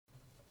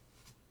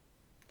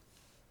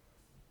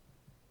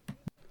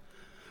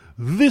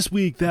This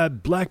week,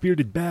 that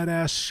black-bearded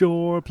badass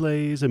sure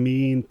plays a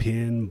mean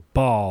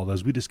pinball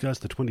as we discuss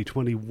the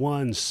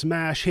 2021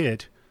 smash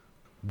hit,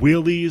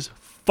 Willy's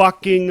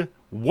fucking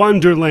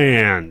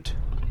Wonderland.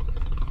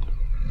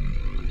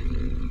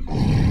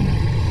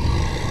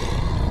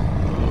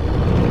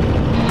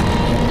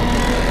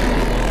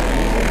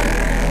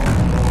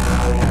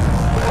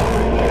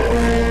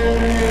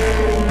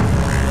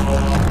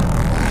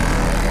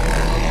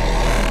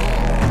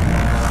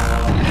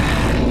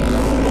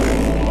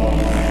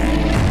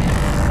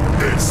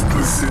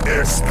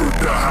 Expert,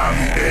 the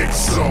highly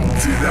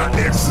exalted. I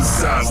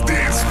exercise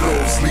dance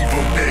floors, leave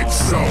them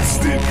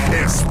exhausted.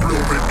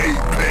 Exploring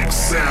apex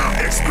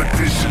sound,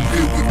 expedition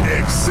filled with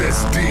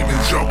excess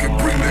demons. Y'all can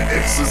bring the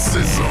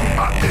exorcism.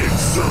 I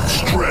exert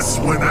stress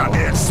when I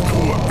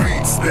export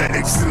beats that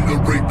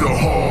accelerate the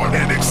hard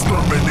and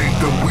exterminate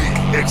the weak.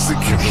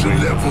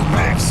 Execution level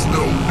next,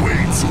 no way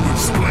to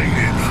explain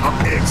it. I'm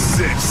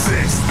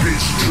XXX,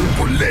 bitch,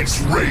 triple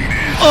X rated.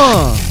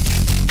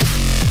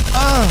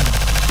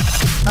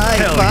 Hi,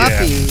 Hell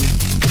Poppy.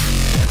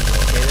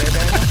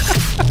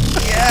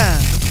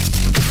 Yeah.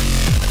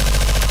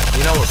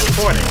 You know we're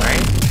recording,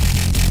 right?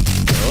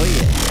 Oh,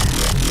 yeah.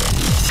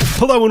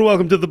 Hello and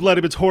welcome to the Bloody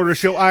Bits Hoarder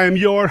Show. I am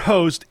your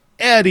host,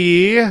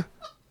 Eddie,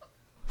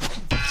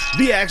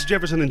 the Axe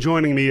Jefferson, and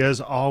joining me as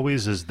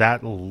always is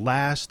that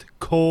last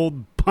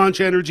cold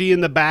punch energy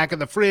in the back of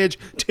the fridge,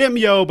 Tim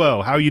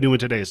Yobo. How are you doing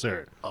today,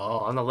 sir? Oh,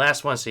 I'm the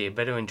last one, so you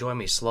better enjoy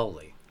me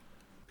slowly.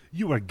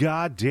 You are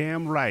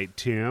goddamn right,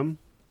 Tim.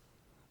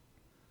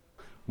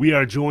 We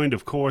are joined,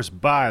 of course,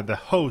 by the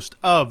host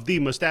of the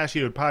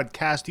Mustachioed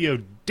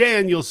Podcastio,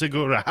 Daniel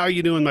Segura. How are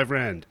you doing, my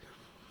friend?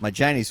 My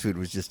Chinese food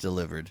was just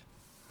delivered.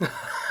 Talk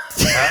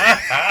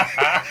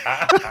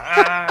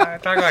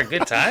about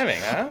good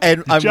timing, huh?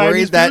 And I'm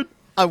Chinese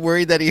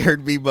worried that he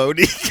heard me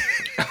moaning.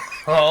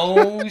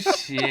 Oh,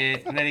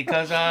 shit. And then he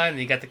comes on, and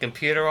you got the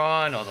computer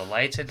on, all the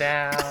lights are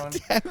down.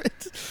 Damn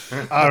it.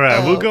 All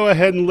right, we'll go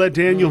ahead and let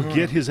Daniel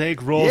get his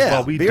egg rolls Yeah,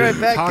 while we be right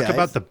back, talk guys.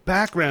 about the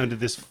background of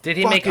this Did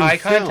he make fucking eye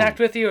film. contact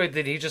with you, or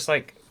did he just,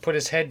 like, put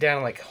his head down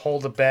and, like,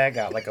 hold the bag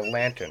out like a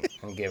lantern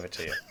and give it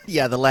to you?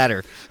 Yeah, the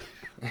latter.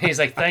 He's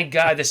like, thank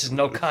God this is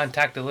no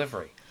contact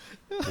delivery.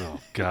 Oh,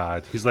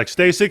 God. He's like,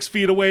 stay 6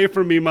 feet away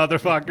from me,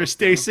 motherfucker.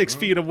 Stay 6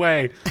 feet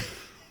away.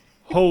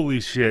 Holy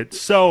shit.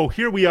 So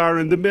here we are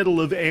in the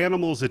middle of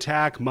Animals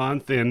Attack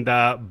Month, and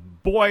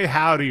boy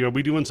howdy are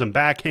we doing some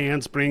back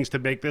handsprings to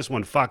make this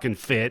one fucking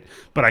fit.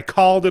 But I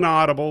called an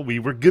audible. We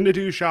were going to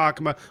do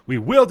Shockma. We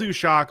will do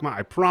Shockma,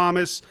 I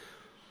promise.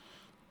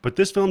 But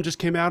this film just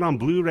came out on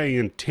Blu-ray,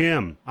 and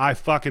Tim, I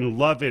fucking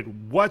love it.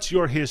 What's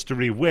your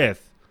history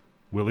with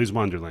Willy's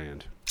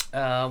Wonderland?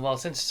 Well,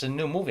 since it's a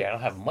new movie, I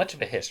don't have much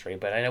of a history,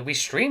 but I know we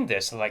streamed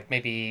this, like,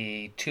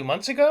 maybe 2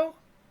 months ago?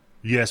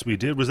 Yes, we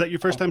did. Was that your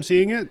first time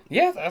seeing it?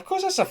 Yeah, of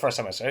course that's the first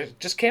time I saw it.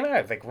 It just came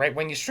out, like, right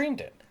when you streamed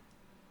it.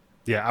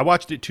 Yeah, I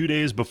watched it 2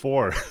 days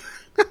before.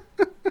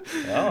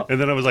 Oh.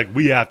 And then I was like,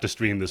 we have to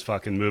stream this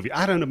fucking movie.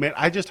 I don't know, man.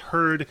 I just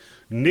heard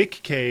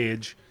Nick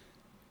Cage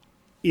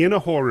in a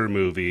horror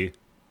movie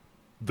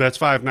that's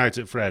Five Nights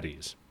at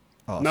Freddy's.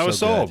 Oh, And I was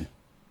so sold. good.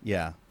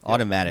 Yeah,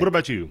 automatic. What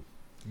about you?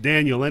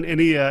 Daniel, and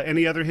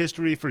any other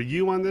history for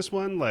you on this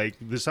one? Like,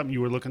 this something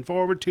you were looking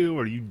forward to,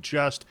 or you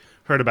just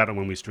heard about it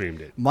when we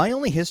streamed it? My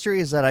only history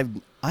is that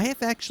I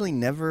have actually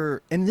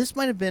never, and this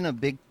might have been a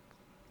big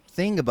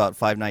thing about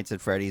Five Nights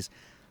at Freddy's,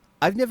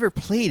 I've never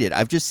played it.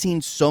 I've just seen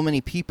so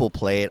many people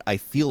play it, I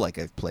feel like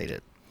I've played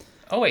it.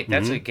 Oh, wait,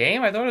 that's a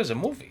game? I thought it was a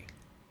movie.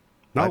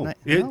 No,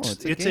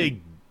 it's a a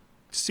game.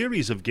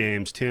 series of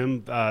games,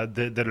 Tim,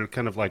 that are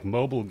kind of like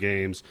mobile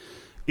games.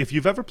 If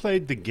you've ever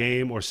played the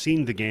game or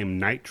seen the game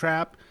Night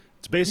Trap,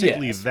 it's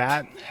basically Yes.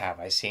 that. Have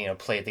I seen him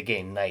play the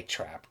game Night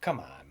Trap? Come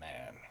on,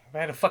 man. I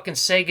had a fucking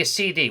Sega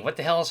CD. What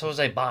the hell else was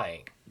I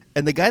buying?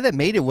 And the guy that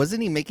made it,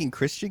 wasn't he making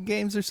Christian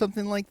games or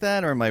something like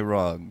that, or am I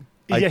wrong?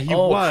 Yeah, he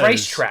was.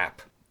 Christ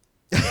Trap.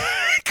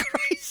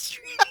 Christ.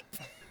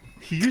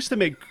 He used to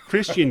make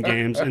Christian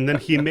games, and then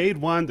he made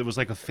one that was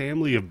like a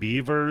family of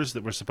beavers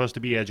that were supposed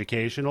to be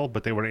educational,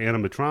 but they were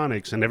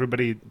animatronics, and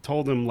everybody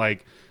told him,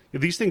 like,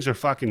 these things are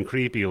fucking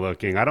creepy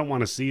looking. I don't want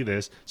to see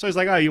this. So he's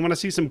like, oh, you want to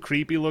see some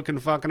creepy looking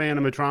fucking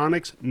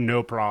animatronics?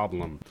 No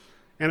problem.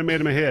 And it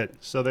made him a hit.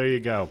 So there you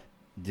go.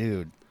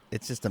 Dude,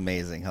 it's just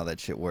amazing how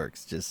that shit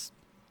works. Just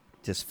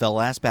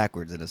fell ass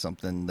backwards into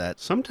something that...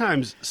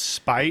 Sometimes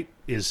spite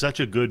is such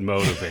a good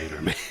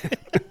motivator, man.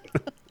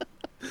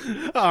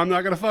 Oh, I'm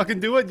not going to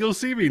fucking do it. You'll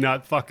see me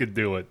not fucking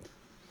do it.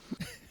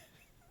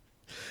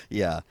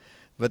 Yeah,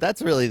 but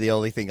that's really the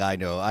only thing I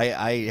know.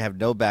 I have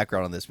no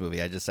background on this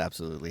movie. I just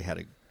absolutely had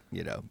a,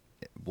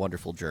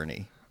 wonderful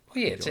journey.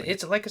 Well, yeah,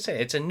 it's like I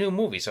said, it's a new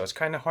movie, so it's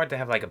kind of hard to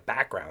have like a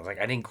background.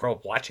 Like I didn't grow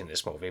up watching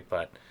this movie,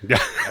 but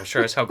I'm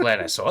sure as hell glad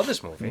I saw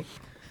this movie.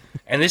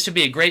 And this would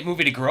be a great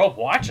movie to grow up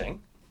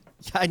watching.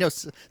 I know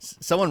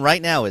someone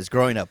right now is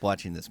growing up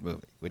watching this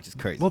movie, which is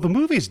crazy. Well, the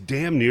movie's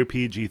damn near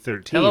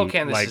PG-13. Hello,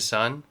 Candace's like,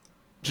 son.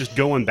 Just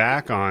going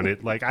back on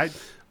it, like I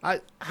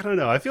don't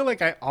know. I feel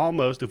like I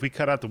almost, if we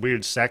cut out the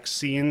weird sex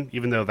scene,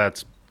 even though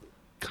that's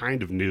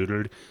kind of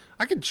neutered,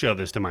 I could show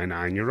this to my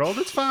 9-year-old.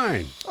 It's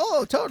fine.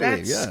 Oh,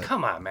 totally. That's Yeah.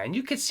 come on, man.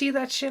 You could see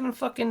that shit on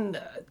fucking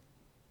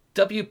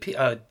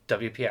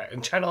WPI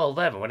and Channel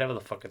 11, whatever the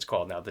fuck it's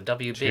called now, the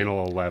WB.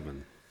 Channel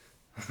 11.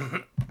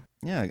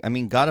 Yeah, I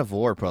mean, God of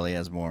War probably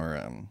has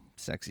more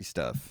sexy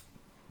stuff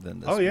than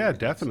this. Oh, yeah, movie does.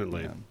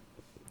 definitely. Yeah.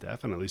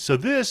 Definitely. So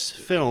this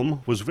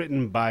film was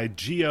written by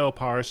Geo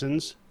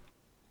Parsons,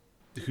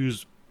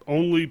 whose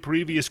only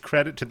previous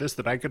credit to this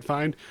that I could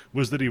find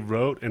was that he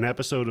wrote an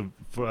episode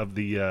of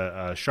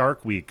the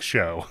Shark Week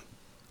show.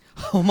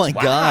 Oh my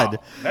Wow. God,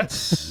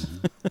 That's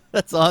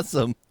that's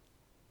awesome.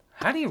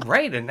 how do you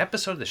write an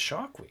episode of the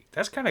Shark Week?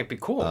 That's kind of be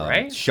cool,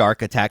 right?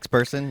 Shark attacks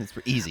person. It's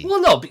easy. Well,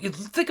 no, but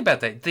think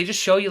about that. They just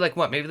show you like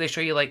what? Maybe they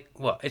show you like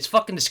what? It's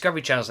fucking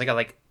Discovery Channel. They got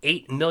like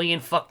 8 million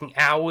fucking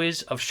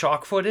hours of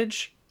shark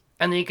footage,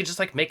 and then you could just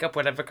like make up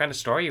whatever kind of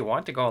story you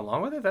want to go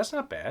along with it. That's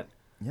not bad.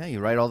 Yeah, you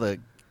write all the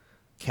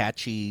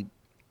catchy,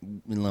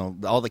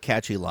 all the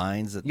catchy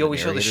lines that You always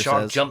show the narrator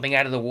shark says. jumping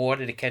out of the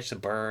water to catch the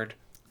bird.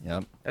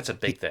 Yep. That's a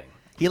big thing.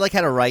 He like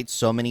had to write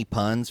so many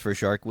puns for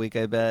Shark Week,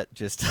 I bet,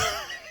 just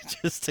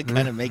just to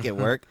kind of make it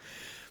work.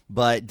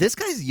 But this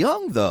guy's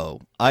young though.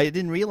 I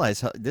didn't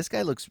realize this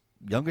guy looks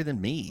younger than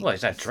me. Well,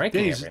 he's not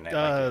drinking He's, every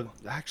night.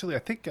 actually, I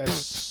think I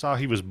saw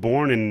he was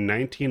born in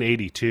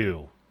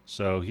 1982.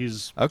 So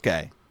he's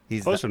Okay.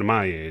 He's closer to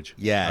my age.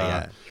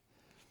 yeah.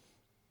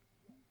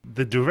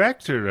 The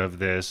director of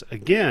this,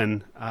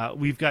 again,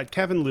 we've got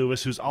Kevin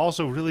Lewis, who's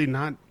also really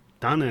not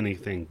done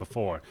anything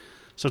before.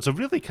 So it's a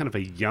really kind of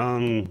a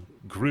young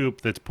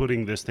group that's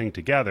putting this thing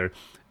together.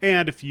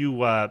 And if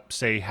you,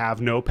 say,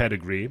 have no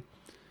pedigree,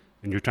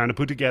 and you're trying to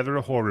put together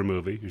a horror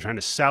movie, you're trying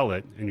to sell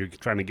it, and you're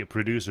trying to get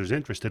producers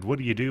interested, what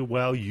do?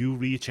 Well, you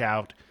reach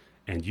out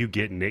and you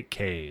get Nick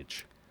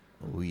Cage,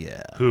 Oh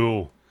yeah.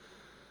 who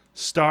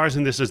stars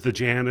in this as the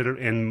janitor.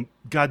 And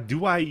God,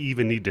 do I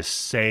even need to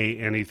say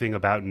anything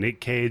about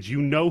Nick Cage?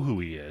 You know who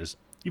he is.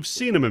 You've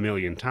seen him a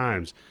million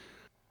times.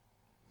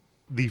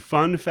 The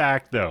fun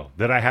fact, though,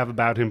 that I have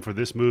about him for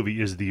this movie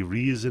is the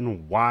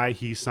reason why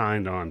he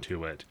signed on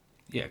to it.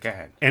 Yeah, go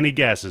ahead. Any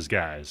guesses,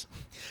 guys?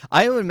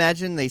 I would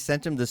imagine they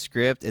sent him the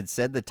script. It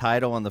said the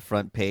title on the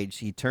front page.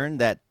 He turned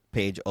that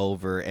page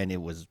over and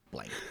it was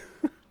blank.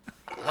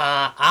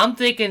 I'm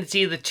thinking it's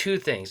either two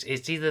things.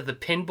 It's either the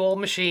pinball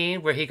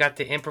machine where he got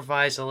to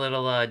improvise a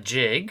little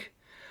jig,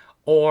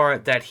 or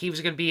that he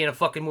was going to be in a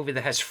fucking movie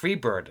that has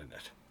Freebird in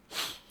it.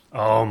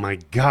 Oh, my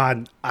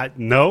God.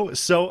 No.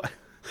 So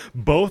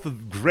both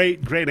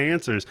great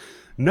answers.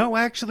 No,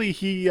 actually,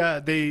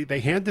 they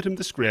handed him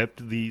the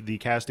script. The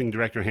casting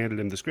director handed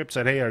him the script,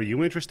 said, hey, are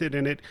you interested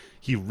in it?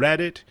 He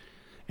read it,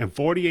 and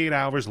 48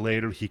 hours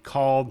later, he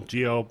called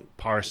Geo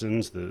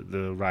Parsons,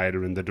 the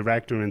writer and the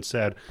director, and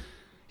said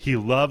he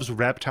loves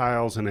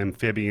reptiles and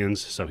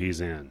amphibians, so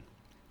he's in.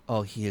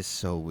 Oh, he is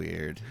so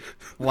weird.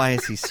 Why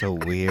is he so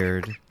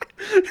weird?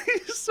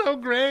 He's so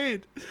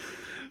great.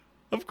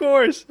 Of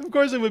course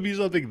it would be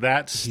something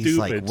that stupid. He's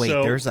like, wait,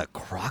 So- there's a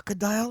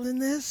crocodile in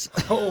this?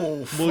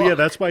 Oh, fuck. Well, yeah,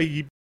 that's why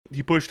he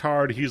pushed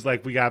hard. He's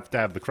like, we got to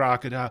have the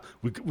crocodile.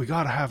 We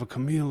got to have a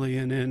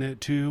chameleon in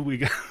it too. We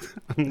got.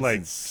 I'm like,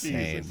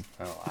 insane. Jesus.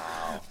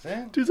 Wow.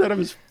 Dude's out of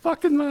his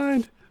fucking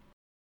mind.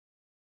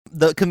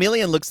 The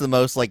chameleon looks the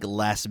most like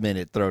last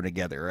minute thrown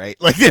together, right?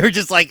 Like they were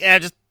just like,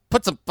 just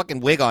put some fucking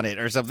wig on it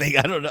or something.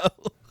 I don't know.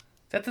 Is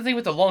that the thing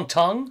with the long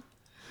tongue?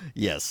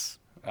 Yes.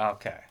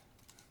 Okay.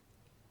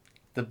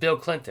 The Bill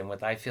Clinton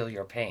with I Feel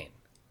Your Pain.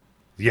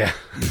 Yeah.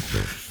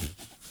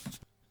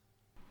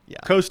 Yeah.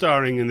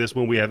 Co-starring in this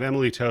one, we have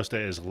Emily Tosta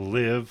as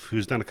Liv,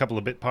 who's done a couple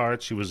of bit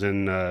parts. She was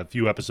in a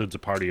few episodes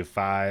of Party of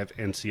Five,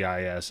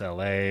 NCIS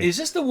LA. Is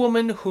this the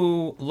woman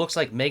who looks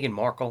like Meghan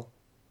Markle?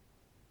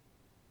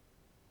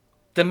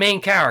 The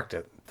main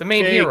character. The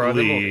main hero of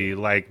the movie. Vaguely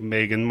like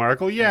Meghan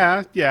Markle.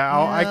 Yeah.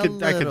 I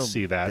could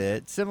see that.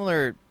 Bit.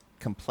 Similar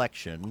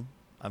complexion.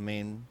 I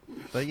mean,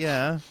 but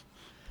yeah.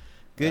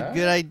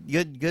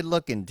 Good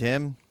looking,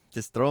 Tim.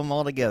 Just throw them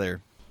all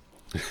together.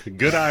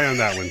 Good eye on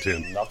that one,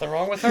 Tim. Nothing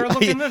wrong with her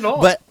looking at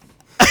all. But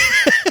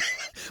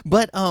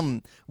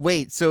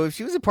wait, so if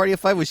she was a Party of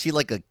Five, was she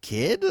like a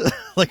kid?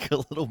 Like a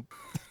little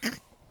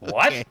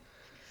What? Okay.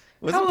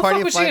 Was How it the Party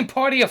fuck of was she in Five?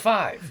 Party of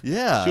Five?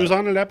 Yeah. She was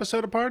on an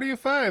episode of Party of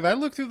Five. I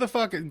looked through the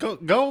fucking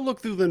go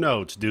look through the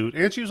notes, dude.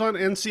 And she was on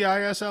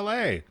NCIS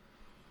LA.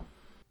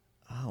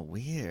 Oh,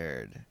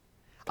 weird.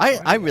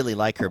 I really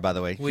like her, by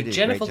the way. She With did a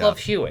Jennifer great Love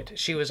job. Hewitt.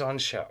 She was on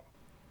show.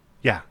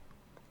 Yeah.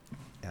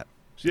 Yep.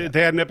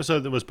 They had an episode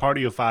that was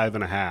Party of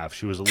 5.5.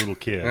 She was a little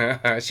kid.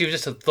 It She was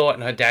just a thought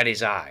in her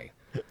daddy's eye.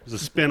 was a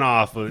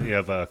spin-off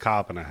of a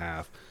Cop and a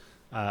Half.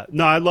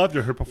 No, I loved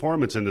her. Her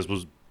performance in this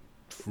was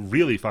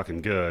really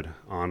fucking good,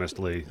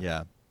 honestly.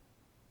 Yeah.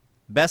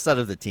 Best out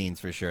of the teens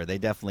for sure. They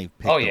definitely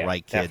picked Oh, the yeah,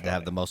 right kid to definitely.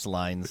 have the most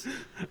lines.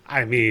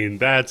 I mean,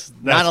 that's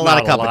Not a lot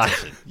of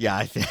competition. Yeah,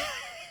 I think.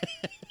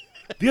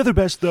 The other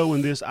best, though,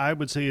 in this, I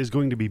would say, is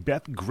going to be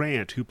Beth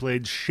Grant, who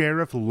played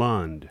Sheriff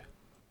Lund.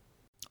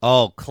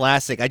 Oh,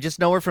 classic. I just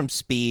know her from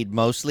Speed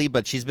mostly,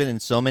 but she's been in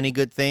so many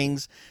good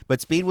things.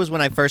 But Speed was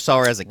when I first saw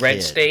her as a kid.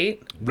 Red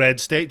State. Red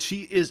State.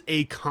 She is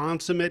a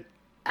consummate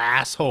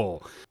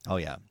asshole. Oh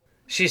yeah.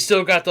 She's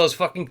still got those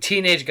fucking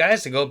teenage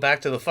guys to go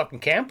back to the fucking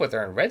camp with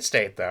her in Red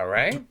State, though,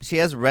 right? She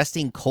has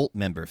resting cult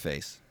member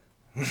face.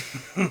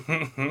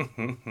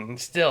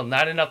 Still,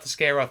 not enough to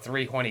scare off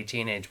 3 horny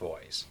teenage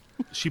boys.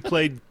 She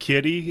played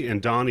Kitty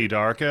in Donnie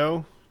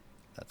Darko.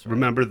 That's right.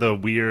 Remember the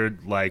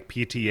weird, like,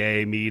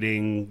 PTA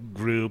meeting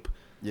group?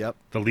 Yep.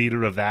 The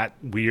leader of that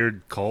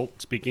weird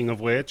cult, speaking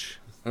of which.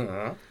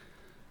 Uh-huh.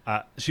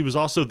 She was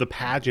also the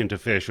pageant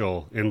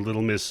official in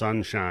Little Miss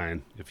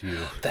Sunshine, if you...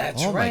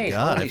 That's Oh right. my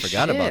god, Holy I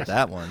forgot shit. about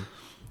that one.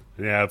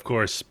 Yeah, of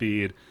course,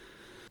 Speed.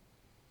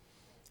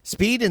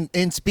 Speed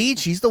in Speed,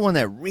 she's the one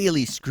that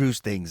really screws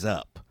things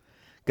up.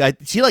 Guy,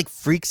 she like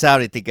freaks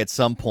out, I think, at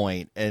some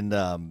point, and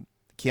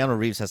Keanu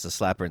Reeves has to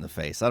slap her in the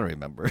face. I don't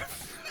remember.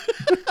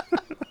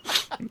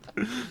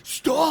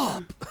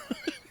 Stop!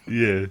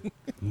 Yeah.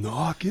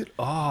 Knock it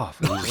off.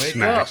 And he Wake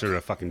smacks up. her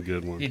a fucking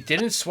good one. You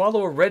didn't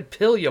swallow a red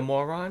pill, you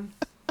moron.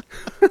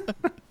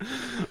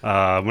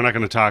 We're not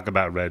going to talk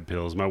about red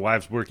pills. My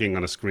wife's working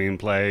on a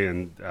screenplay,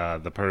 and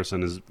the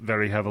person is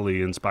very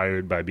heavily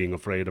inspired by being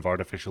afraid of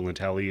artificial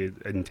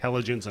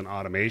intelligence and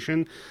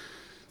automation.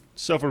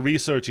 So for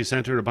research, he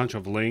sent her a bunch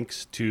of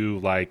links to,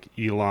 like,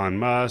 Elon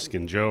Musk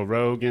and Joe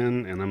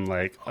Rogan, and I'm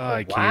like,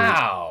 I can't.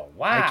 Wow.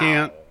 I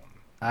can't.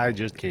 I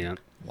just can't.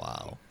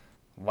 Wow.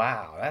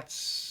 Wow,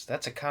 that's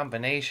a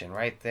combination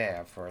right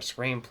there for a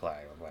screenplay.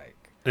 Like,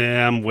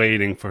 Yeah, I'm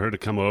waiting for her to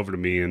come over to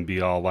me and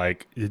be all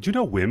like, did you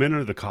know women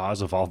are the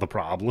cause of all the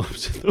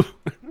problems?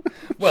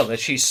 well, if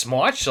she's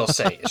smart, she'll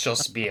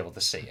be able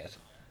to see it.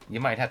 You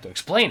might have to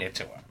explain it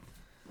to her.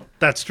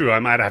 That's true. I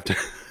might have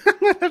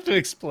to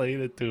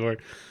explain it to her.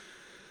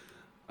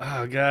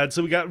 Oh, God.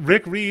 So we got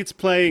Rick Reeds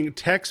playing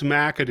Tex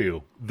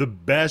McAdoo. The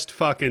best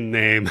fucking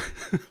name.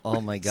 Oh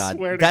my god.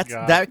 Swear to That's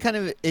God. that kind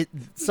of it.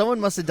 Someone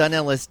must have done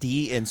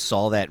LSD and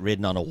saw that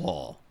written on a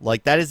wall.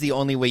 Like that is the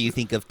only way you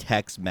think of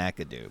Tex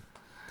McAdoo.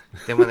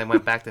 Then when they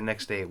went back the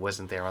next day, it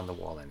wasn't there on the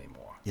wall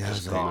anymore. Yeah,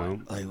 Just I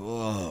gone. like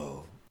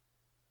whoa.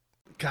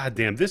 God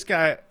damn. This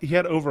guy, he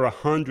had over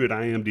 100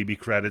 IMDb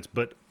credits,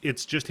 but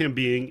it's just him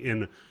being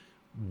in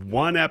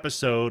one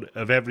episode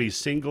of every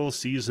single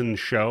season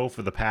show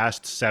for the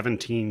past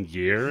 17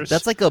 years.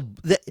 That's like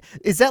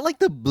is that like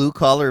the blue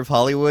collar of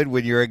Hollywood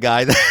when you're a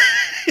guy that,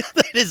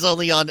 that is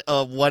only on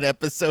one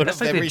episode That's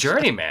of like every the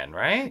journeyman,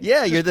 right?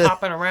 Yeah, you're Just the-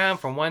 popping around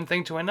from one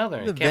thing to another.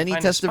 And the can't Benny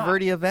find a spot.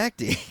 Testaverde of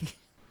acting.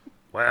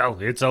 Well,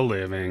 it's a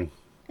living.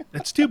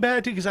 It's too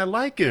bad, too, because I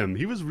like him.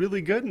 He was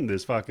really good in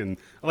this fucking...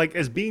 Like,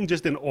 as being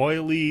just an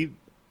oily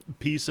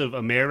piece of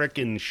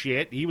American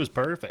shit, he was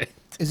perfect.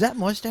 Is that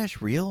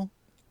mustache real?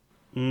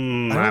 I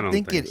I don't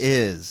think it so.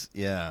 is.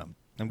 Yeah.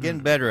 I'm getting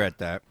better at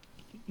that.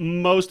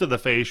 Most of the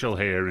facial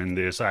hair in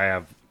this I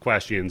have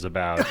questions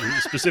about,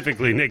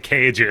 specifically Nick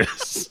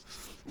Cage's.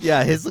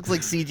 Yeah, his looks like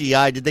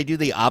CGI. Did they do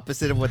the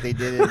opposite of what they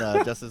did in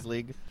Justice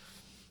League?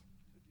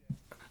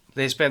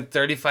 They spent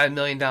 $35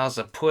 million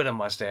to put a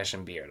mustache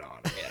and beard on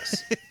him,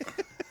 yes.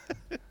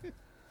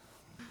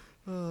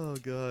 Oh,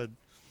 God.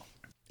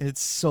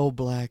 It's so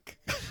black.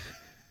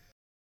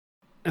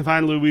 And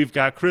finally, we've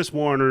got Chris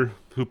Warner,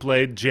 who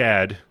played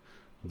Jed,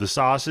 the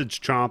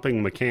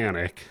sausage-chomping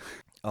mechanic.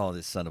 Oh,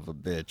 this son of a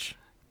bitch.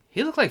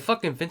 He looked like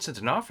fucking Vincent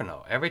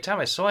D'Onofrio. Every time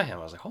I saw him,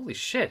 I was like, holy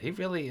shit, he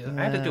really... I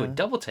had to do a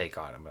double take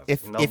on him.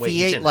 If No if way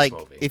he he's ate in like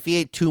this movie. if he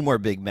ate 2 more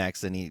Big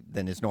Macs than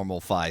his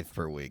normal 5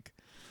 per week.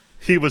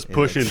 He was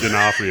pushing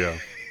D'Onofrio.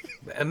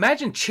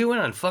 Imagine chewing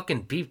on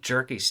fucking beef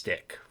jerky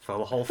stick for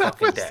the whole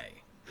fucking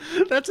day.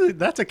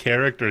 That's a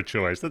character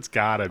choice. That's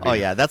gotta be. Oh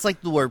yeah, that's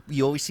like where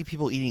you always see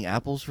people eating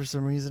apples for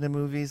some reason in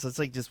movies. That's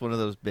like just one of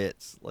those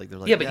bits. Like they're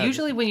like, Yeah, but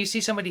usually when you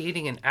see somebody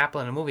eating an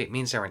apple in a movie, it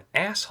means they're an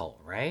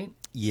asshole, right?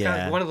 Yeah.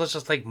 Kind of one of those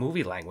just like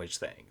movie language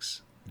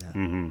things.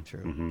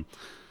 True.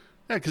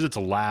 Yeah, because it's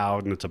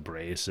loud and it's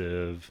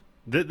abrasive.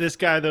 This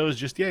guy, though, is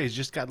just, he's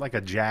just got like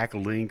a Jack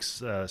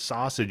Link's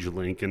sausage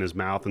link in his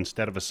mouth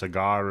instead of a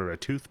cigar or a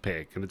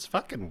toothpick. And it's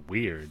fucking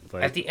weird.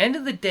 Like, At the end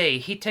of the day,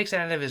 he takes it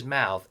out of his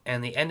mouth,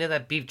 and the end of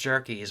that beef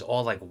jerky is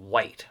all like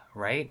white,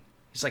 right?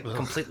 He's like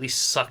completely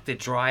sucked it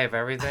dry of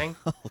everything.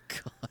 Oh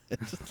god.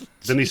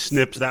 then he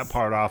snips that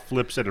part off,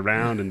 flips it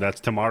around, and that's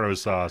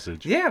tomorrow's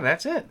sausage. Yeah,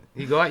 that's it.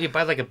 You go out, you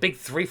buy like a big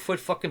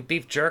 3-foot fucking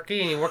beef jerky,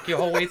 and you work your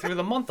whole way through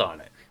the month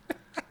on it.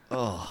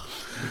 Oh.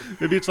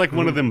 Maybe it's like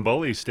one of them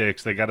bully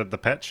sticks they got at the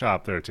pet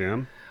shop there,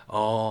 Tim.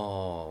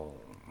 Oh,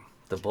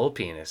 the bull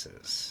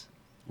penises.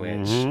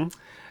 Which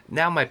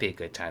now might be a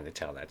good time to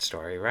tell that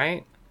story,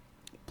 right?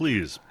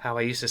 Please. How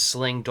I used to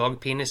sling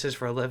dog penises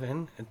for a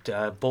living,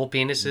 bull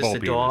penises Bull to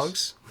penis.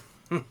 dogs.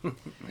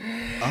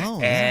 Oh.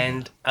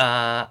 And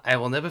I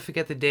will never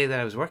forget the day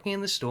that I was working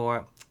in the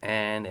store,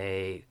 and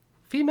a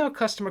female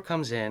customer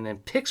comes in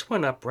and picks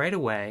one up right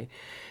away,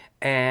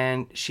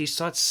 and she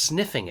starts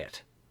sniffing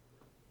it.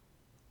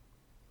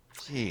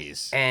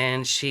 Jeez.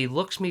 And she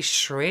looks me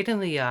straight in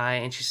the eye,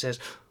 and she says,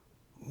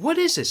 "What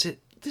is this?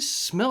 This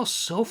smells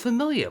so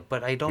familiar,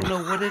 but I don't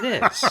know what it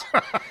is."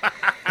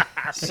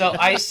 So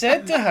I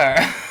said to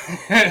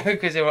her,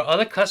 because there were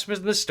other customers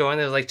in the store, and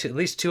there was like at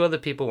least 2 other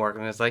people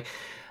working, I was like,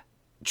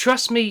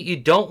 trust me, you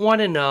don't want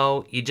to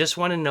know. You just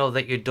want to know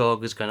that your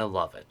dog is going to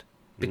love it.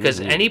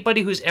 Because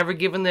anybody who's ever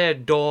given their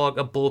dog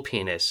a bull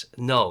penis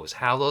knows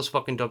how those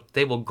fucking dogs,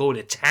 they will go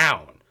to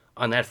town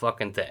on that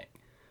fucking thing.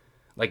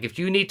 Like, if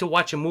you need to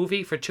watch a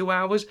movie for 2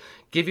 hours,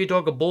 give your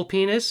dog a bull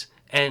penis,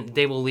 and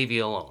they will leave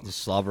you alone.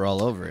 Just slobber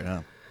all over it,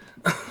 huh?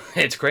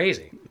 It's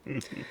crazy.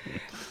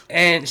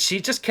 And she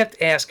just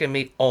kept asking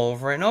me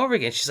over and over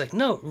again. She's like,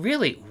 no,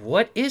 really,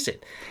 what is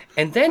it?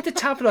 And then to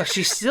top it off,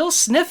 she's still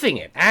sniffing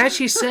it as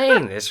she's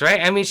saying this,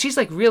 right? I mean, she's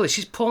like, really,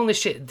 she's pulling this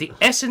shit. The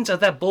essence of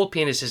that bull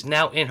penis is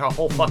now in her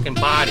whole fucking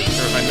body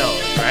through her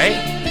nose, right?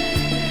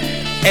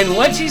 And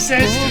what she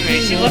says to me,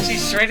 she looks me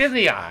straight in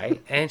the eye,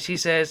 and she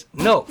says,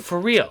 no, for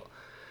real.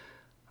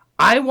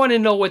 I want to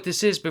know what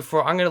this is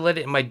before I'm going to let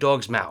it in my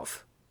dog's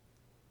mouth.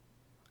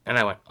 And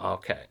I went,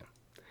 okay.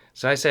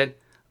 So I said,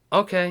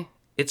 okay,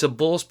 it's a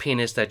bull's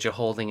penis that you're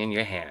holding in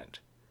your hand.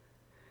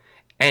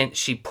 And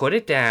she put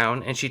it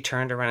down, and she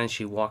turned around, and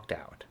she walked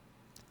out.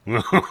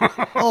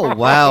 Oh,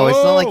 wow.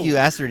 It's not like you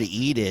asked her to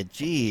eat it.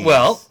 Jeez.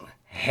 Well,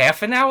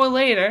 half an hour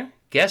later,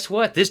 guess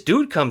what? This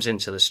dude comes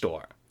into the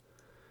store.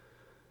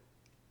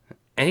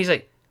 And he's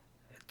like,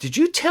 did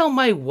you tell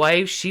my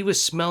wife she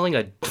was smelling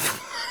a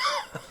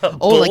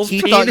oh, like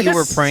he penis? thought you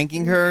were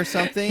pranking her or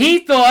something? He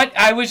thought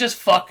I was just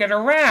fucking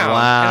around.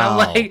 Wow. And I'm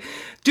like,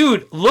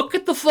 dude, look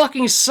at the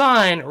fucking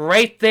sign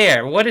right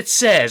there. What it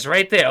says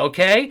right there,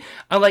 okay?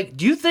 I'm like,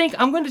 do you think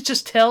I'm going to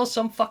just tell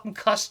some fucking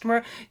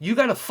customer you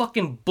got a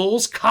fucking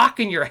bull's cock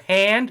in your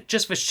hand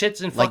just for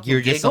shits and fucking like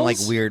you're just some like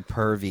giggles? weird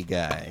pervy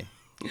guy.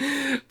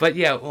 But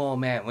yeah, oh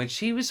man, when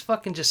she was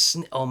fucking just,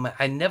 oh man,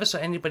 I never saw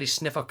anybody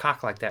sniff a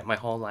cock like that my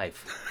whole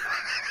life.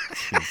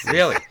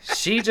 Really,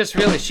 she could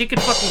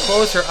fucking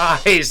close her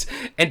eyes,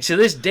 and to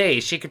this day,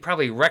 she could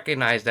probably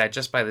recognize that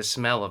just by the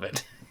smell of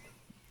it.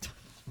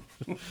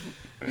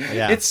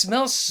 Yeah. It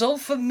smells so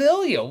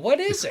familiar.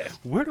 What is it?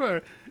 Where do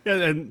I? Yeah,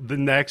 and the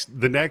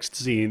next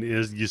scene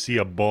is you see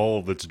a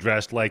bull that's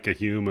dressed like a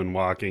human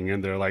walking,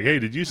 and they're like, "Hey,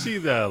 did you see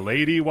the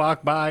lady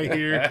walk by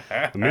here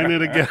a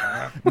minute ago?"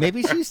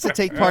 Maybe she used to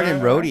take part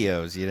in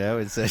rodeos,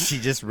 and so she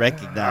just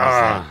recognized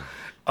that.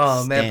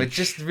 Oh man, but stench.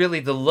 just really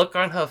the look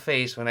on her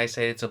face when I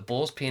say it's a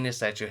bull's penis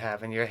that you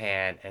have in your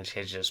hand, and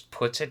she just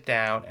puts it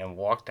down and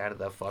walked out of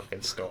the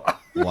fucking store.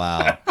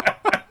 Wow.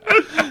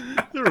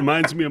 It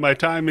reminds me of my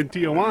time in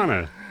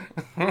Tijuana.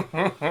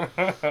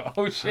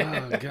 Oh shit!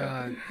 Oh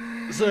god.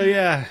 So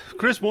yeah,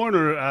 Chris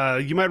Warner,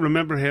 you might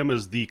remember him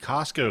as the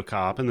Costco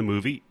cop in the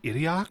movie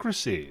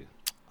Idiocracy,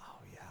 Oh,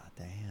 yeah,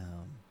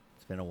 damn.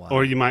 It's been a while.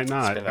 or you might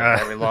not. It's been a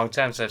very long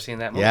time since I've seen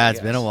that movie. yeah, it's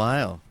yes. been a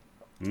while.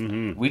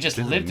 We just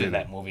lived through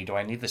that movie. Do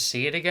I need to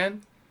see it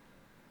again?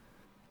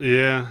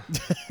 Yeah.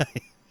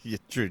 Yeah,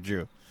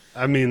 true.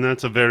 I mean,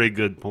 that's a very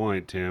good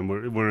point, Tim.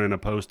 We're in a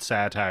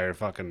post-satire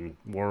fucking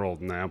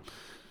world now.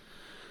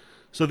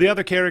 So the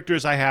other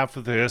characters I have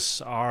for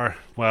this are,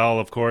 well,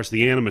 of course,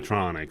 the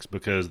animatronics,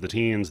 because the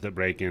teens that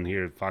break in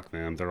here, fuck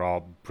them. They're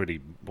all pretty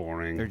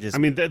boring. They're just- I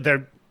mean,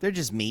 they're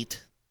just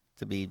meat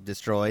to be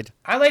destroyed.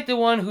 I like the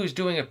one who's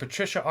doing a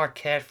Patricia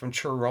Arquette from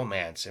True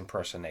Romance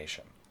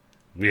impersonation.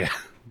 yeah.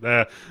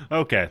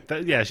 Okay.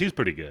 Yeah, she's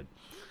pretty good.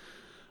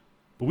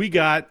 But we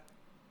got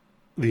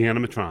the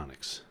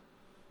animatronics,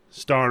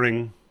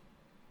 starring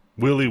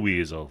Willy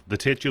Weasel, the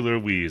titular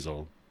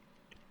Weasel,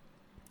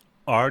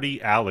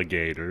 Artie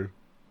Alligator,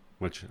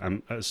 which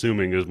I'm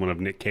assuming is one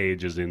of Nick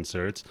Cage's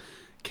inserts,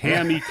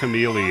 Cammy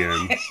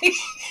Chameleon.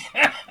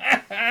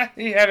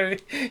 He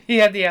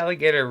had the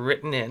alligator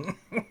written in.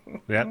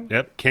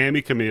 Yep.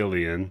 Cammy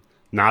Chameleon,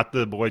 not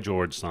the Boy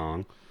George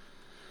song.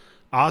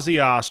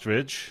 Ozzy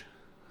Ostrich.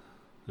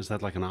 Is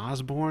that like an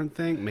Osborne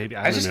thing? Maybe,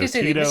 I I was don't just know. gonna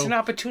say they Tito. missed an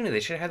opportunity. They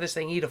should have had this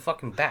thing eat a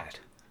fucking bat.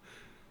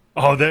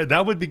 Oh,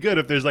 that would be good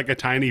if there's like a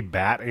tiny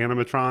bat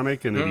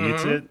animatronic and it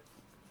eats it.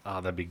 Oh,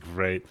 that'd be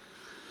great.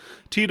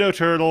 Tito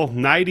Turtle,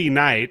 Nighty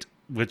Night,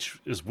 which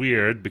is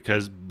weird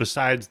because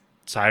besides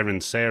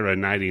Siren Sarah,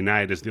 Nighty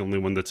Night is the only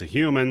one that's a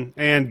human,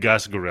 and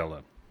Gus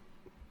Gorilla.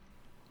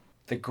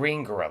 The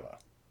green gorilla.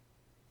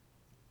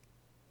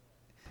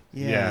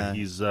 Yeah,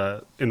 he's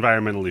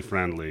environmentally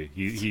friendly.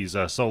 He's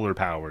a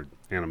solar-powered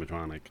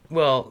animatronic.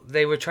 Well,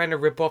 they were trying to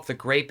rip off the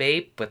grape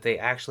ape, but they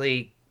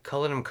actually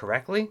colored him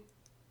correctly.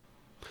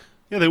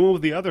 Yeah, they went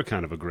with the other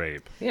kind of a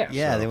grape. Yeah.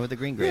 Yeah, so- they were the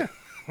green grape.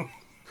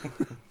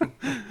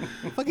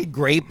 Fucking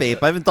grape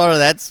ape. I haven't thought of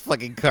that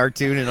fucking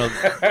cartoon in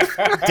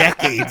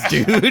decades,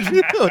 dude.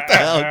 What the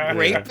hell?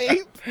 Grape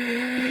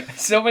ape?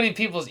 So many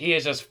people's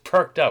ears just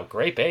perked up.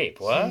 Grape ape,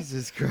 what?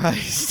 Jesus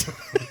Christ.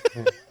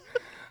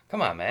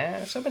 Come on,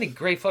 man. So many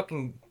great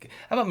fucking...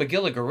 How about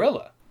Magilla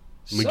Gorilla?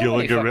 So Magilla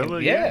many Gorilla,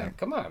 fucking... yeah.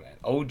 Come on, man.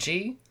 OG?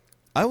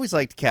 I always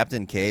liked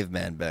Captain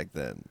Caveman back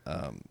then.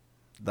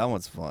 That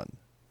one's fun.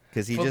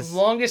 Because he For just... the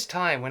longest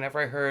time,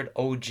 whenever I heard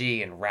OG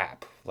and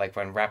rap, like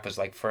when rap was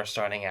like first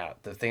starting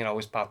out, the thing that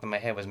always popped in my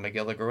head was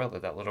Magilla Gorilla,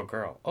 that little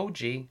girl. OG.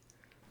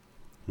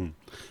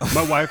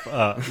 My wife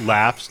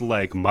laughs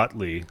like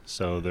Muttley,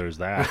 so there's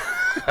that.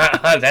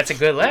 That's a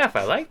good laugh.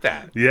 I like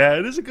that. Yeah,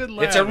 it is a good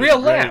laugh. It's a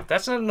real great. laugh.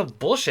 That's not a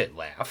bullshit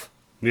laugh.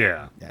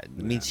 Yeah. Yeah, it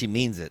means she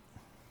means it.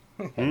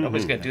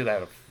 Nobody's gonna do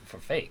that for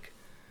fake.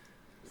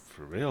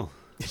 For real.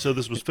 So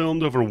this was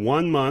filmed over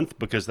 1 month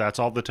because that's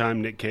all the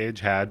time Nick Cage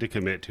had to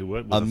commit to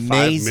it. With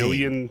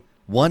Amazing.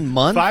 1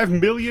 month?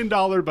 $5 million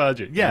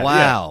budget. Yeah.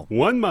 Wow. Yeah.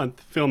 1 month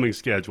filming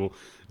schedule.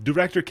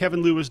 Director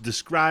Kevin Lewis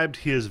described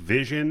his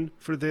vision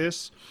for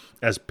this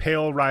as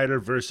Pale Rider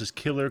versus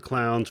Killer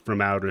Clowns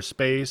from Outer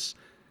Space,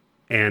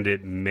 and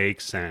it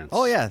makes sense.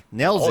 Oh, yeah.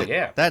 Nails it.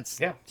 Yeah. That's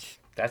That's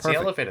perfect. the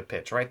elevator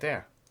pitch right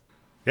there.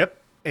 Yep.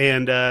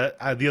 And the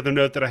other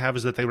note that I have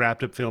is that they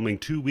wrapped up filming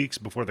 2 weeks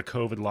before the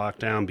COVID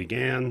lockdown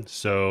began,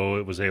 so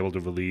it was able to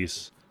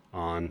release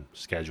on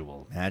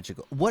schedule.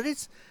 magical. What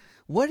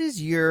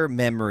is your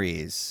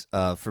memories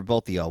for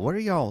both of y'all? What are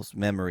y'all's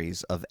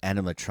memories of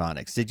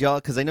animatronics? Did y'all,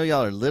 because I know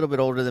y'all are a little bit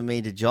older than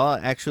me, did y'all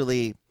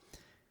actually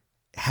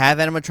have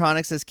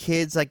animatronics as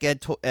kids, like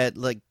at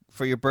like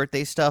for your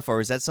birthday stuff,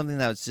 or is that something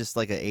that was just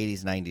like an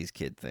 80s, 90s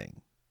kid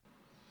thing?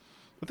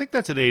 I think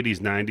that's an 80s,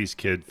 90s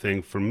kid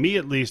thing. For me,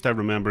 at least, I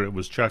remember it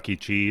was Chuck E.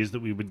 Cheese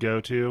that we would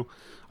go to.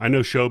 I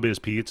know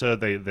Showbiz Pizza,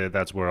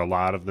 that's where a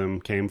lot of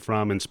them came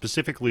from. And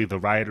specifically the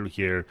writer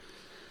here,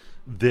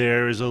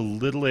 there's a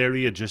little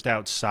area just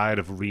outside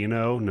of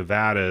Reno,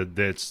 Nevada,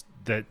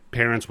 that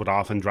parents would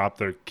often drop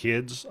their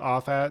kids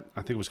off at.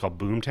 I think it was called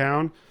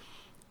Boomtown.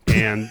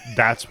 And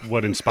that's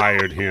what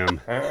inspired him.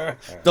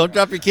 Don't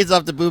drop your kids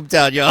off to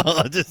Boomtown,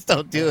 y'all. Just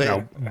don't do it.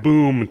 No,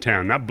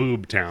 Boomtown, not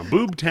Boobtown.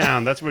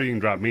 Boomtown, that's where you can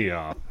drop me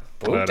off.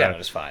 Boomtown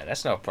is fine.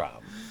 That's no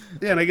problem.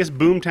 Yeah, and I guess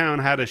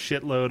Boomtown had a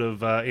shitload of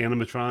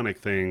animatronic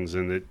things,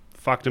 and it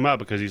fucked him up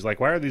because he's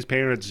like, why are these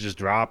parents just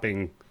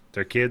dropping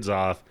their kids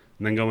off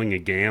and then going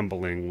and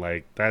gambling?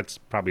 Like, that's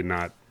probably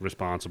not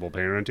responsible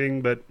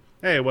parenting, but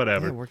hey,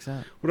 whatever. Yeah, it works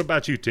out. What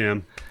about you,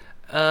 Tim?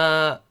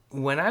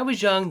 When I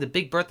was young, the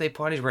big birthday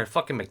parties were at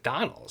fucking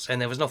McDonald's,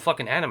 and there was no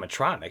fucking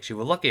animatronics. You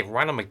were lucky if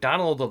Ronald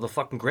McDonald or the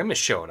fucking Grimace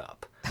showed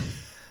up.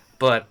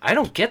 But I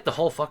don't get the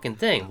whole fucking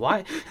thing.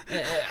 Why?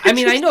 I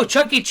mean, I know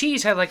Chuck E.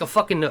 Cheese had like a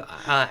fucking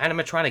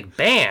animatronic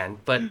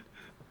band, but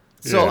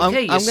So Yeah. I'm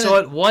you saw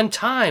it one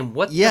time.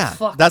 What the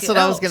fuck? that's what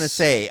I was else? gonna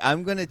say.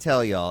 I'm gonna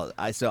tell y'all.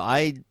 I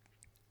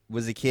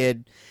was a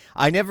kid.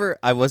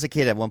 I was a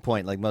kid at one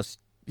point, like most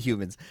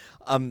humans.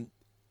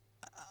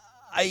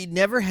 I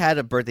never had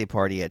a birthday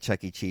party at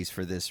Chuck E. Cheese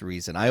for this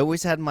reason. I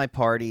always had my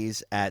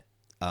parties at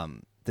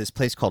this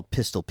place called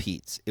Pistol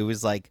Pete's. It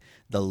was like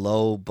the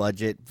low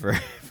budget for.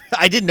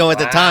 I didn't know at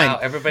the time.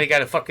 Everybody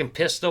got a fucking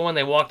pistol when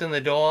they walked in the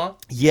door.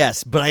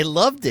 Yes, but I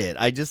loved it.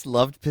 I just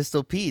loved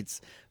Pistol Pete's.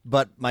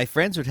 But my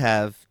friends would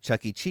have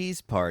Chuck E.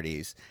 Cheese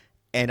parties.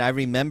 And I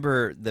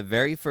remember the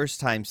very first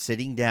time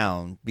sitting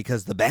down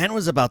because the band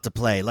was about to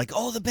play. Like,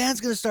 oh, the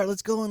band's going to start.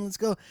 Let's go and let's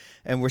go.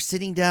 And we're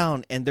sitting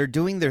down and they're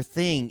doing their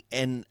thing.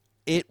 And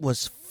it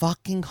was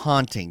fucking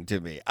haunting to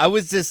me. I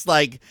was just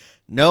like,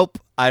 nope,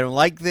 I don't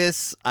like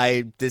this.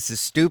 This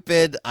is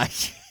stupid.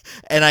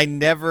 And I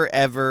never,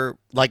 ever,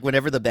 like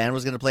whenever the band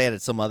was going to play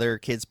at some other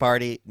kid's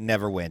party,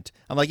 never went.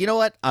 I'm like, you know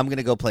what? I'm going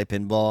to go play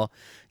pinball.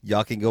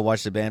 Y'all can go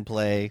watch the band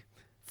play.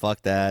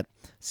 Fuck that.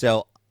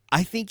 So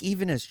I think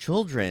even as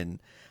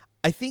children,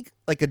 I think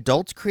like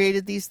adults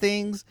created these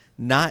things,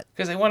 not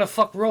Because they want to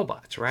fuck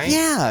robots, right?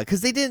 yeah,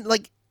 because they didn't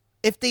like.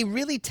 If they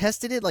really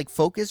tested it, like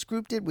focus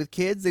grouped it with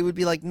kids, they would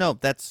be like, nope,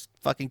 that's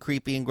fucking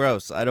creepy and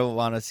gross. I don't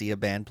want to see a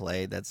band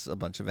play. That's a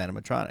bunch of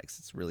animatronics.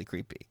 It's really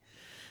creepy.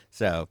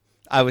 So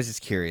I was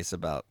just curious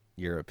about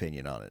your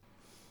opinion on it.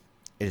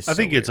 I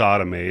think it's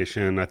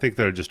automation. I think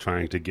they're just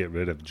trying to get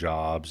rid of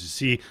jobs. You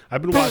see,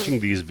 I've been watching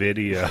these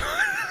videos.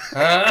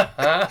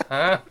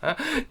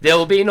 There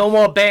will be no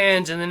more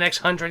bands in the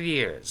next 100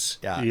 years.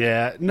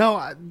 Yeah.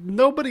 No,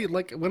 nobody,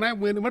 like,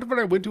 whenever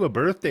I went to a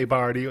birthday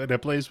party at a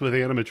place with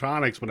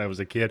animatronics when I was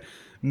a kid,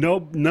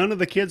 none of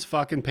the kids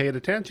fucking paid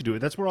attention to it.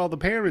 That's where all the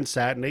parents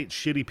sat and ate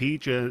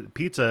shitty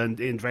pizza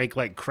and drank,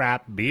 like,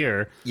 crap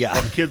beer. Yeah.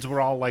 While the kids were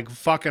all, like,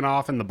 fucking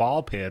off in the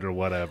ball pit or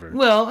whatever.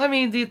 Well, I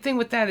mean, the thing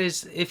with that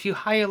is if you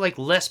hire, like,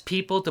 less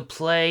people to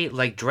play,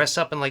 like, dress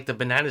up in, like, the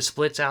Banana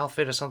Splits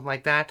outfit or something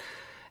like that,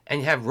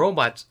 and you have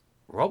robots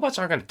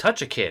aren't going to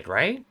touch a kid,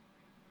 right?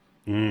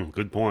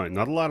 Good point.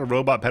 Not a lot of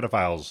robot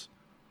pedophiles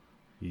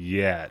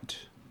yet.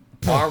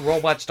 Our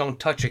robots don't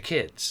touch your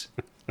kids.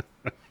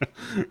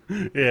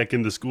 Yeah,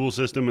 can the school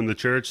system and the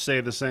church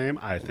say the same?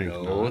 I think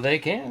No, not. they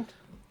can't.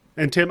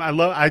 And Tim,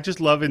 I just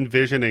love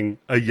envisioning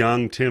a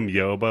young Tim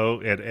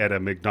Yobo at a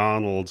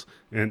McDonald's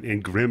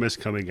and Grimace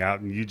coming out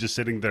and you just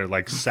sitting there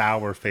like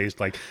sour faced,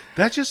 like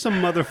that's just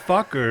some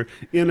motherfucker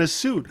in a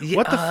suit.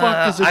 What the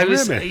fuck is a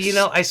Grimace?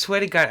 I swear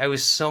to God, I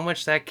was so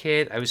much that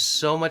kid. I was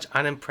so much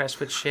unimpressed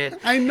with shit.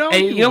 I know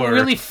and you know what were.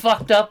 really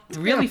fucked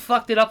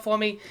it up for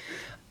me?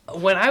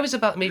 When I was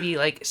about maybe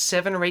like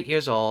 7 or 8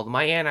 years old,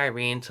 my Aunt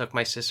Irene took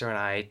my sister and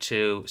I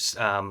to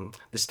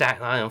the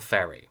Staten Island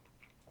Ferry.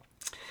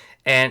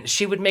 And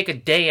she would make a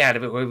day out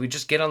of it where we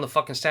just get on the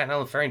fucking Staten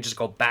Island Ferry and just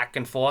go back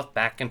and forth,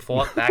 back and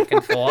forth, back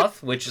and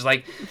forth, which is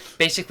like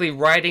basically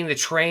riding the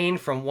train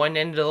from one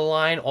end of the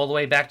line all the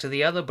way back to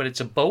the other, but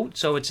it's a boat,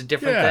 so it's a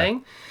different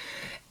thing.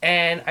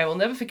 And I will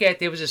never forget,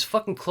 there was this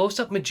fucking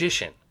close-up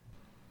magician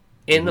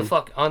in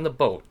the on the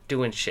boat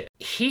doing shit.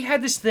 He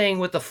had this thing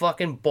with the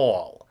fucking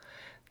ball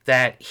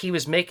that he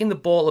was making the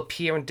ball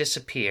appear and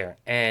disappear.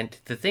 And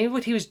the thing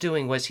what he was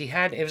doing was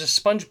it was a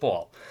sponge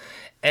ball.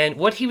 And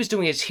what he was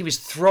doing is he was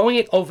throwing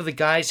it over the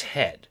guy's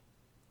head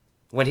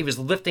when he was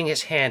lifting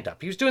his hand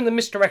up. He was doing the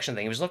misdirection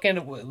thing. He was looking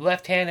at the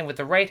left hand, and with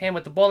the right hand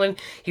with the ball in,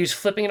 he was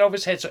flipping it over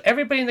his head. So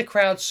everybody in the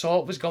crowd saw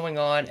what was going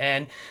on,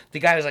 and the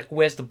guy was like,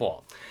 where's the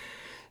ball?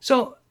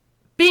 So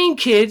being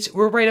kids,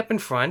 we're right up in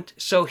front.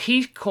 So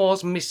he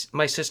calls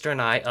my sister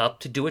and I up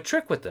to do a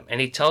trick with him. And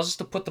he tells us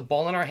to put the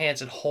ball in our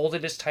hands and hold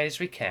it as tight as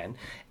we can.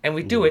 And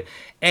we do it.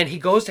 And he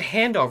goes to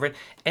hand over it.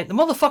 And the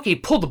motherfucker, he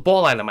pulled the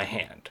ball out of my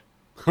hand.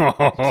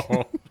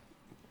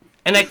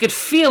 And I could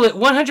feel it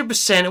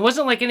 100%. It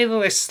wasn't like anything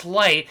like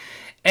slight.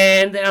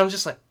 And then I was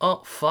just like,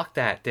 oh, fuck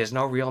that. There's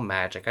no real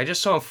magic. I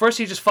just saw him. First,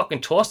 he just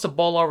fucking tossed the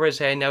ball over his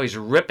head. Now he's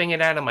ripping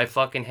it out of my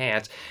fucking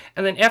hands.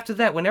 And then after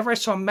that, whenever I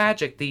saw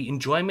magic, the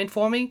enjoyment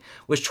for me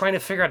was trying to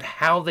figure out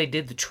how they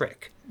did the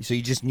trick. So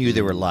you just knew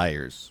they were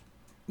liars.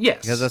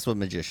 Yes. Because that's what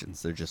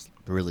magicians, they're just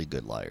really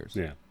good liars.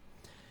 Yeah.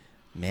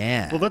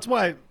 Man. Well, that's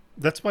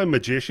why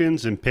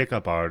magicians and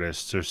pickup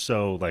artists are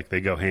so, like, they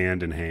go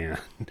hand in hand.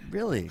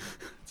 Really?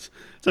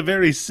 It's a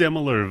very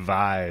similar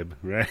vibe,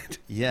 right?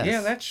 Yes.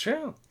 Yeah, that's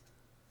true.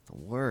 The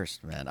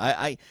worst, man.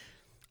 I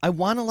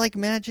want to like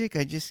magic.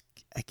 I just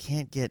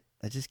can't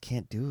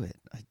do it.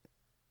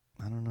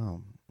 I don't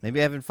know. Maybe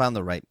I haven't found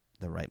the right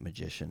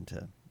magician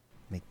to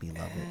make me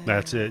love it.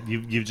 That's it.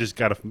 You've just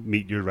got to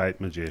meet your right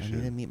magician. I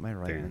need to meet my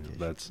right magician.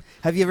 That's...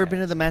 Have you ever been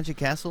to the Magic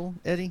Castle,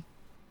 Eddie?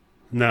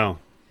 No.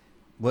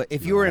 Well,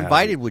 if you were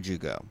invited, would you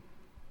go?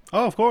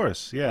 Oh, of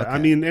course. Yeah. Okay. I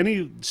mean,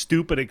 any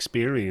stupid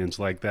experience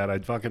like that,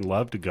 I'd fucking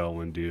love to go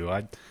and do.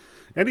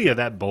 Any of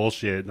that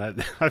bullshit.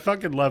 I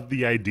fucking love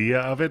the idea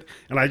of it.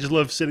 And I just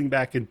love sitting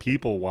back and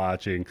people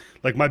watching.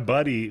 Like, my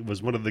buddy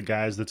was one of the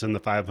guys that's in the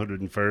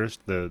 501st,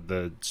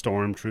 the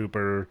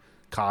stormtrooper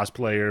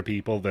cosplayer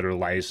people that are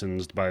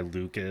licensed by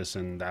Lucas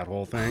and that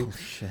whole thing. Oh,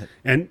 shit.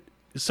 And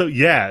so,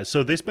 yeah.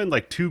 So they spend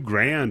like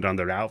 $2,000 on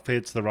their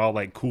outfits. They're all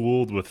like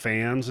cooled with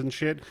fans and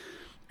shit.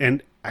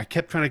 And I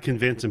kept trying to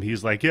convince him.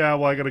 He's like, yeah,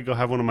 well, I got to go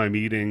have one of my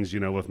meetings,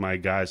 with my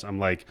guys. I'm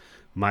like,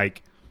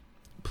 Mike,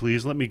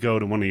 please let me go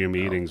to one of your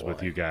meetings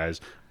with you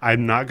guys.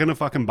 I'm not going to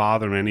fucking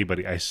bother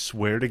anybody. I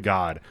swear to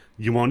God,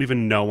 you won't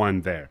even know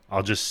I'm there.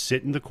 I'll just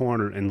sit in the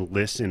corner and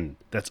listen.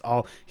 That's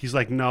all. He's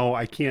like, no,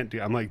 I can't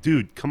do. I'm like,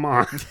 dude, come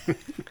on.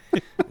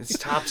 It's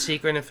top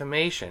secret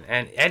information.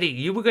 And Eddie,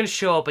 you were going to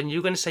show up and you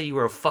were going to say you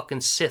were a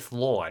fucking Sith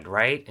Lord,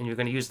 right? And you're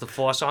going to use the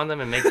Force on them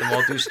and make them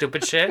all do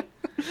stupid shit?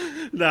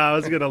 No, I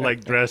was going to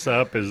like dress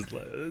up as,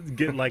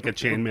 get like a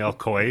chainmail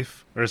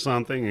coif or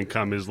something and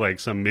come as like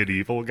some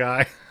medieval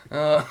guy.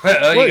 You're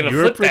going to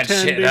flip that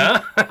shit,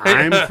 huh?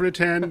 I'm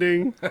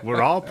pretending.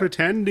 We're all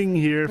pretending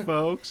here,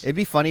 folks. It'd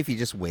be funny if you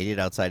just waited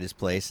outside his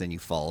place and you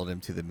followed him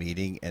to the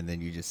meeting, and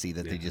then you just see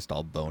that they just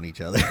all bone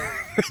each other.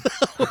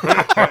 Oh,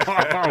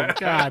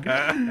 God.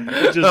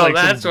 It's just like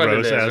that's some what it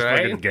gross is, ass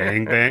right? fucking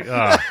gangbang.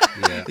 Oh,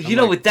 yeah. You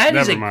know what? That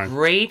is a mind.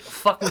 great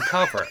fucking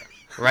cover,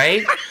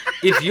 right?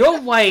 If your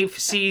wife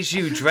sees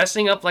you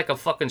dressing up like a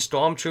fucking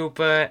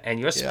stormtrooper and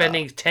you're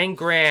spending 10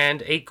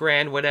 grand, 8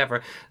 grand,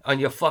 whatever, on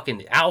your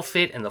fucking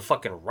outfit and the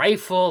fucking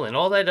rifle and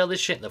all that other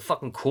shit, and the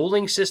fucking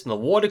cooling system, the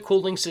water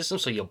cooling system,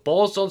 so your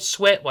balls don't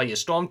sweat while you're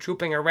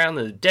stormtrooping around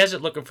in the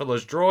desert looking for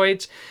those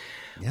droids.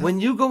 Yeah.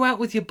 When you go out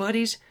with your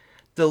buddies,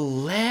 the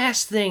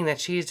last thing that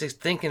she's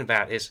thinking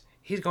about is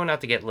he's going out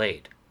to get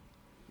laid.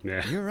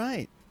 Yeah. You're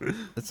right.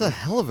 That's a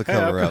hell of a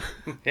cover-up.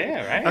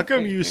 Yeah, right? How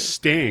come you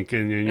stink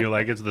and you're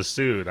like, it's the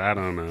suit? I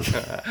don't know.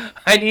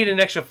 I need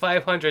an extra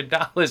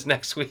 $500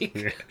 next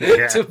week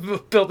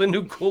to build a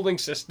new cooling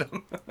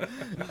system.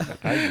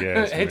 I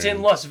guess. It's man.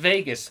 in Las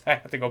Vegas. I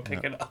have to go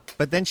pick it up.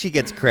 But then she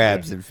gets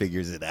crabs and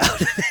figures it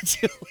out.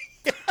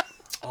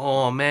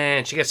 Oh,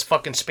 man. She gets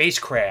fucking space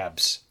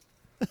crabs.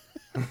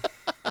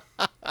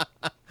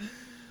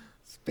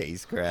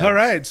 Space crabs. All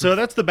right, so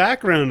that's the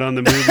background on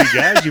the movie,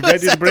 guys. You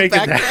ready to break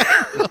it down?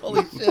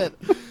 Holy shit.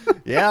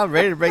 Yeah, I'm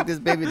ready to break this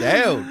baby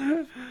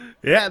down.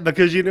 Yeah,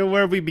 because you know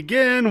where we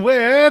begin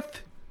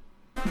with...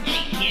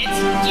 Hey kids,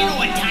 do you know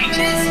what time it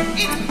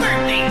is? It's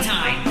birthday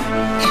time!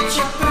 It's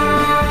your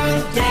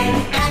birthday,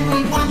 and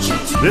we want you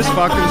to this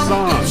fucking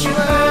song.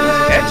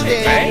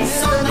 Catchy, right?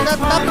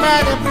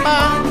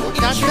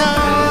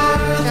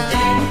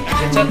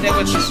 It's up there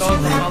with the song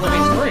from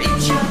Halloween 3.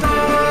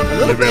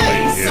 It really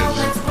is.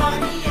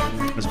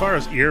 As far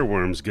as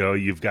earworms go,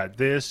 you've got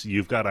this,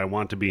 you've got I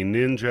Want to Be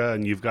Ninja,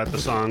 and you've got the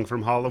song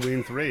from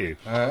Halloween 3.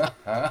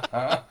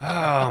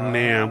 Oh,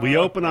 man. We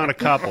open on a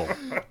couple.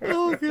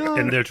 Oh, God.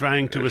 And they're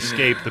trying to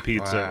escape the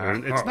pizza.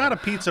 And it's not a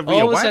pizzeria. All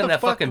of a Why sudden, the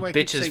that fuck fucking do I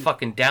keep bitch's saying...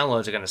 fucking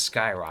downloads are going to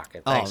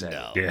skyrocket. Thanks, Eddie.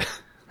 no. Yeah.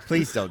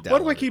 Please don't download Why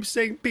do I keep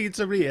saying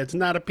pizzeria? It's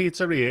not a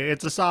pizzeria.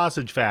 It's a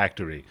sausage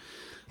factory.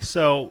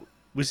 So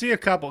we see a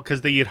couple,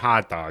 because they eat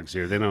hot dogs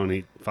here. They don't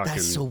eat fucking...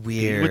 That's so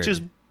weird. Which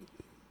is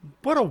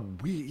What a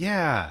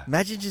yeah.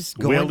 Imagine just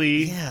going.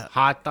 Willy, Yeah,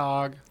 hot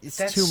dog. it's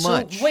That's too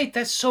much. Wait,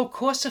 that's so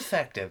cost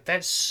effective.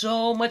 That's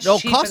so much No,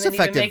 cheaper cost than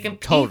even effective. making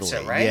Totally.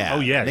 pizza, right? Yeah. Oh,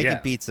 yeah, Making yeah.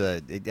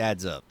 pizza, it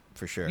adds up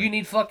for sure. You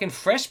need fucking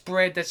fresh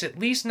bread that's at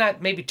least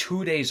not maybe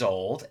 2 days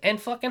old,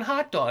 and fucking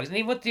hot dogs. And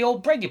even with the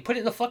old bread, you put it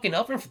in the fucking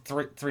oven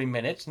for 3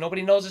 minutes.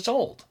 Nobody knows it's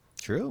old.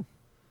 True.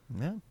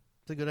 Yeah,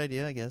 it's a good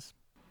idea, I guess.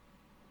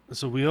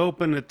 So we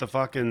open at the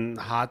fucking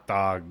hot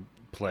dog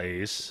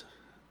place.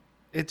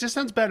 It just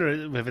sounds better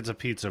if it's a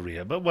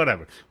pizzeria, but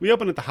whatever. We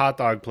open at the hot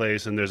dog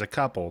place, and there's a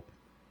couple.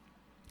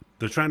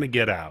 They're trying to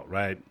get out,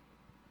 right?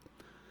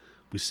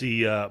 We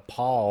see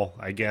Paul,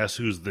 I guess,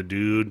 who's the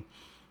dude.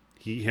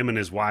 Him and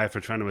his wife are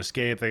trying to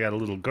escape. They got a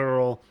little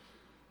girl.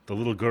 The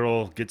little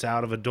girl gets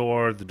out of a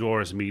door. The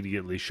door is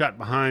immediately shut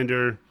behind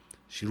her.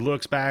 She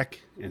looks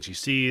back, and she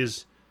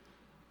sees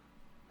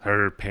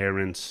her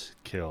parents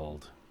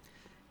killed.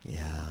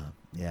 Yeah.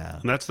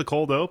 And that's the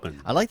cold open.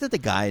 I like that the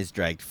guy is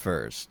dragged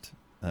first.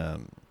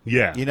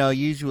 Yeah. You know,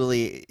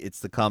 usually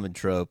it's the common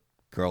trope: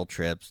 girl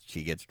trips,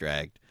 she gets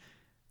dragged.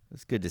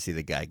 It's good to see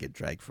the guy get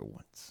dragged for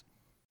once.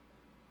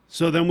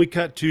 So then we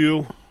cut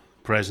to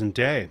present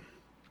day.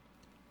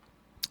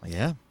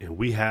 Yeah. And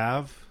we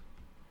have,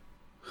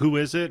 who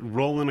is it,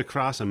 rolling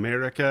across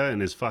America in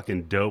his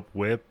fucking dope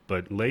whip?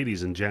 But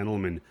ladies and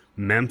gentlemen,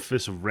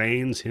 Memphis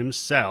Reigns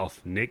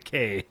himself, Nick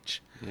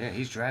Cage. Yeah,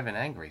 he's driving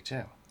angry,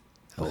 too.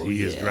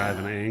 He is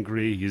driving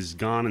angry. He's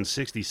gone in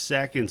 60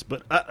 seconds,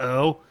 but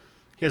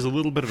he has a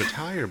little bit of a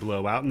tire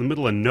blowout in the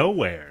middle of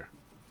nowhere.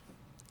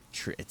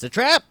 It's a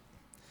trap.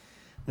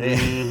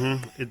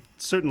 It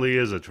certainly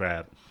is a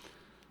trap.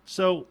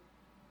 So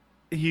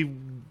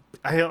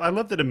I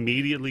love that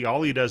immediately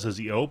all he does is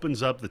he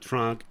opens up the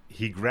trunk,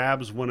 he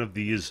grabs one of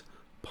these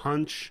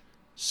punch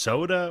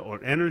soda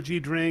or energy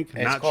drink.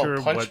 And Not it's called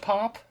sure Punch what.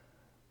 Pop?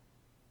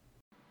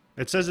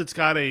 It says it's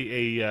got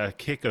a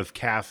kick of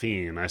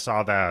caffeine. I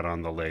saw that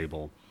on the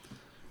label.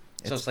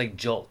 So it's like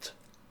Jolt.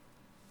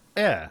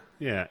 Yeah.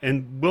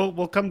 And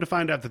we'll come to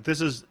find out that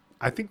this is,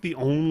 I think, the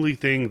only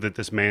thing that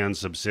this man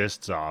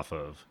subsists off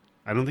of.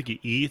 I don't think he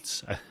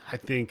eats. I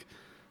think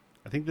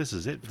this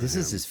is it for This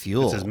him. is his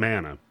fuel. It's his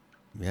mana.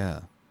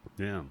 Yeah.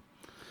 Yeah.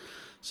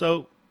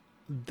 So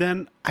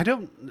then I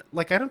don't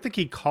think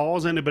he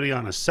calls anybody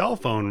on a cell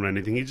phone or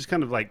anything. He just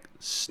kind of like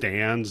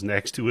stands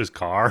next to his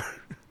car.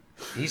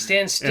 He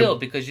stands still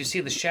because you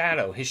see the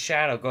shadow. His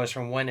shadow goes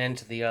from one end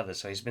to the other.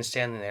 So he's been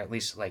standing there at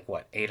least,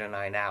 8 or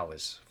 9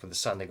 hours for the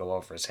sun to go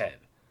over his head.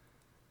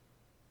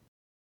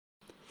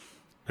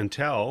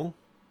 Until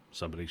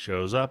somebody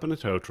shows up in a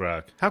tow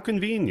truck. How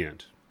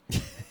convenient.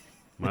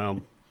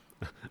 Well,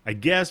 I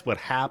guess what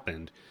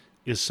happened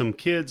is some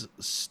kids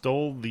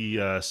stole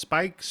the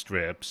spike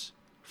strips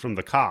from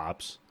the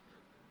cops.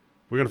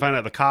 We're going to find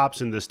out the cops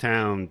in this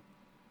town,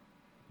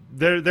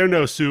 they're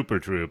no super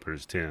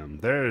troopers, Tim.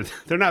 They're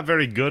not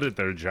very good at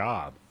their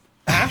job.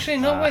 Actually,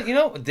 no way.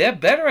 They're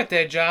better at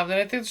their job than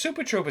I think the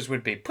Super Troopers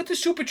would be. Put the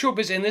Super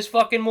Troopers in this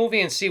fucking movie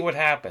and see what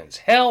happens.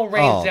 Hell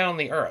rains down on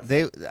the earth.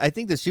 I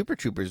think the Super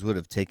Troopers would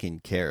have taken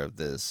care of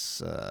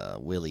this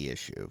Willy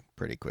issue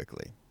pretty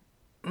quickly.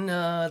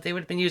 No, they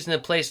would have been using the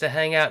place to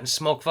hang out and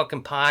smoke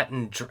fucking pot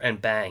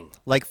and bang.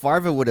 Like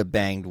Farva would have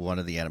banged one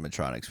of the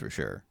animatronics for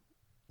sure.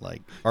 Fell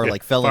in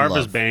love.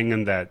 Farva's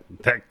banging that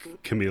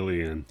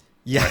chameleon.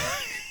 Yeah.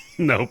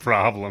 No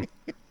problem.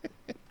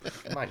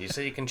 Come on, you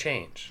say you can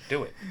change.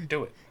 Do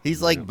it.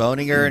 He's like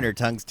boning her and her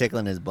tongue's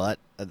tickling his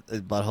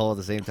butthole at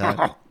the same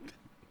time.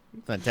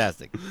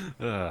 Fantastic.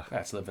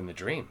 That's living the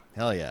dream.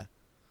 Hell yeah.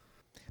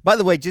 By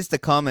the way, just a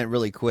comment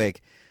really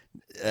quick.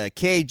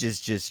 Cage is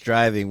just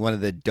driving one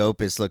of the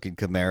dopest looking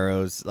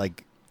Camaros.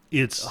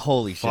 It's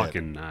holy shit.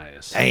 fucking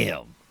nice.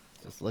 Damn.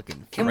 Just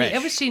looking Can fresh. we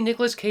ever see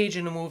Nicolas Cage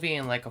in a movie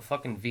in a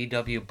fucking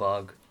VW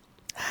Bug?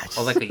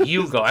 Or a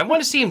Yugo? I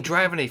want to see him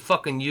driving a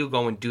fucking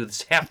Yugo and do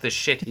half the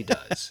shit he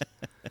does.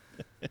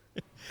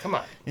 Come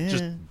on. Yeah.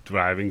 Just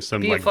driving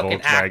some Be a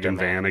fucking actor, Volkswagen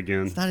van man.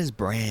 again. It's not his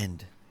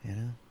brand, you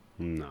know?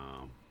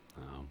 No.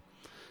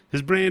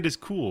 His brand is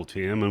cool,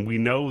 Tim, and we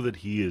know that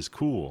he is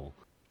cool.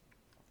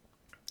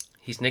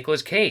 He's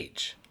Nicolas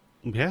Cage.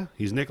 Yeah,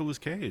 he's Nicolas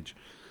Cage.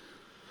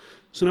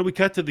 So now we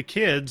cut to the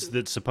kids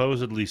that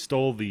supposedly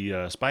stole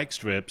the spike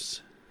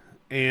strips,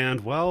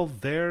 and, well,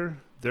 they're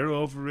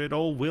over at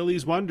old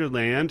Willy's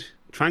Wonderland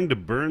trying to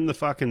burn the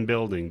fucking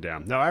building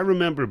down. Now, I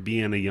remember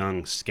being a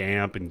young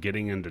scamp and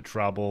getting into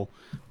trouble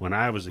when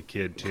I was a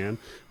kid, Tim,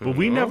 but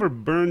we never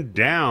burned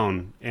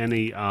down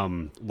any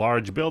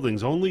large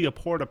buildings, only a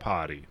porta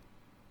potty.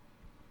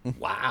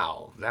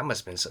 Wow. That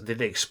must have been... Did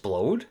they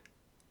explode?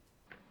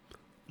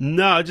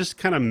 No, it just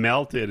kind of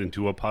melted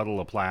into a puddle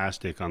of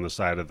plastic on the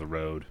side of the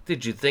road.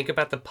 Did you think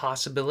about the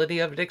possibility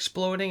of it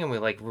exploding? And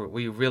were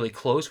you really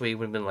close where you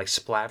would have been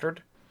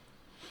splattered?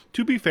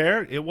 To be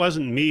fair, it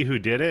wasn't me who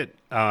did it.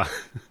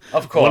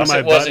 Of course,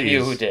 it wasn't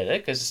you buddies- who did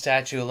it, because the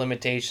statute of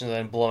limitations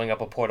and blowing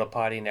up a porta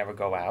potty never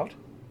go out.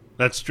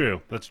 That's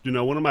true.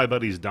 One of my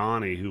buddies,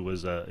 Donnie, who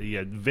was he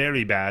had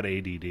very bad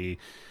ADD.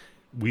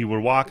 We were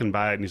walking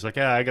by it, and he's like,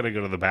 "Yeah, I gotta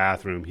go to the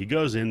bathroom." He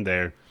goes in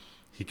there,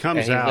 He comes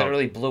And he out.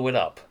 literally blew it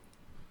up.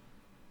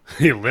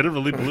 He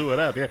literally blew it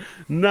up. Yeah.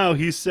 No,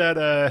 he said,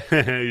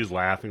 he's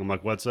laughing. I'm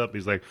like, what's up?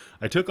 He's like,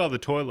 I took all the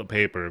toilet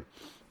paper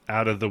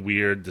out of the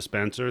weird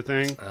dispenser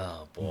thing,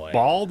 Oh, boy.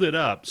 balled it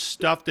up,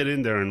 stuffed it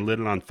in there, and lit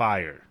it on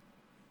fire.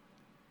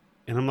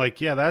 And I'm like,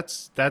 yeah,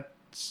 that's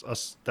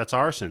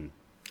arson.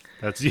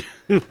 That's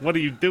what are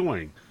you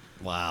doing?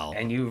 Wow.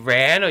 And you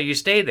ran or you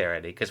stayed there,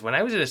 Eddie? Because when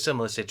I was in a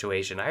similar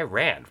situation, I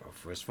ran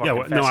for as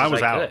fucking fast I as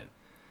was I out. could.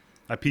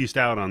 I pieced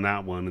out on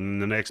that one, and then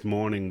the next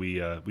morning we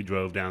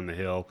drove down the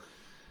hill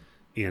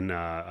in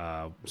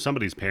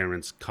somebody's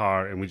parents'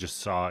 car, and we just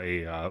saw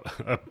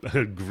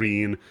a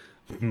green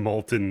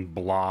molten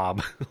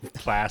blob of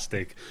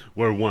plastic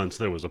where once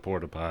there was a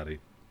porta potty.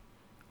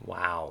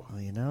 Wow.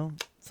 Well, you know,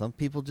 some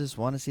people just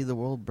want to see the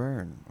world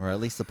burn, or at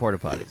least the porta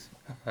potties.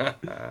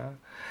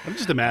 I'm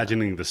just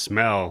imagining the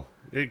smell.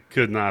 It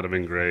could not have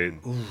been great.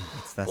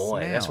 It's that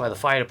Boy, that's smell. why the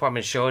fire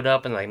department showed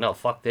up and like, no,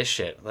 fuck this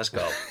shit. Let's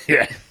go.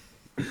 Yeah.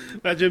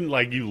 Imagine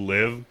like you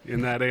live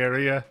in that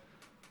area.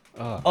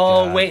 Oh,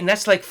 God. wait, and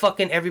that's like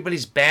fucking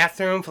everybody's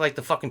bathroom for like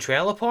the fucking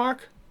trailer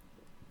park?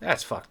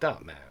 That's fucked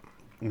up, man.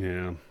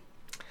 Yeah.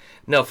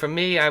 No, for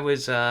me, I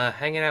was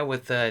hanging out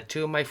with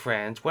two of my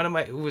friends. One of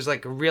my, who was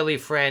like a really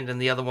friend,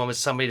 and the other one was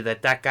somebody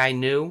that guy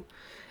knew.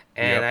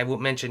 And Yep. I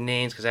won't mention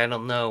names because I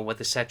don't know what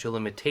the statute of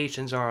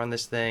limitations are on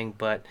this thing.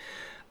 But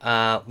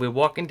we're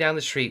walking down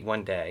the street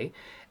one day,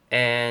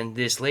 and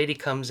this lady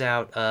comes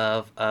out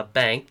of a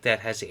bank that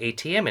has an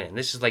ATM in it. And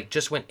this is like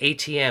just when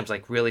ATMs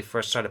like really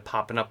first started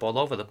popping up all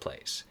over the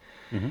place.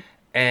 Mm-hmm.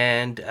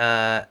 And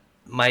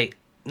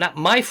not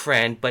my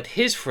friend, but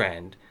his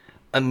friend,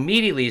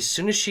 immediately, as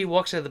soon as she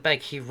walks out of the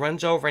bank, he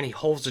runs over and he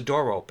holds the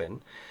door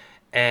open.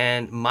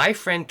 And my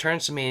friend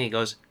turns to me and he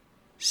goes,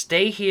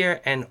 "Stay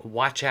here and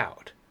watch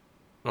out."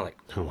 I'm like,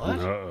 what?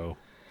 Uh-oh.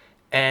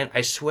 And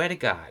I swear to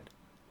God,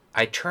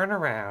 I turn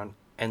around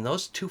and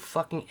those two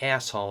fucking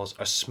assholes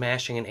are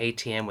smashing an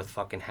ATM with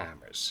fucking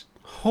hammers.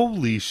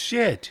 Holy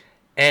shit.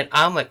 And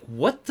I'm like,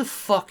 what the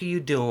fuck are you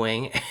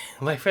doing?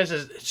 My friend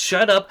says,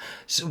 shut up,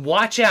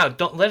 watch out,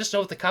 don't let us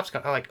know if the cops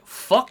come. I'm like,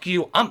 fuck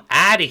you, I'm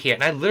out of here.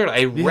 And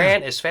I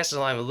ran as fast as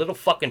my little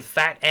fucking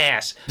fat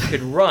ass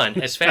could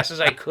run as fast as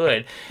I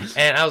could.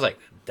 And I was like,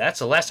 that's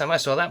the last time I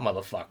saw that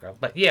motherfucker.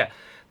 But yeah,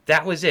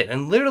 that was it.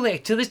 And literally,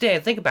 to this day, I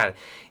think about it.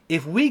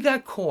 If we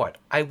got caught,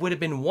 I would have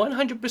been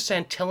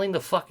 100% telling the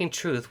fucking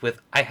truth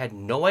with, I had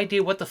no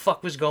idea what the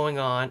fuck was going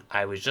on.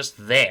 I was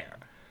just there.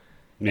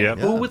 Yep.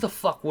 Who the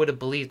fuck would have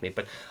believed me?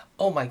 But,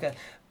 oh my God.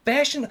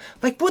 Bashing,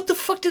 like, what the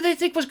fuck did they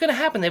think was going to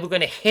happen? They were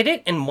going to hit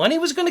it and money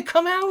was going to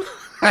come out?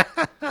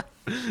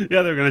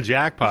 Yeah, they're going to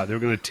jackpot. They're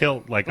going to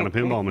tilt like on a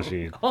pinball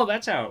machine. Oh,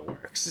 that's how it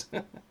works.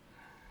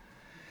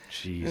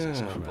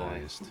 Jesus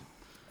Christ.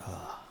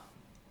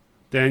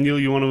 Daniel,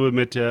 you want to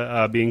admit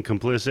to being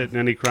complicit in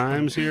any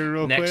crimes here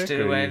real quick? Next or to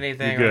you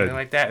anything or good? anything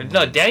like that.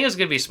 No, Daniel's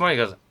going to be smart. He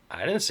goes,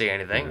 I didn't see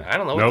anything. I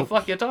don't know what Nope. the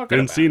fuck you're talking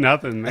Didn't about. see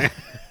nothing, man.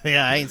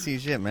 Yeah, I ain't seen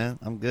shit, man.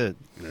 I'm good.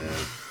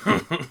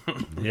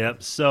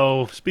 Yep.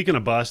 So, speaking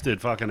of busted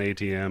fucking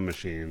ATM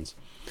machines,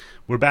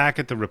 we're back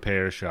at the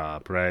repair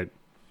shop, right?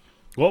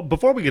 Well,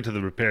 before we get to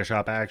the repair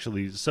shop,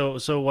 actually, so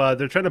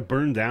they're trying to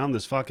burn down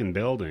this fucking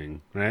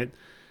building, right?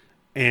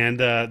 And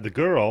the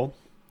girl,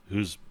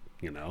 who's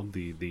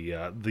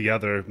the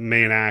other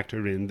main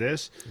actor in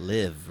this,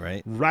 Live,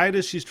 right? right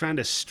as she's trying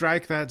to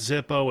strike that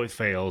Zippo, it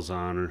fails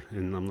on her,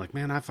 and I'm like,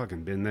 man, I've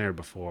fucking been there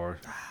before.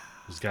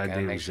 These Gotta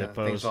goddamn make sure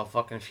things Zippos. all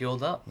fucking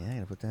fueled up. Yeah, I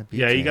gotta put that.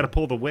 Yeah, you butane. got to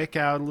pull the wick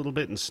out a little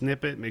bit and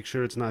snip it. Make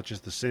sure it's not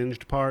just the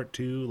singed part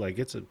too. Like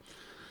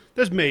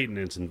there's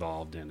maintenance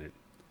involved in it.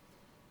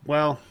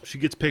 Well, she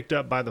gets picked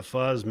up by the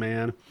fuzz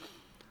man,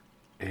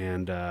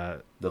 and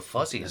The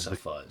fuzziest of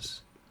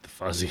fuzz. the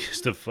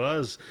fuzziest of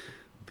fuzz.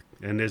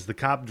 And as the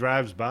cop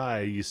drives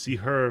by, you see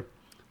her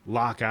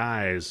lock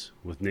eyes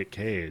with Nick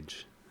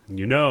Cage, and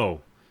you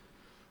know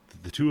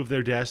that the two of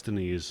their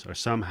destinies are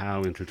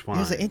somehow intertwined.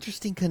 There's an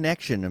interesting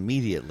connection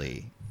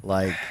immediately.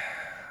 Like,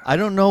 I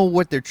don't know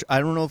what they're. I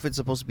don't know if it's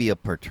supposed to be a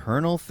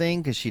paternal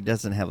thing because she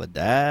doesn't have a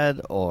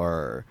dad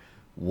or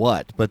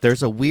what. But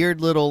there's a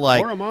weird little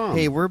like, Or a mom.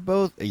 hey, we're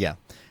both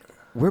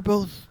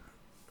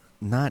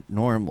not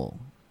normal,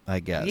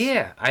 I guess.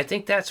 Yeah, I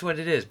think that's what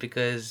it is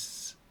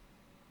because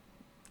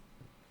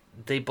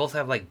they both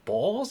have like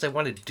balls. They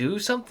want to do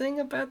something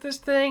about this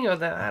thing, or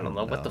that I don't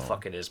know what the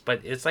fuck it is.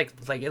 But it's like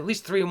at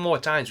least 3 or more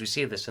times we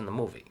see this in the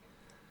movie.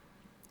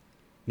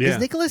 Yeah, Is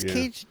Nicolas yeah.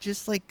 Cage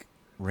just like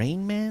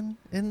Rain Man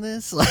in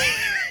this? Like,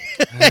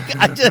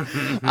 I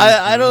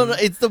don't know.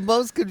 It's the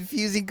most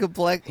confusing,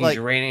 complex. He's Like,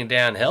 raining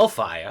down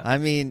hellfire. I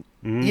mean,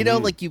 you know,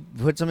 like you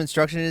put some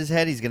instruction in his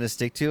head, he's gonna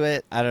stick to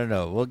it. I don't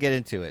know. We'll get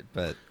into it,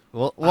 but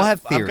we'll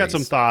have theories. I've got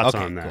some thoughts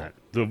Okay, on cool. that.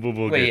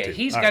 We'll Wait, get yeah, to.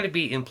 he's All got right. to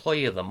be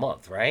Employee of the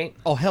Month, right?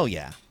 Oh hell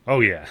yeah!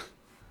 Oh yeah,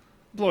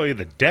 employee of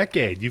the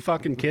decade. You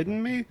fucking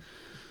kidding me?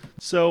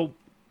 So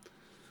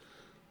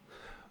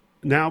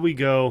now we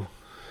go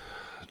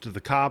to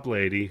the cop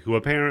lady, who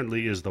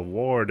apparently is the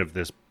ward of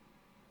this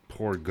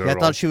poor girl. Yeah, I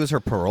thought she was her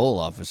parole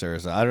officer.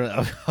 So I don't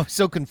know. I was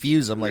so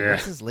confused. I'm like, Yeah.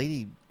 what's this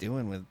lady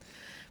doing with?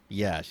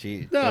 Yeah,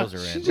 she No, throws her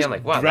she in. Yeah, I'm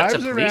like, wow, that's a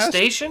drives her police ass-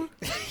 station?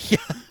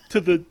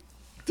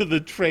 to the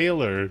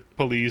trailer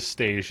police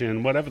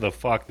station, whatever the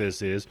fuck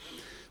this is,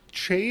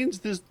 chains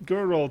this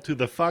girl to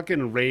the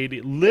fucking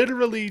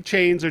literally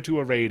chains her to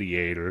a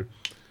radiator,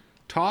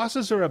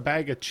 tosses her a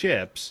bag of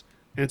chips,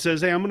 and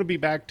says, "Hey, I'm gonna be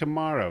back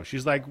tomorrow."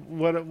 She's like,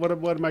 "What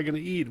am I gonna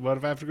eat? What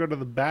if I have to go to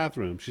the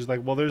bathroom?" She's like,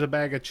 "Well, there's a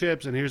bag of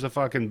chips and here's a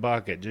fucking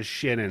bucket. Just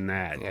shit in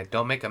that." Yeah,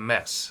 don't make a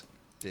mess.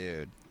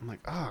 Dude, I'm like,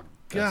 "Oh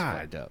that's God,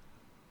 fucked up.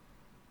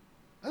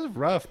 that's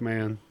rough,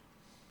 man.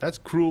 That's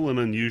cruel and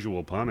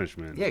unusual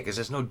punishment." Yeah, because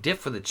there's no dip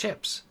for the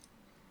chips.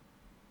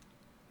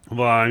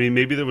 Well, I mean,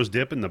 maybe there was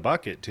dip in the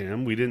bucket,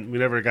 Tim. We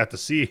never got to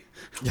see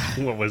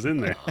what was in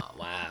there. Oh,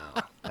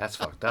 wow. That's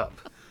fucked up.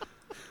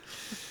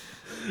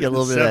 Yeah, a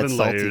little bit of that 7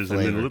 salty layers,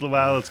 flavor. and in a little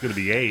while it's going to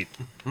be 8.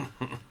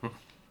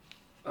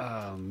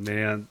 Oh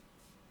man!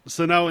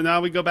 So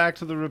now we go back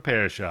to the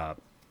repair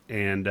shop,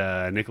 and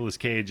Nicolas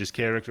Cage's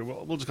character.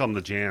 We'll just call him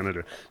the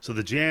janitor. So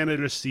the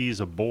janitor sees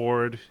a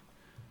board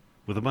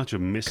with a bunch of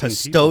missing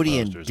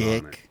Custodian people posters on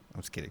it. dick.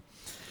 I'm just kidding.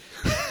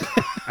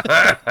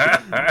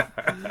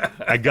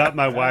 I got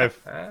my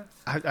wife.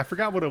 I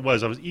forgot what it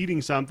was. I was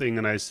eating something,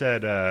 and I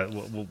said,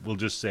 we'll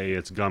just say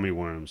it's gummy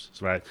worms,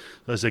 right?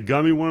 So I said,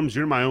 "Gummy worms,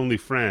 you're my only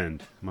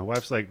friend." My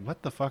wife's like,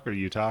 "What the fuck are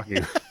you talking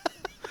about?"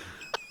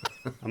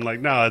 I'm like,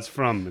 "No, it's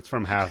from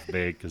Half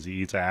Baked because he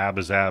eats a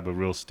Abba Zaba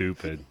real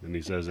stupid, and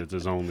he says it's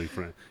his only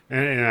friend."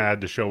 And I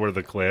had to show her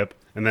the clip,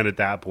 and then at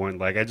that point,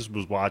 like, I just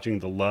was watching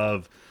the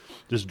love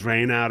just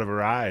drain out of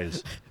her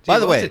eyes. By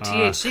the What's way, the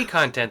THC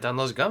content on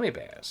those gummy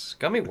bears?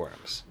 Gummy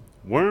worms.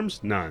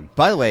 Worms, none.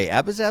 by the way,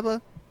 Abba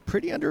Zaba,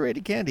 pretty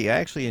underrated candy. I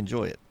actually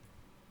enjoy it.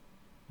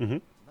 Mm-hmm.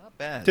 Not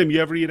bad. Tim, you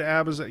ever eat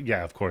Abba Zaba?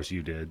 Yeah, of course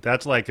you did.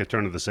 That's like a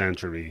turn of the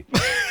century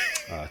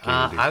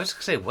candy. I was going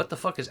to say, what the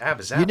fuck is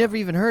Abba Zaba? You never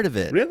even heard of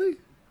it. Really?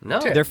 No.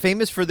 They're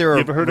famous for their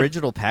You ever heard of-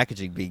 original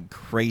packaging being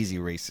crazy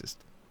racist.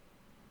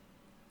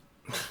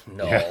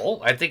 No. Yeah.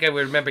 I think I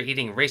would remember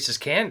eating racist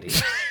candy.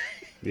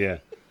 Yeah.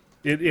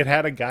 It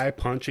had a guy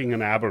punching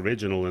an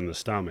Aboriginal in the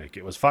stomach.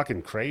 It was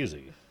fucking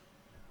crazy.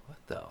 What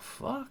the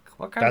fuck?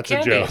 What kind That's of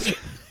a candy is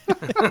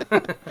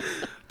joke. it?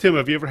 Tim,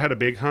 have you ever had a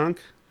big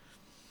hunk?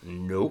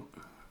 Nope.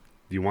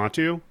 Do you want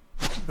to?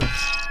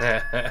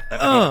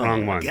 Oh,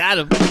 Wrong one. got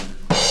him.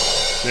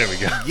 There we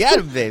go. Got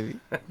him, baby.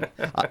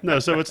 No,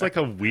 so it's like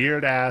a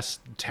weird ass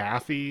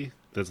taffy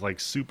that's like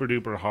super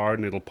duper hard,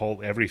 and it'll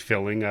pull every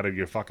filling out of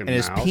your fucking And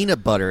there's mouth.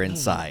 peanut butter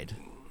inside.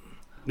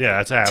 Yeah,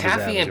 that's Abba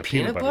Taffy Zaba. and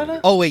peanut butter?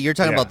 Oh, wait, you're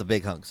talking Yeah. about the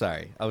big hunk.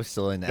 Sorry. I was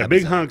still in Yeah, Abba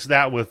big Zaba. hunks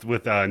that with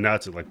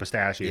nuts like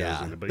pistachios.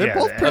 Yeah. In it. But They're yeah,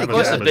 both the pretty Of Abba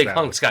course, the Zaba's big that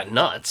hunk's got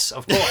nuts.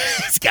 Of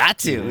course. It's got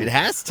to. It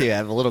has to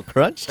have a little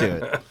crunch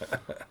to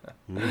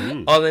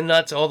it. All the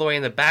nuts all the way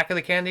in the back of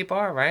the candy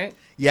bar, right?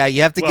 Yeah,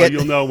 you have to Well, get.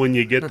 you'll know when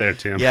you get there,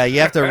 Tim. Yeah, you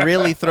have to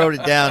really throw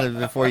it down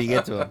before you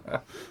get to them.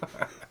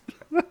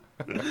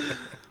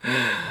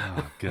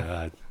 Oh,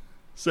 God.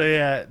 So,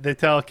 yeah, they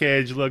tell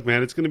Cage, "Look,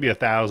 man, it's going to be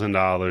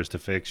 $1,000 to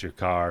fix your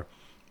car."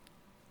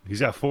 He's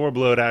got 4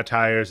 blowed out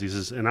tires. He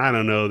says, and I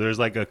don't know, there's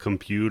like a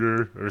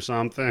computer or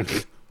something.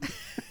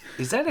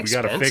 Is that We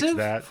gotta fix expensive?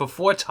 that. For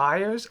 4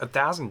 tires?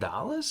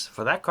 $1,000?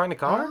 For that kind of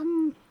car?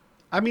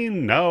 I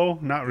mean, no,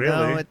 not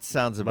really. No, it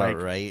sounds about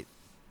Like- right.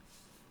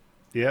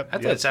 Yep. I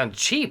thought yep. it sounded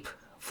cheap.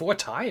 4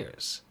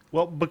 tires.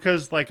 Well,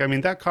 because, like, I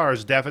mean, that car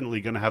is definitely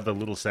going to have the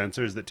little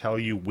sensors that tell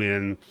you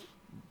when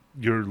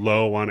you're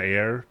low on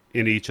air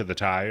in each of the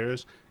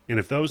tires. And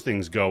if those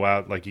things go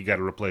out, like, you got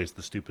to replace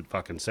the stupid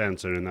fucking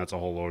sensor, and that's a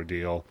whole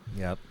ordeal.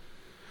 Yep.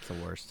 It's the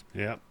worst.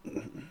 Yep.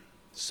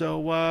 So,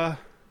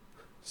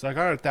 it's like,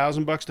 all right,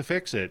 $1,000 to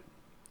fix it.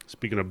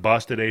 Speaking of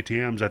busted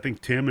ATMs, I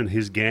think Tim and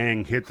his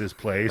gang hit this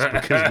place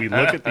because we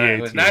look at the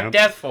It was not ATM,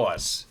 Death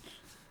Force.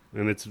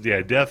 and it's,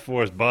 Death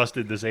Force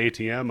busted this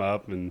ATM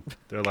up, and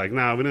they're like,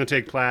 "No, we're going to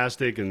take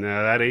plastic, and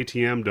that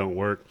ATM don't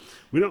work.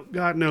 We don't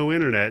got no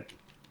internet."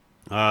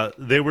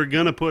 They were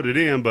going to put it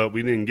in, but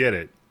we didn't get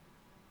it.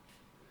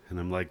 And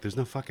I'm like, "There's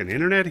no fucking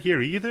internet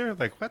here either?"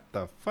 Like, what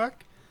the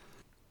fuck?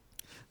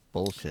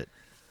 Bullshit.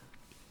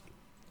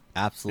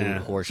 Absolute Yeah.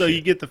 horseshit. So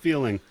you get the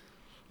feeling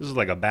this is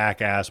like a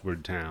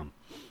back-assward town.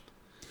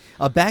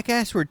 A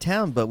back-assward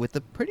town, but with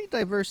a pretty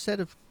diverse set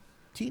of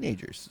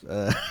teenagers.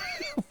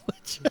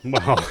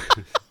 Well,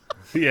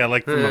 yeah,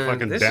 like from a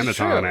fucking This is Benetton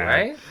true, ad.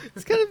 right?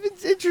 It's kind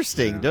of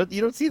interesting. Yeah. You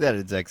don't see that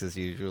in Texas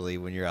usually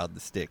when you're out in the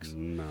sticks.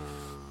 No,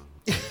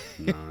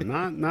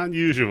 not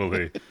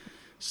usually.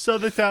 So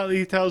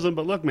he tells them,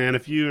 "But look, man,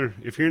 if you're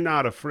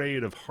not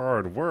afraid of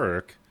hard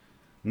work,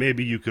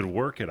 maybe you could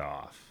work it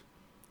off."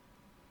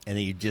 And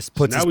then he just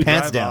puts now his we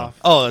pants drive down. off.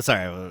 Oh,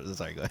 sorry.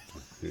 Sorry, go ahead.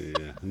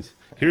 Yeah.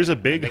 Here's a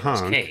big Nicolas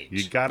hunk. Cage.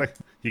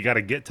 You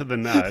gotta get to the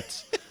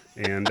nuts,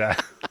 and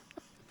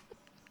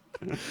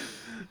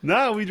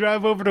no, we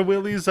drive over to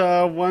Willy's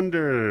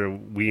Wonder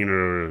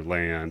Wiener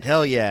Land.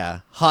 Hell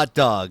yeah. Hot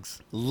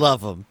dogs.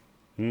 Love them.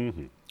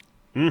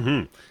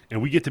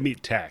 And we get to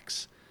meet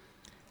Tex.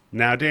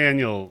 Now,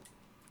 Daniel,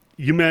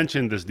 you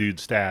mentioned this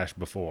dude's stash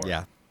before.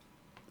 Yeah.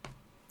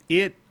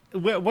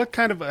 What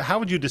kind of, how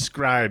would you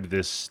describe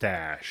this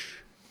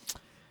stash?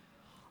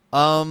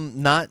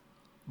 Not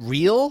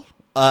real.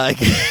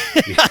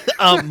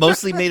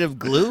 Mostly made of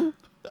glue.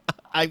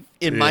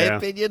 In my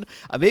opinion,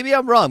 maybe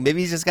I'm wrong.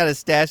 Maybe he's just got a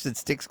stash that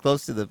sticks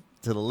close to the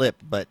lip,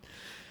 but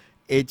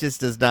it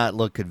just does not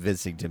look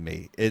convincing to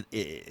me.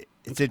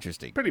 It's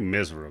interesting. Pretty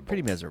miserable.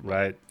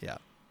 Right? Yeah.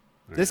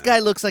 This guy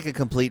looks like a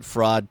complete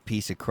fraud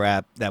piece of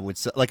crap that would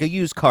like a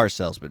used car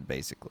salesman,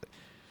 basically.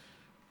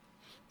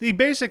 He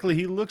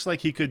looks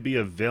like he could be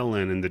a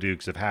villain in the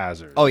Dukes of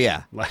Hazzard. Oh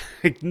yeah,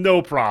 like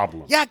no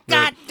problem. Yeah,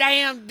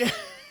 goddamn.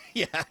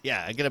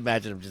 yeah. I can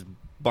imagine him just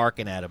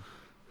barking at him.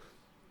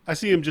 I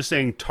see him just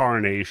saying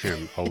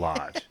 "tarnation" a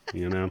lot,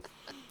 you know.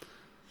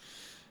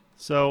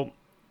 So,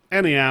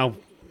 anyhow,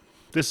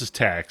 this is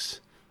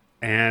Tex,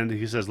 and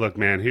he says, "Look,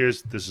 man,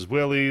 this is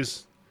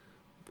Willy's.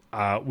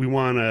 We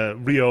want to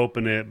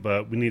reopen it,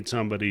 but we need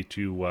somebody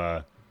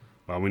to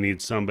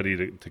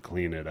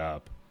clean it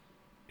up.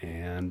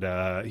 And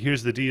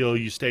here's the deal: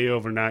 you stay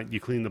overnight, you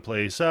clean the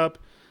place up.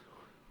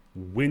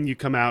 When you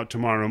come out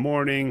tomorrow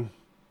morning,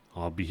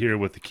 I'll be here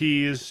with the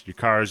keys. Your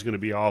car is going to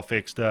be all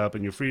fixed up,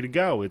 and you're free to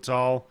go. It's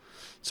all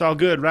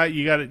good, right?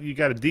 You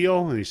got a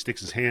deal." And he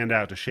sticks his hand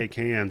out to shake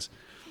hands.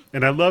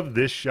 And I love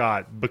this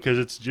shot because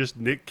it's just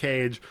Nick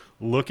Cage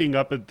looking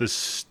up at the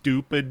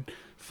stupid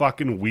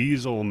fucking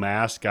weasel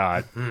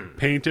mascot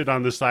painted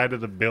on the side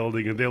of the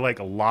building, and they like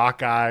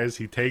lock eyes.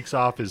 He takes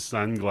off his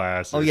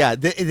sunglasses. Oh yeah,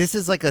 this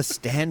is like a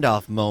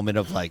standoff moment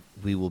of like,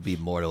 we will be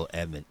mortal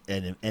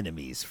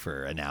enemies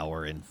for an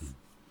hour and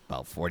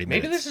about 40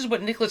 minutes. Maybe this is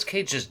what Nicolas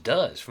Cage just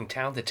does from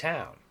town to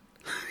town.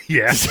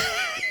 Yeah.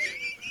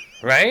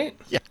 Right?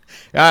 Yeah.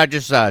 I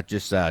just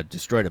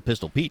destroyed a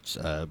Pistol Pete's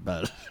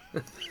about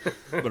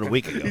a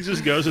week ago. He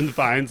just goes and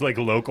finds like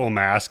local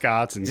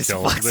mascots and Just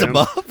kills fucks them. them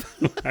up.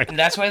 And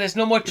that's why there's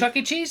no more Chuck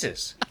E.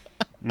 Cheese's.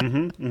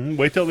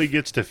 Wait till he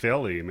gets to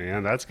Philly,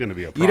 man. That's going to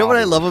be a problem. You know what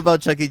I love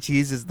about Chuck E.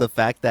 Cheese is the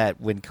fact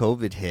that when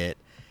COVID hit,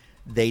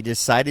 they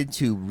decided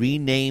to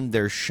rename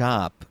their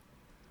shop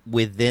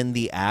within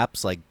the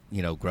apps, like,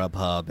 you know,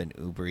 Grubhub and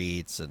Uber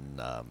Eats and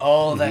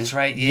Oh, that's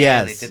right.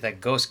 Yeah, Yes. they did that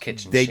ghost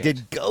kitchen they shit.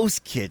 did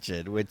Ghost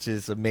Kitchen, which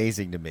is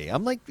amazing to me.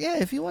 I'm like, yeah,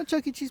 if you want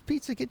Chuck E. Cheese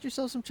pizza, get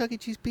yourself some Chuck E.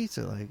 Cheese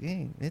pizza. Like,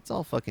 hey, it's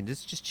all fucking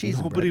just cheese.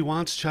 and Nobody bread.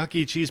 wants Chuck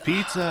E. Cheese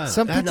pizza.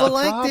 Some That's people the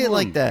liked it problem.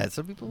 like that.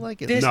 Some people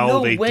like it. There's No,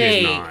 no they did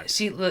way. not.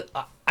 See, look,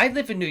 I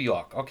live in New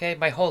York, okay,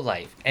 my whole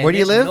life. And Where do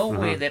you there's live? no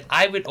way that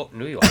I would... Oh,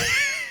 New York.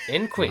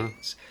 In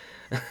Queens.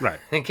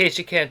 Right. In case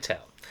you can't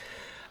tell.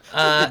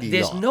 New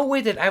There's York. no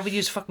way that I would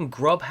use fucking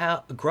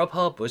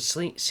Grubhub or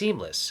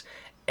Seamless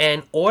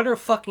and order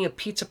fucking a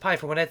pizza pie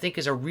from what I think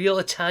is a real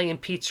Italian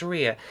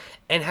pizzeria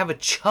and have a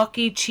Chuck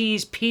E.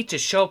 Cheese pizza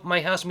show up at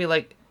my house and be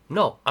like,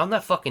 no, I'm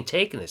not fucking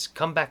taking this.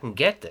 Come back and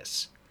get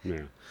this.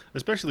 Yeah.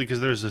 Especially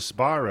because there's a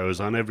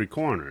Sbarro's on every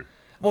corner.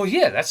 Well,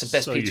 yeah, that's the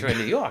best So pizza you- in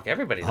New York.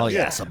 Everybody knows Oh,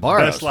 yeah, that.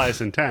 Sbarro's. Best slice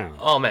in town.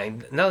 Oh,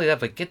 man. Not only that,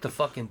 but get the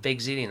fucking Big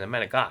Ziti and the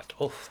Manigat.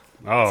 Oof.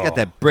 Oh, It's got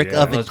that brick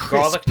yeah. oven Those crisp.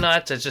 garlic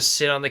nuts that just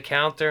sit on the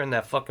counter in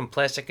that fucking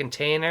plastic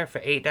container for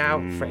 8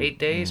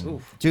 days.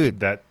 Oof.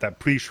 Dude, That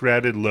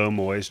pre-shredded, low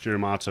moisture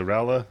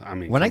mozzarella. I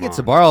mean, when I come get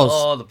on. Sbarro's,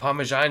 Oh, the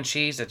Parmesan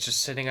cheese that's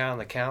just sitting out on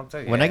the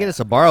counter. when I get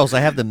a Sbarro's, I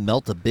have them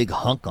melt a big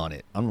hunk on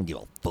it. I don't give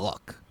a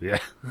fuck. Yeah.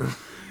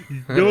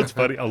 You know what's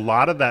funny? A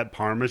lot of that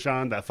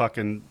Parmesan, that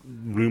fucking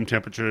room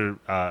temperature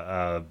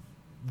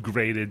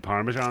grated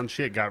Parmesan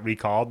shit got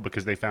recalled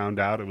because they found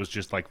out it was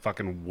just like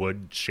fucking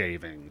wood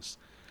shavings.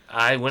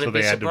 I wouldn't So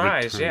be they had to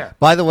surprised, return. yeah.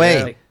 By the way,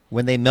 Yeah.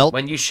 when they melt,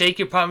 When you shake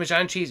your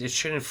Parmesan cheese, it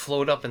shouldn't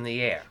float up in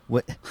the air.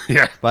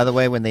 Yeah. by the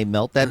way, when they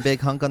melt that big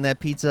hunk on that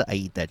pizza, I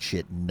eat that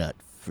shit nut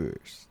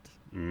first.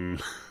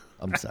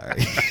 I'm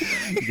sorry.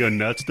 You go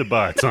nuts to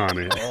butts on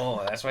it.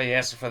 Oh, that's why you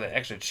asked for the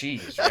extra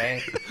cheese,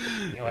 right?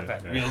 You want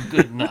that real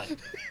good nut.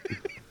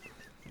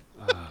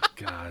 Oh,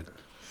 God.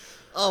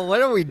 Oh,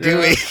 what are we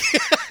doing?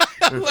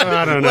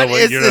 I don't know What what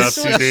is you're this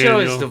up That's to, what the show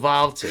has Daniel.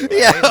 devolved to, right?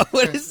 Yeah,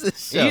 what is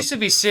this It show? used to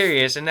be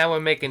serious, and now we're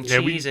making Yeah,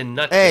 cheese and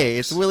nut Hey,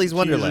 jokes. it's Willy's Cheese and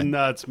Wonderland.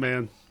 nuts,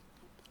 man.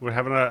 We're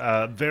having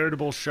a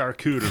veritable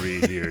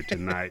charcuterie here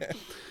tonight.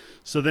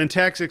 So then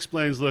Tex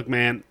explains, look,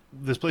 man,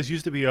 this place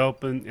used to be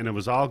open and it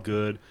was all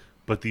good,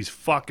 but these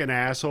fucking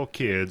asshole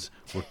kids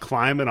were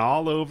climbing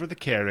all over the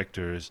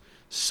characters.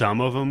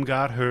 Some of them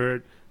got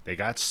hurt. They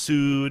got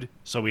sued,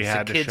 so we It's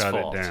had the to kids' shut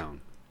fault. it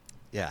down.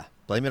 Yeah,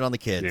 blame it on the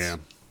kids. Yeah.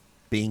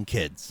 Being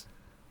kids.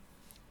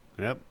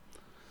 Yep.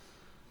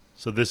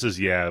 So this is,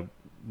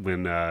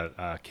 when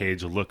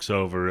Cage looks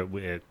over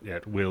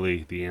at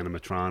Willy, the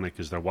animatronic,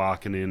 as they're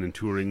walking in and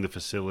touring the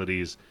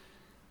facilities.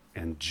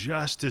 And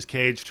just as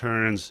Cage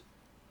turns,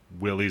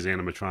 Willy's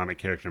animatronic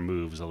character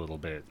moves a little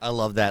bit. I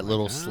love that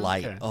little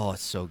slight. okay. Oh,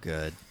 it's so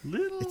good.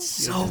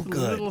 It's Yeah, so just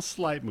good. A little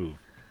slight move.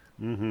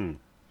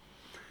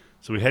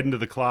 So we head into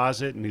the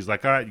closet, and he's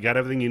like, all right, you got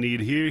everything you need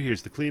here.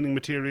 Here's the cleaning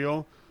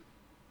material.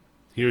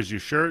 Here's your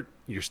shirt,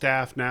 your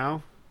staff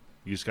now.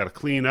 You just got to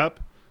clean up.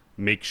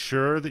 Make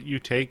sure that you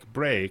take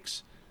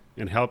breaks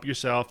and help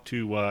yourself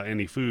to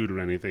any food or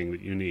anything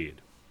that you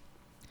need.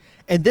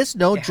 And this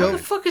no How joke. the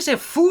fuck is there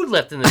food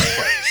left in this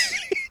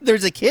place?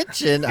 There's a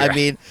kitchen. I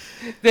mean,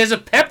 There's a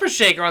pepper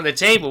shaker on the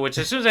table, which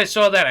as soon as I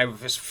saw that, I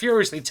was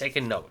furiously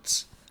taking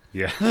notes.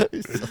 Yeah.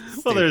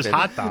 Well, there's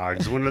hot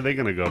dogs. When are they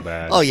going to go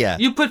bad? oh yeah,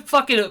 You put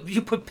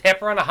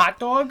pepper on a hot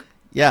dog?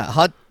 yeah,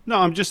 hot. No,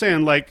 I'm just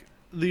saying, like,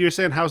 you're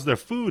saying, how's their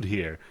food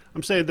here?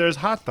 I'm saying there's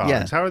hot dogs.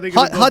 Yeah. How are they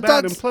going to go hot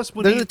bad? dogs? And plus,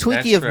 when They're you the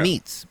Twinkie That's of true.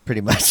 meats,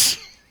 pretty much.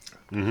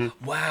 Wow.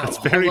 That's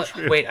very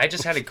true. Wait, I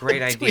just had a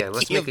great idea.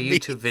 Let's make a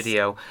YouTube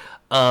video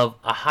of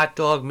a hot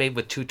dog made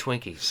with 2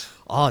 Twinkies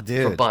Oh, for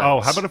dude. buns. Oh,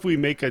 how about if we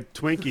make a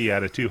Twinkie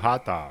out of 2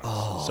 hot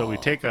dogs? So we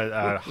take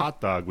a hot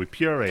dog, we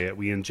puree it,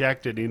 we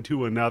inject it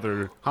into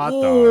another hot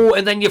Ooh, dog,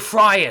 and then you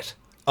fry it.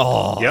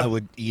 Oh, Yep. I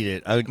would eat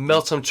it. I would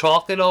Melt some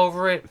chocolate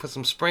over it, put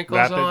some sprinkles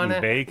wrap it on in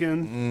it,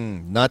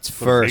 bacon, nuts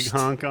put a first. big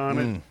honk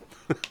on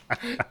it.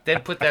 then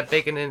put that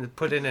bacon in,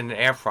 put it in an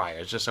air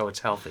fryer just so it's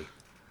healthy.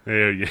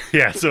 There you,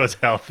 yeah, so it's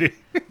healthy.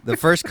 The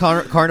first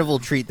carnival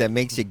treat that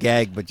makes you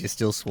gag, but you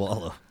still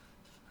swallow.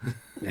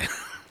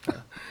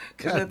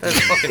 Isn't that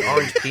fucking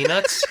orange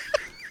peanuts?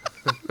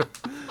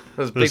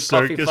 Those The big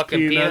puffy circus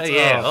fucking peanuts.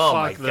 Yeah. Oh, Oh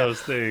my fuck god.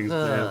 those things,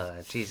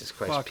 man. Jesus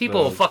Christ. Fuck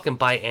People will those. fucking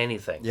buy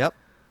anything. Yep.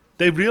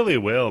 They really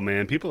will,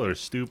 man. People are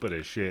stupid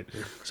as shit.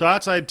 So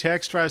outside,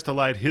 Tex tries to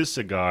light his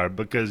cigar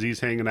because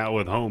he's hanging out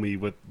with homie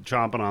with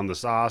chomping on the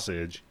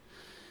sausage,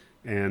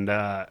 and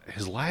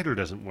his lighter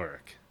doesn't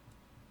work.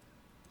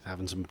 He's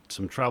having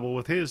some trouble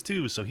with his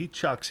too. So he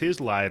chucks his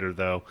lighter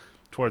though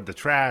toward the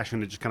trash,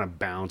 and it just kind of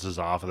bounces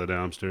off of the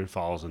dumpster,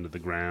 falls into the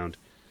ground.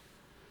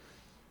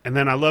 And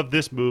then I love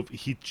this move.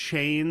 He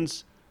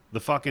chains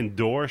the fucking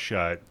door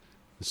shut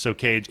so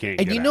Cage can't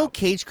And get you know out.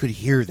 Cage could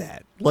hear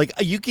that. Like,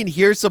 you can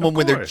hear someone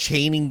when they're course.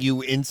 chaining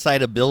you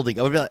inside a building.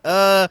 I would be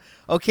like,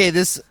 okay,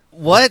 this,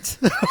 what?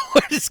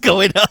 What is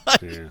going on?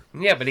 Yeah.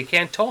 Yeah, but he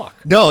can't talk.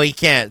 No, he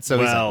can't. So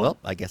he's like, Well, well,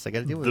 I guess I got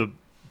to deal with it.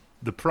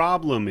 The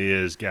problem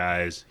is,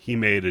 guys, he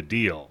made a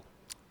deal.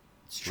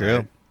 It's true.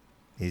 right.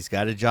 He's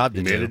got a job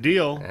He to made do. a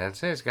deal.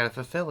 That's it. He's got to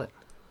fulfill it.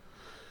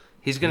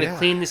 He's going to Yeah.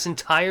 clean this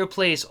entire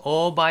place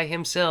all by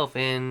himself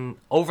in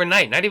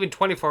overnight. Not even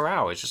 24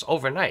 hours, just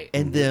overnight.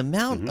 And the Mm-hmm.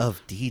 amount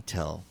of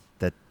detail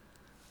that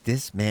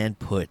this man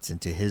puts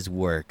into his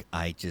work,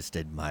 I just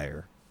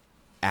admire.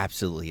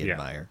 Absolutely Yeah.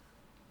 admire.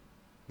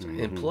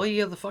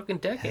 Employee of the fucking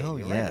decade. Hell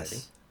You're right,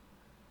 yes.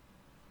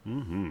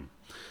 Eddie.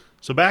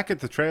 So back at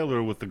the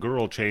trailer with the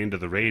girl chained to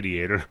the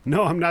radiator.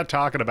 No, I'm not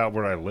talking about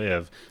where I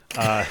live.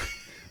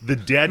 The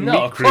dead No, meat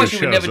of crew course you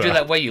would shows never do up.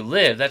 that where you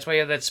live. That's why you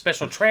have that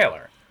special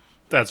trailer.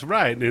 That's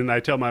right. And I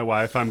tell my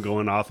wife I'm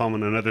going off on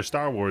another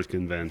Star Wars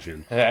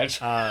convention. That's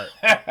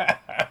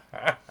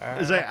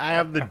It's like I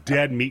have the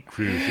dead meat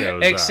crew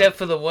shows Except up.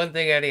 for the one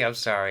thing, Eddie, I'm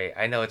sorry.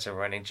 I know it's a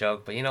running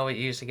joke, but you know what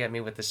used to get me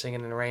with the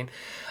singing in the rain?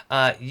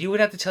 You would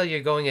have to tell you're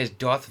going as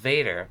Darth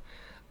Vader,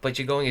 but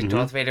you're going as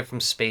Darth Vader from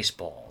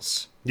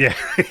Spaceballs. Yeah,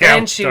 yeah.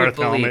 And she would Darth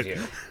believe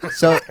helmet. you.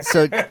 So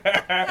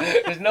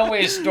There's no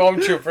way a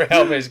stormtrooper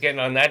helmet is getting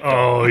on that.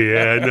 Oh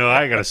yeah, no,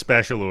 I got a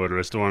special order,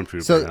 a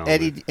stormtrooper. So helmet.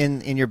 Eddie,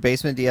 in your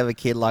basement, do you have a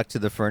kid locked to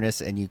the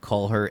furnace, and you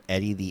call her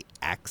Eddie the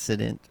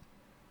Accident?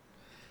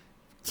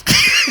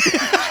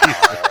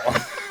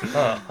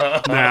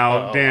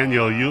 Now,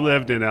 Daniel, you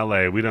lived in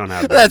L.A. We don't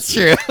have that. That's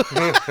true.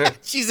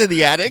 She's in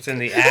the attic. It's in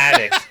the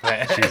attic.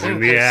 Man. She's in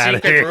the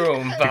attic. Secret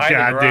room behind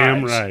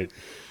Goddamn the garage. right.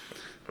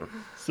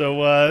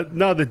 So,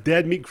 no, the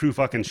dead meat crew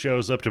fucking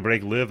shows up to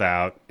break Liv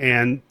out,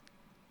 and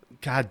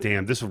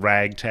goddamn, this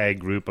ragtag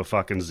group of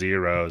fucking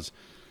zeros.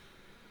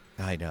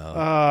 I know.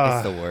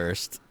 It's the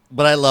worst.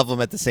 But I love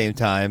them at the same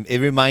time. It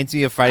reminds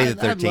me of Friday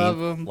the I love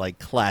 13th. 'em. Like,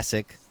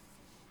 classic.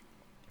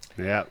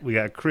 Yeah, we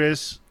got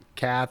Chris,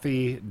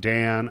 Kathy,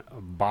 Dan,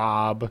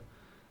 Bob,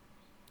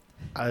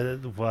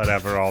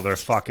 whatever all their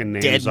fucking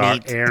names Dead are.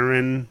 meat.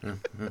 Aaron,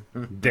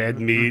 Dead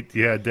Meat,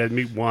 yeah, Dead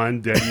Meat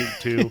 1, Dead Meat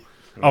 2.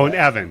 Oh, and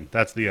Evan,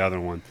 that's the other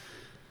one.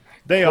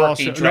 They all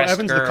Quirky show, no, dressed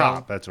Evan's the girl.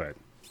 cop, that's right.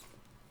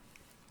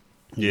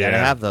 Yeah,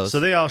 gotta have those. So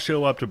they all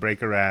show up to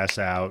break her ass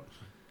out,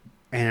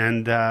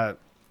 and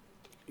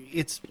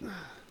it's,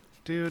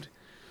 dude.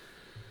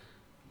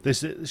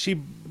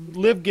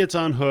 Liv gets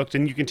unhooked,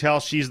 and you can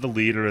tell she's the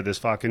leader of this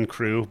fucking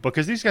crew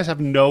because these guys have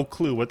no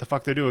clue what the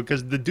fuck they're doing.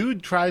 Because the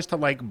dude tries to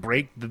like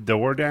break the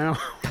door down.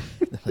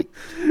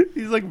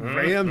 He's like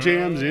ram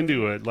jams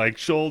into it, like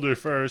shoulder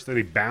first, and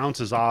he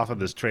bounces off of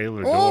this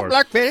trailer door.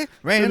 Betty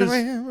ran And his-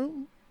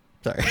 around.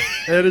 Sorry.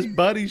 And his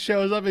buddy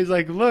shows up. He's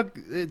like, "Look,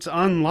 it's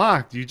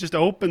unlocked. You just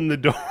opened the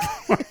door."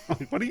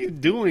 Like, what are you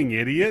doing,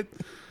 idiot?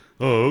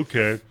 Oh,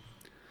 okay.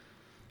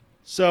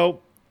 So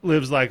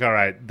Liv's like, "All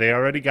right, they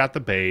already got the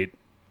bait,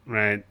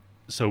 right?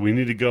 So we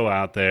need to go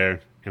out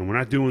there, and we're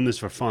not doing this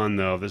for fun,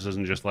 though. This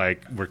isn't just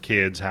like we're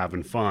kids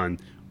having fun.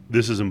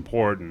 This is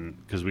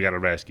important because we got to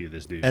rescue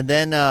this dude." And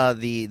then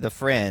the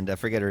friend, I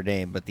forget her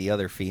name, but the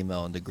other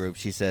female in the group,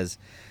 she says,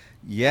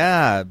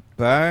 "Yeah,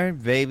 burn,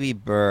 baby,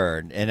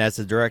 burn." And as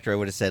the director, I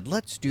would have said,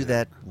 "Let's do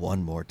that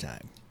one more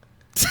time."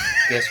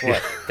 Guess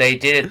what? They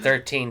did it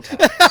 13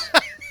 times.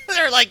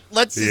 They're like,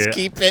 "Let's just Yeah.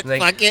 keep it,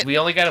 Like, fuck it." we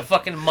only got a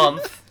fucking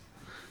month.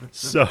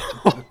 So,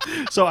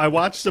 so I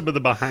watched some of the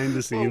behind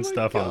the scenes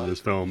stuff on this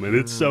film, and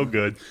it's so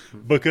good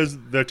because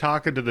they're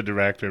talking to the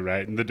director,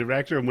 right? And the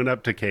director went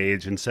up to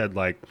Cage and said,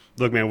 like,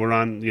 "Look, man, we're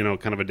on,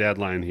 kind of a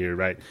deadline here,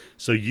 right?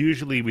 So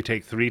usually we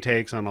take 3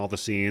 takes on all the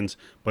scenes,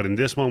 but in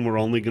this one we're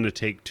only going to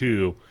take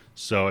 2.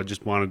 So I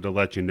just wanted to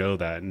let you know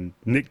that." And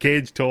Nick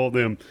Cage told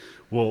him,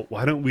 "Well,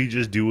 why don't we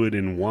just do it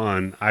in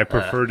 1? I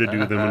prefer to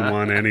do them in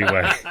 1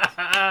 anyway."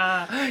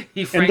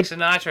 He Frank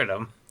Sinatra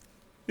them.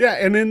 Yeah,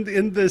 and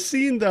in the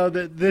scene, though,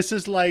 that this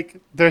is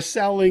like, they're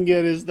selling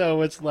it as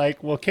though it's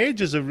like, well,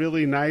 Cage is a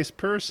really nice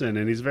person,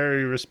 and he's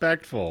very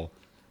respectful.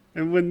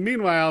 And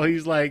meanwhile,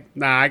 he's like,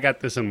 nah, I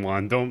got this in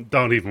 1.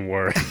 Don't even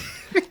worry.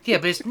 Yeah,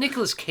 but it's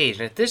Nicolas Cage,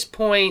 and at this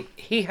point,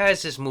 he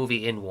has this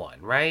movie in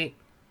 1, right?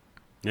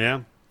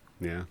 Yeah,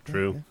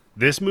 true.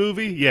 This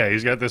movie? Yeah,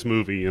 he's got this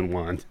movie in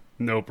 1.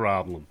 No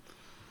problem.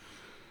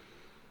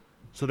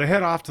 So they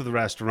head off to the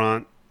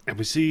restaurant, and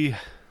we see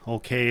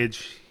old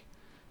Cage.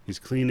 He's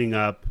cleaning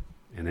up,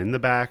 and in the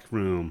back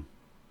room,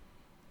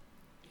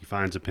 he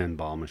finds a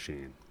pinball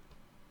machine.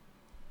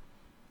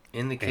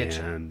 In the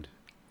kitchen. And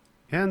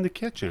in the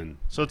kitchen.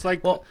 So it's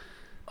like... Well,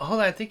 hold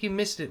on, I think you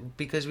missed it,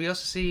 because we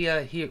also see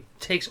he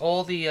takes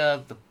all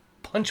the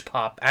punch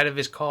pop out of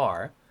his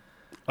car.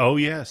 Oh,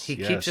 yes. He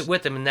keeps it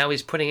with him, and now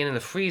he's putting it in the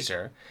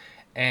freezer.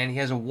 And he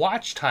has a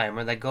watch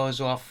timer that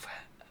goes off,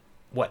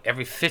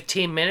 every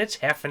 15 minutes,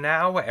 half an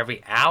hour,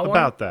 every hour?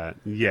 About that,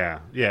 yeah.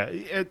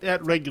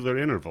 At regular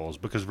intervals,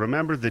 because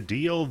remember the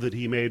deal that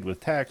he made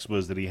with Tex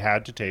was that he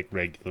had to take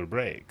regular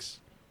breaks,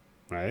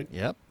 right?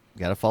 Yep.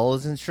 Got to follow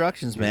his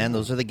instructions, man.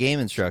 Those are the game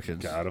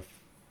instructions. Got to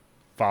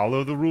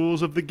follow the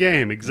rules of the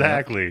game,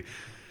 exactly. Yep.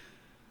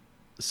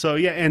 So,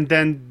 yeah, and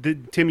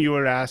then, Tim, you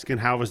were asking,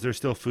 how is there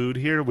still food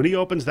here? When he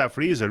opens that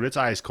freezer, it's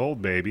ice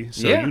cold, baby.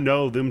 So,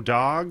 them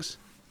dogs...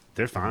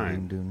 They're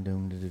fine.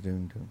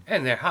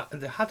 And the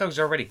hot dogs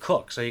are already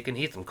cooked, so you can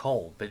eat them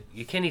cold, but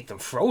you can't eat them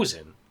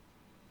frozen.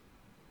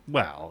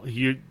 Well,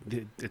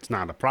 it's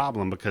not a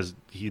problem because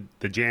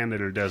the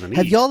janitor doesn't eat.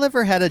 Have y'all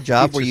ever had a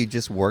job where you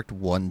just worked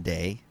 1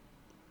 day?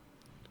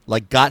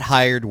 Like got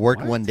hired,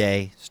 worked 1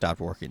 day,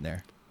 stopped working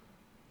there?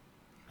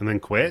 And then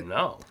quit?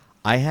 No.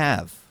 I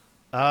have.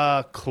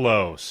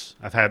 Close.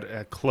 I've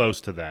had close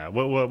to that.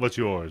 What's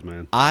yours,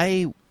 man?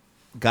 I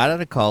got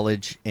out of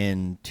college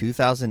in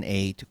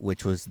 2008,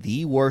 which was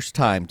the worst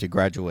time to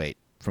graduate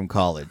from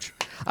college.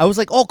 I was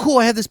like, oh, cool,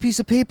 I have this piece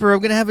of paper. I'm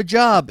going to have a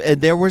job. And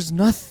there was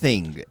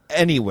nothing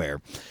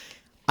anywhere.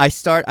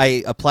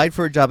 I applied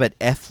for a job at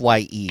FYE.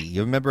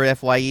 You remember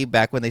FYE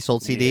back when they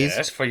sold CDs?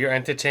 Yes, for your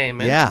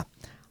entertainment. Yeah.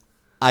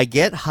 I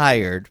get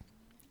hired.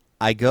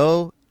 He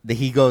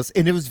goes,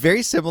 and it was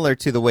very similar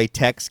to the way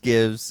Tex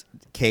gives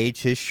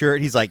Cage his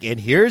shirt. He's like, and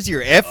here's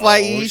your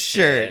FYE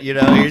shirt,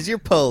 here's your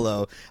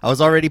polo. I was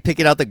already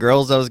picking out the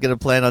girls I was going to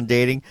plan on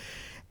dating.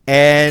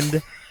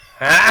 And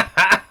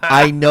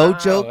I no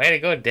joke. Way to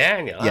go,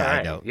 Daniel. Yeah, right.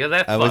 I know. You're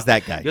that I was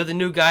that guy. You're the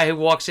new guy who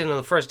walks in on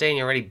the first day and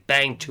you already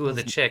banged 2 of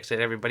the chicks that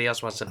everybody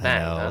else wants to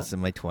bang. I was in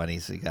my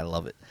 20s, so you got to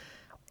love it.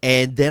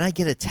 And then I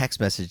get a text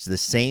message, the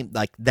same,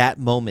 like that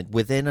moment,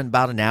 within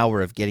about an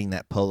hour of getting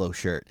that polo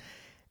shirt.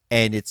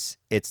 And it's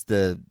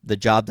the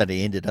job that I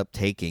ended up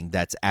taking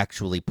that's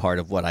actually part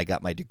of what I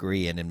got my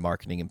degree in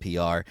marketing and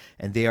PR.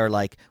 And they are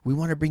like, we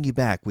want to bring you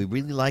back. We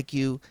really like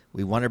you.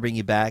 We want to bring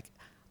you back.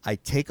 I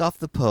take off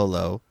the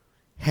polo,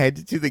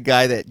 head to the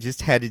guy that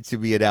just handed to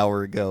me an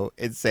hour ago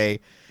and say,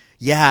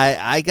 yeah,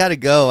 I got to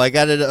go. I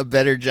got a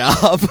better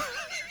job.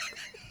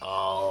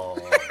 Oh.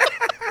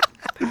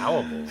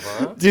 Powerful,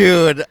 huh?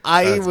 Dude, Good.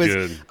 I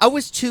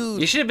was too...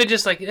 You should have been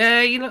just like,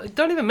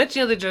 don't even mention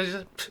the other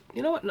judges.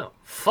 You know what? No,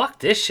 fuck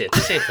this shit.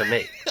 This ain't for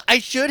me. I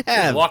should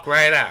have. Just walk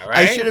right out,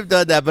 right? I should have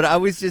done that, but I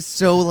was just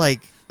so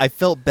like, I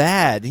felt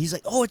bad. He's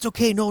like, oh, it's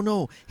okay.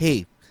 No.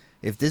 Hey,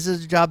 if this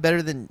is a job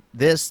better than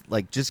this,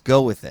 like, just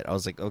go with it. I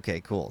was like, okay,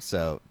 cool.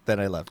 So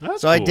then I left.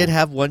 That's so cool. I did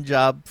have one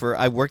job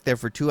I worked there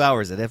for 2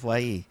 hours at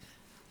FYE.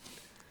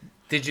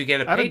 Did you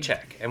get a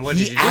paycheck? And what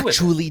did you do with it? He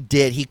actually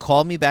did. He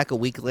called me back a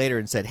week later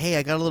and said, hey,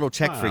 I got a little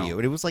check for you.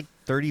 And it was like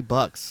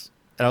 $30.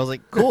 And I was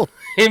like, cool.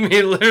 He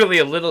made literally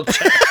a little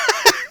check.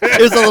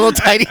 It was a little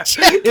tiny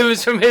check. It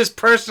was from his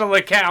personal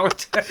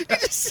account.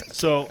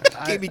 So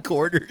gave me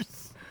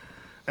quarters.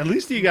 At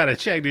least you got a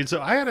check, dude.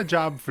 So I had a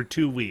job for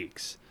 2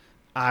 weeks.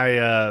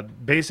 I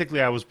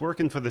was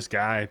working for this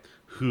guy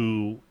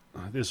who,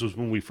 this was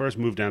when we first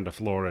moved down to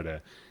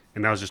Florida.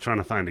 And I was just trying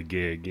to find a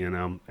gig,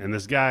 And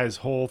this guy's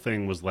whole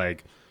thing was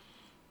like,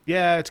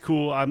 yeah, it's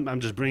cool. I'm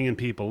just bringing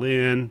people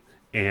in,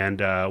 and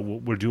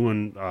we're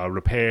doing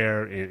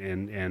repair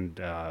and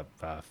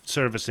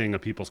servicing of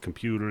people's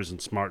computers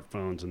and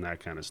smartphones and that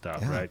kind of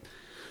stuff, right?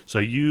 So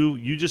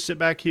you just sit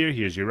back here.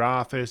 Here's your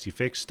office. You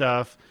fix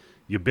stuff.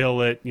 You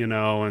bill it,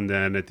 and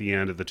then at the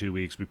end of the 2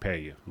 weeks, we pay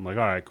you. I'm like,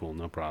 all right, cool,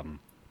 no problem.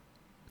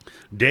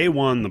 Day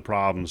one, the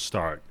problems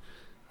start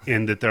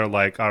in that they're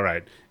like, all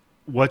right,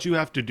 what you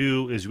have to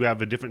do is you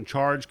have a different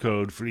charge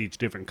code for each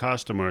different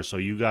customer, so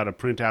you got to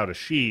print out a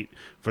sheet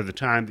for the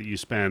time that you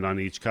spend on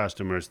each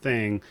customer's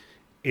thing,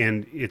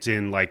 and it's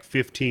in like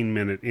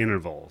 15-minute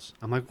intervals.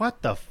 I'm like,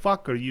 what the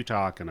fuck are you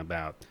talking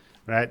about?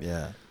 Right?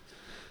 Yeah.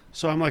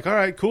 So I'm like, all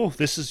right, cool.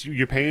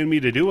 You're paying me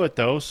to do it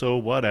though, so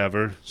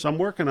whatever. So I'm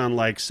working on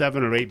like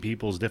 7 or 8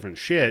 people's different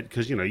shit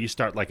because, you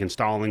start like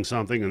installing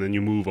something and then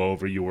you move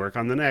over, you work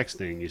on the next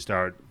thing. You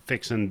start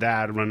fixing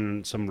that,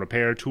 running some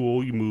repair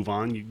tool, you move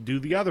on, you do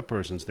the other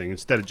person's thing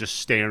instead of just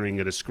staring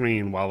at a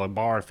screen while a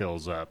bar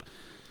fills up.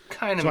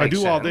 Kind of So makes I do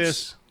sense. all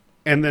this.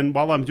 And then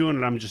while I'm doing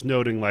it, I'm just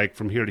noting, like,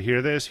 from here to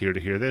hear this, here to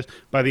hear this.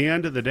 By the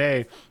end of the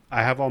day,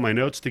 I have all my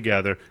notes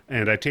together,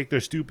 and I take their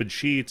stupid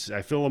sheets,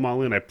 I fill them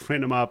all in, I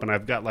print them up, and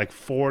I've got like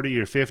 40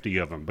 or 50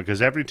 of them.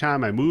 Because every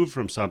time I move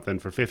from something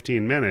for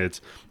 15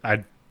 minutes,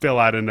 I'd fill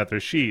out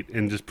another sheet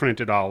and just print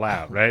it all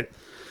out, right?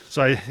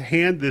 So I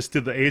hand this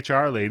to the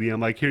HR lady.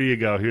 I'm like, here you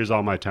go. Here's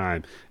all my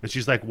time. And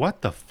she's like,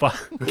 what the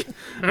fuck?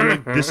 I'm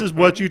like, this is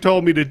what you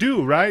told me to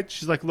do, right?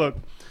 She's like, look,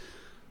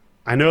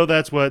 I know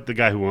that's what the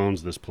guy who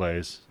owns this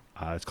place...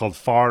 it's called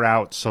Far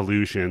Out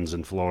Solutions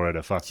in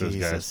Florida. Fuck those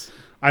guys. Jesus.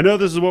 I know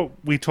this is what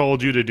we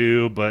told you to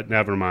do, but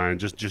never mind.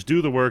 Just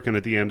do the work, and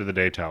at the end of the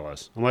day, tell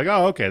us. I'm like,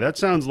 oh, okay. That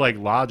sounds like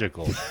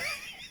logical.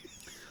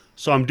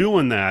 So I'm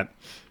doing that.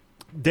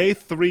 Day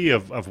 3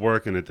 of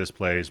working at this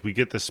place, we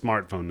get this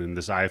smartphone and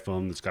this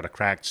iPhone that's got a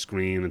cracked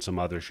screen and some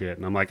other shit.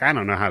 And I'm like, I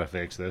don't know how to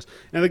fix this.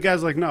 And the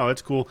guy's like, no,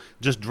 it's cool.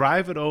 Just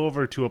drive it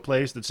over to a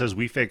place that says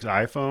we fix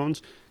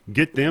iPhones.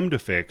 Get them to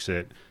fix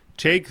it.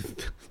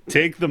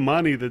 Take the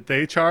money that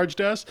they charged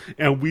us,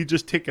 and we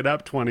just tick it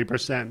up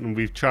 20%, and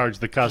we've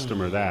charged the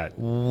customer that.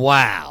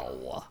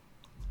 Wow.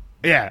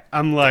 Yeah,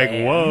 I'm like,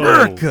 whoa,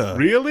 America.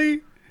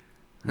 really?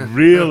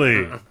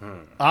 Really?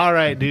 All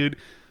right, dude.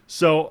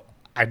 So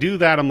I do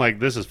that. I'm like,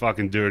 this is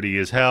fucking dirty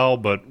as hell,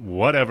 but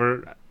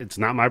whatever. It's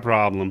not my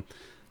problem.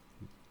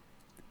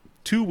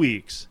 2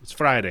 weeks. It's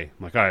Friday.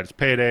 I'm like, all right, it's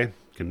payday.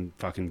 Can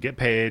fucking get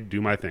paid,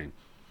 do my thing.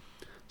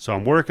 So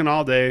I'm working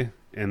all day.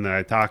 And then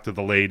I talked to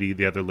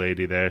the other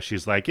lady there.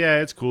 She's like, yeah,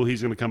 it's cool.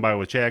 He's going to come by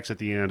with checks at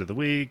the end of the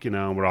week.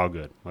 We're all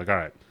good. I'm like, all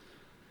right.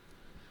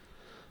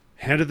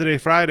 End of the day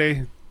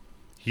Friday,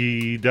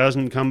 he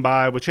doesn't come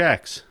by with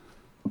checks.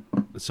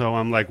 So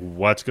I'm like,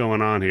 what's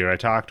going on here? I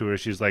talked to her.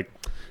 She's like,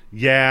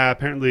 yeah,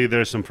 apparently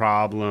there's some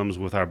problems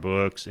with our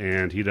books,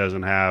 and he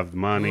doesn't have the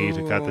money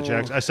to cut the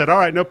checks. I said, all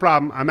right, no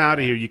problem. I'm out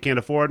of here. You can't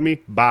afford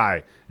me?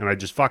 Bye. And I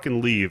just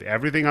fucking leave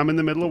everything I'm in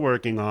the middle of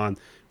working on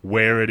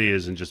where it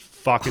is and just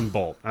fucking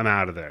bolt. I'm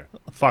out of there.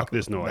 Fuck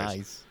this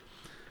noise.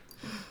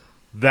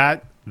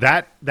 Nice.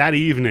 That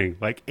evening,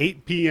 like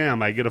 8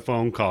 p.m., I get a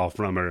phone call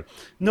from her.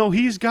 No,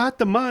 he's got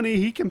the money.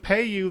 He can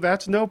pay you.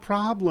 That's no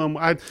problem.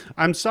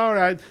 I'm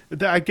sorry.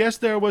 I guess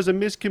there was a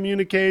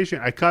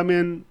miscommunication. I come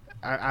in.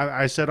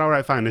 I said, all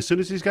right, fine. As soon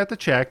as he's got the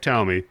check,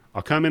 tell me.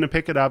 I'll come in and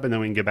pick it up, and then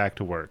we can get back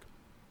to work.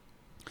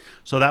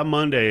 So that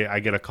Monday, I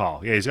get a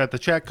call. Yeah, he's got the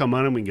check. Come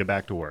on and we can get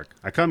back to work.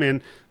 I come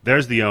in.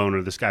 There's the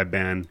owner, this guy,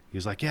 Ben.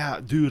 He's like, yeah,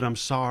 dude, I'm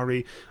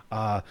sorry.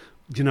 I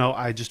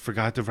just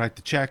forgot to write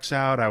the checks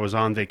out. I was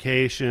on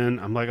vacation.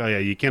 I'm like, oh, yeah,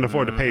 you can't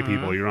afford to pay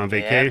people. You're on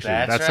vacation.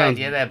 Yeah, that's that right.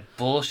 Yeah, that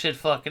bullshit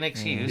fucking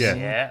excuse.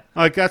 Yeah.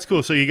 I'm like, that's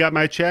cool. So you got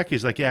my check?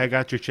 He's like, yeah, I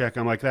got your check.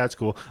 I'm like, that's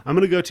cool. I'm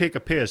going to go take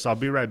a piss. I'll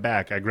be right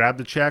back. I grab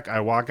the check.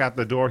 I walk out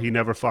the door. He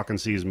never fucking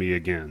sees me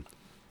again.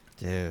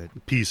 Dude.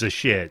 Piece of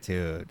shit.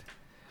 Dude.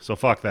 So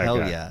fuck that Hell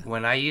guy. yeah.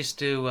 When I used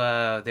to,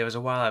 there was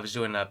a while I was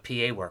doing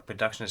PA work,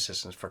 production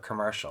assistance for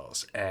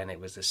commercials, and it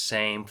was the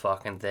same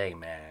fucking thing,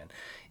 man.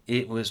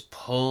 It was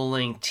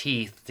pulling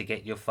teeth to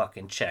get your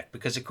fucking check.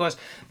 Because, of course,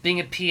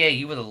 being a PA,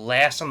 you were the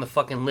last on the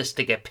fucking list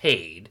to get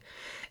paid.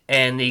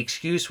 And the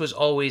excuse was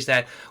always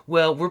that,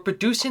 well, we're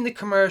producing the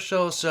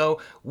commercial, so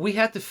we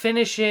have to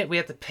finish it, we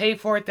have to pay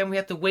for it, then we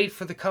have to wait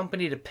for the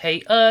company to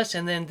pay us,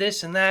 and then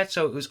this and that.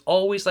 So it was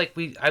always like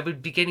I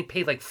would be getting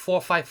paid like 4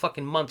 or 5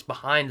 fucking months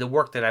behind the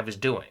work that I was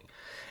doing.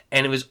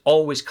 And it was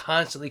always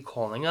constantly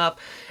calling up.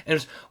 And it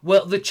was,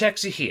 well, the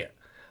checks are here,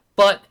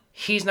 but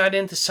he's not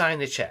in to sign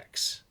the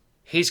checks.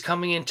 He's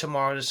coming in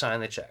tomorrow to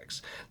sign the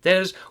checks.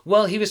 There's,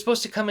 well, he was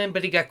supposed to come in,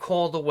 but he got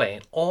called away.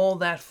 And all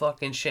that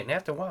fucking shit. And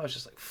after a while, I was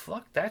just like,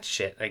 fuck that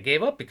shit. I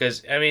gave up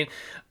because,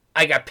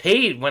 I got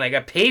paid. When I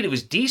got paid, it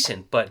was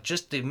decent. But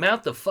just the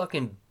amount of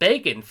fucking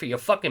begging for your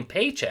fucking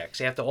paychecks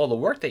after all the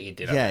work that you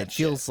did on Yeah, that it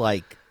feels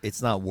like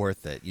it's not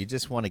worth it. You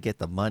just want to get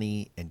the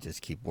money and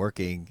just keep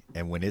working.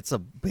 And when it's a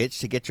bitch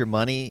to get your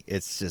money,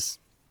 it's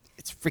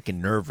freaking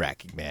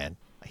nerve-wracking, man.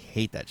 I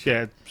hate that shit.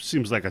 Yeah, it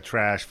seems like a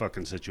trash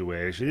fucking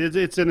situation.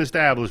 It's an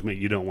establishment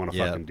you don't want to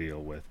fucking deal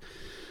with.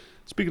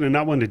 Speaking of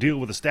not wanting to deal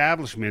with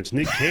establishments,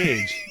 Nick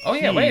Cage. Oh,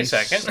 yeah, wait a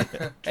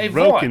second. Hey,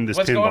 broken Vaughn, this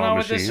what's going pinball on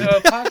machine.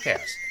 with this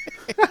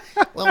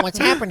podcast? Well, what's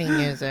happening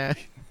is,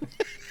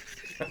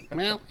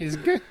 Well, he's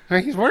good.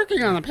 He's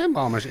working on the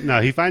pinball machine. No,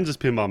 he finds his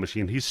pinball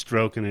machine. He's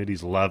stroking it.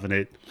 He's loving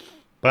it.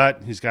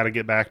 But he's got to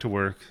get back to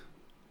work.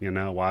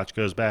 Watch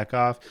goes back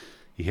off.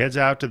 He heads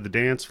out to the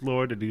dance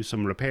floor to do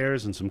some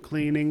repairs and some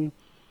cleaning.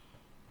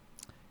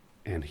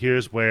 And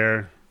here's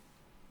where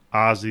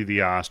Ozzy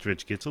the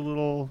ostrich gets a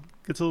little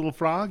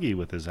froggy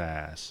with his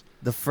ass.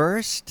 The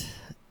first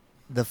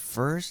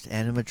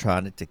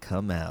animatronic to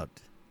come out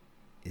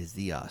is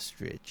the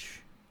ostrich.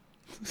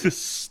 This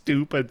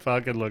stupid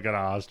fucking looking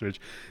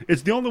ostrich.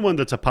 It's the only one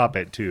that's a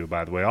puppet too,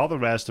 by the way. All the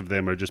rest of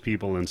them are just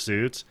people in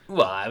suits.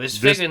 Well, I was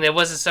figuring there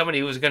wasn't somebody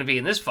who was going to be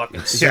in this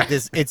fucking It's suit. like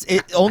this. It's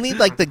only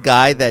like the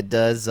guy that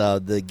does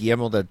the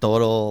Guillermo del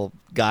Toro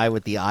guy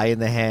with the eye in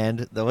the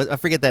hand. I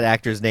forget that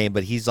actor's name,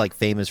 but he's like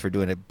famous for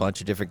doing a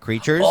bunch of different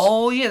creatures.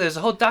 Oh, yeah, there's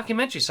a whole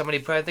documentary somebody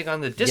put, I think,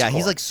 on the Discord. yeah,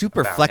 he's like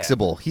super about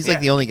flexible. him. He's Yeah.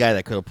 like the only guy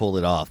that could have pulled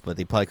it off, but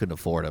they probably couldn't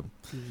afford him.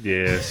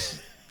 Yes.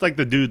 It's like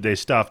the dude they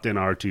stuffed in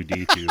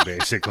R2-D2,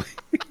 basically.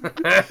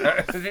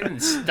 They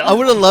didn't stuff I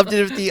would have loved it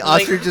if the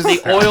Like, ostrich just. they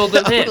oiled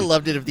him I would in. have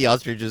loved it if the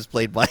ostrich was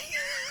played by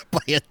by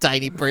a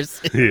tiny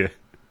person. Yeah.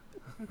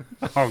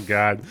 Oh,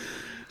 God.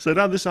 So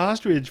now this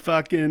ostrich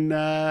fucking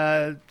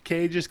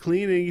Cage is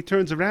cleaning. He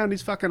turns around.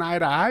 He's fucking eye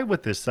to eye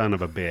with this son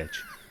of a bitch.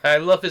 I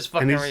love his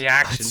fucking he's-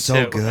 reaction, It's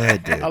so too.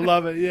 good, dude. I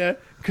love it, yeah.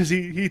 Because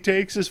he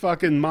takes his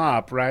fucking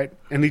mop, right?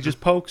 And he just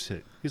pokes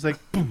it. He's like,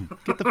 boom,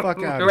 get the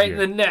fuck out of Right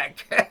here. in the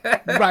neck.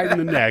 Right in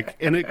the neck.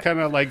 And it kind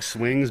of like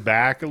swings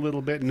back a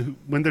little bit. And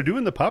when they're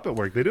doing the puppet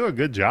work, they do a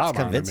good job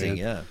on it, Convincing, man.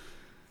 yeah.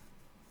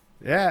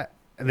 Yeah.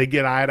 And they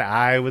get eye to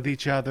eye with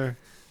each other.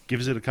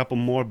 Gives it a couple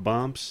more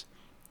bumps.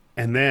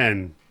 And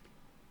then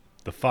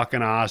the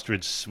fucking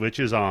ostrich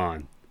switches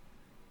on.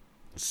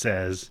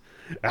 Says,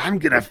 I'm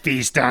going to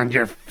feast on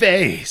your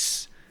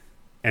face.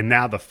 And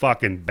now the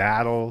fucking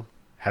battle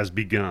has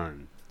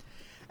begun.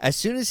 As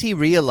soon as he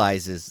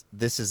realizes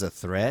this is a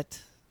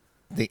threat,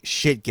 the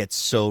shit gets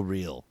so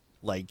real.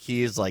 Like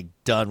he is like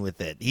done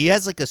with it. He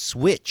has like a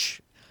switch,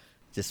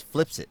 just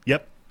flips it.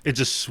 Yep. It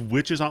just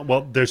switches on.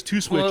 Well, there's two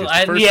switches. Well,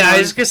 The first I one-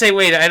 was gonna say,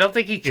 wait. I don't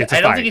think It's a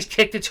I don't fight. think he's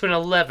kicked it to an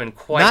 11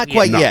 quite. Not yet.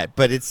 quite No. yet,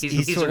 but it's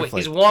He's sort of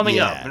like, warming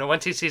up, yeah. and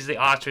once he sees the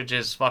ostrich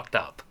is fucked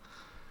up.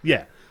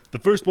 Yeah. The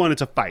first one,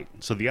 it's a fight.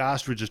 So the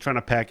ostrich is trying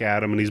to peck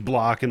at him, and he's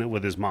blocking it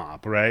with his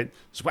mop, right?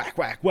 It's whack,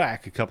 whack,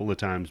 whack a couple of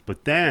times.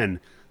 But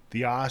then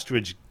the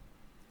ostrich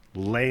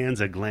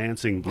lands a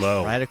glancing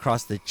blow. right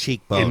across the It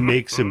cheekbone.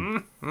 makes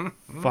him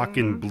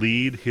fucking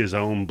bleed his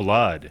own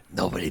blood.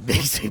 Nobody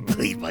makes me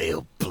bleed my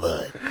own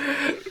blood.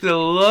 The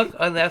look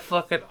on that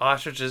fucking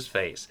ostrich's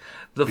face.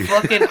 The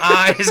fucking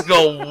eyes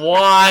go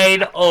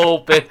wide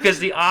open because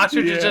the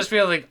ostrich Yeah. is just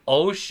feeling like,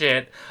 oh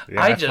shit,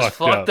 Yeah, I I just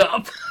fucked fucked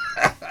up.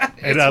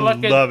 And It's I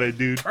fucking love it,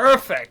 dude.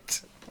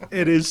 Perfect.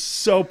 It is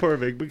so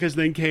perfect because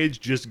then Cage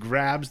just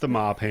grabs the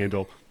mop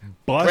handle,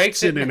 busts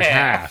Breaks it in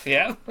half.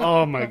 Yeah.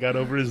 Oh my God,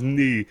 over his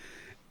knee,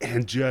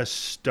 and just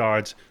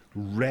starts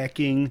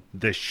wrecking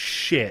the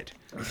shit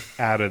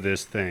out of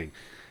this thing.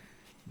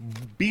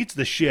 Beats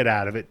the shit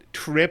out of it,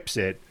 trips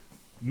it,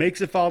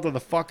 makes it fall to the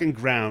fucking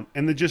ground,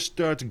 and then just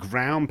starts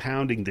ground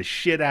pounding the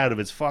shit out of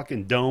its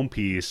fucking dome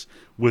piece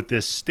with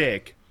this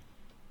stick.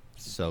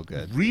 So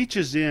good.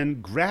 Reaches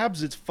in,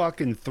 grabs its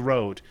fucking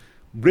throat,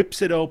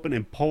 rips it open,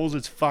 and pulls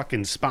its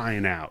fucking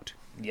spine out.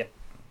 Yep.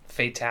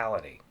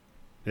 Fatality.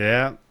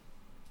 Yeah.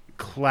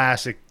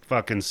 Classic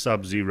fucking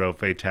Sub-Zero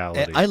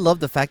fatality. I love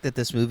the fact that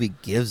this movie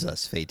gives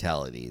us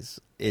fatalities.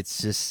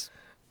 It's just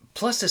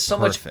Plus, there's so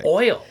Perfect. much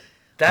oil.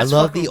 That's I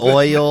love fucking the good about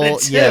oil. it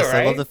too, Yes, I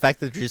right? love the fact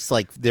that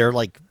they're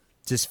like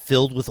just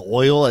filled with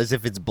oil as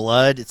if it's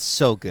blood. It's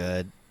so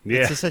good. Yeah.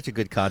 It's just such a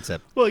good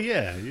concept. Well,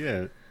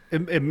 yeah.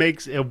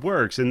 It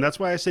works, and that's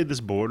why I say this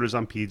borders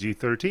on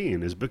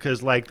PG-13 is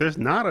because like there's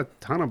not a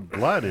ton of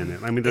blood in it.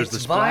 I mean, there's It's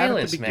the splat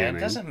violence, at the man. beginning. It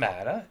doesn't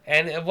matter.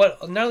 And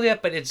what? Not only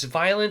that, but it's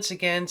violence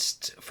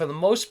against, for the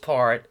most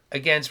part,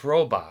 against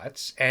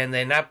robots, and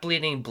they're not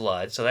bleeding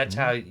blood. So that's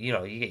how you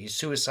get your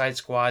Suicide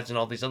Squads and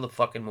all these other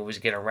fucking movies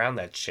get around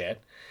that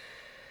shit.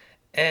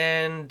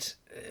 And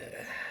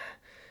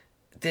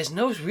there's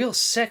no real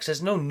sex.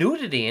 There's no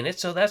nudity in it,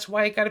 so that's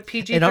why it got a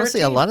PG-13. And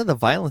honestly, a lot of the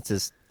violence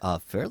is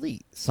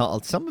fairly.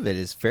 Some of it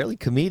is fairly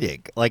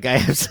comedic. Like I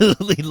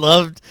absolutely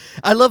loved.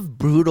 I love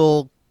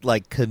brutal,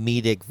 like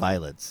comedic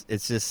violence.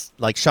 It's just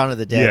like Shaun of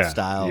the Dead Yeah,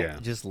 style. yeah.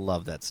 Just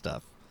love that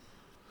stuff.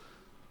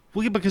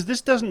 Well, yeah, because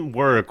this doesn't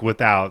work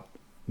without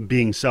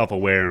being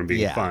self-aware and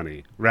being Yeah.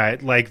 funny,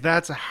 right? Like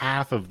that's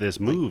half of this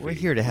movie. We're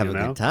here to have you a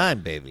know? good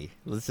time, baby.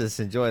 Let's just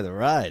enjoy the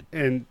ride.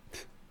 And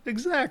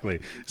exactly.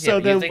 Yeah, So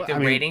but then, you think the I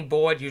mean, rating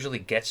board usually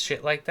gets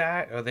shit like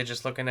that, or they're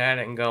just looking at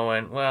it and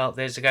going, "Well,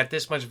 there's got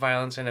this much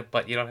violence in it,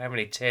 but you don't have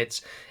any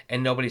tits,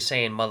 and nobody's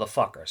saying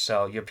motherfucker,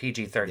 so you're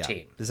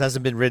PG-13." This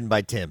hasn't been written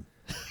by Tim.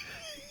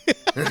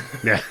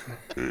 yeah.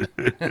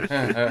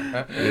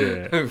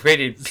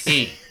 Rated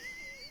P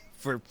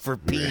For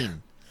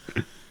peen.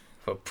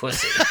 for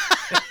pussy.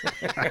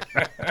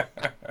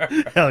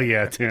 Hell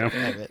yeah, Tim.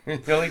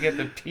 You only get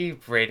the P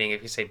rating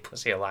if you say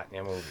pussy a lot in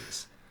your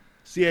movies.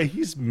 So yeah,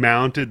 he's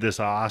mounted this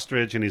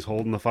ostrich and he's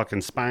holding the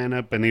fucking spine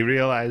up, and he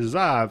realizes,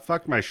 I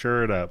fucked my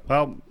shirt up.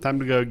 Well, time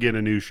to go get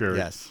a new shirt.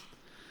 Yes.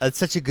 It's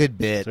such a good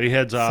bit. So he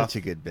heads off. Such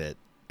a good bit.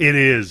 It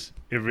is.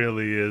 It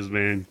really is,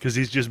 man. Because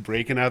he's just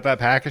breaking out that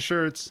pack of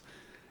shirts,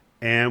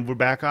 and we're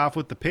back off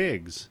with the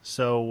pigs.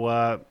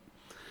 So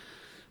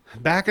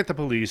back at the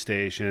police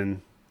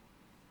station,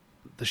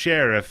 the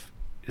sheriff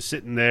is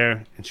sitting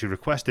there, and she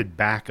requested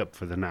backup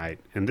for the night.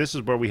 And this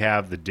is where we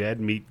have the dead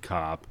meat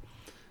cop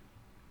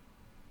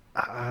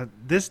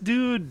This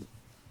dude,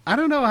 I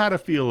don't know how to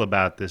feel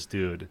about this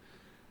dude.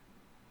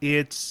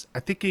 I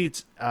think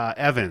it's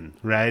Evan,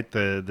 right?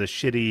 The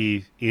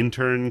shitty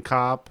intern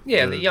cop.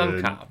 Yeah, the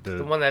young cop,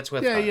 the one that's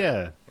with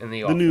her in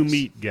the office. The new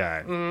meat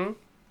guy. Mm-hmm.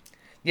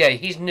 Yeah,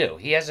 he's new.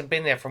 He hasn't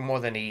been there for more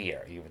than a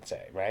year, you would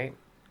say, right?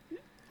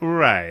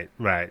 Right.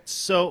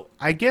 So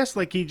I guess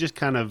like he just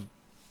kind of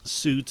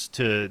suits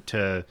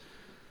to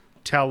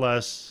tell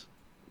us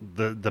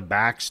the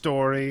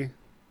backstory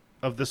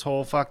of this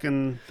whole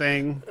fucking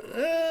thing.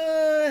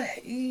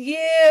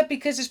 Yeah,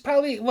 because it's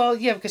probably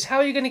because how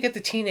are you going to get the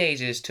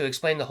teenagers to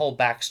explain the whole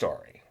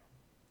backstory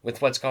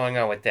with what's going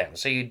on with them?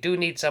 So you do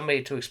need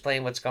somebody to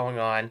explain what's going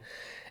on,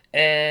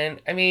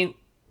 and I mean,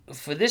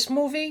 for this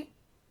movie,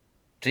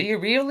 do you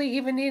really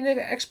even need an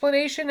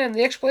explanation? And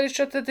the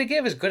explanation that they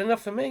give is good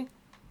enough for me.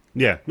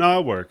 Yeah, no,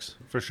 it works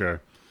for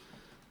sure.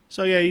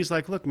 So yeah, he's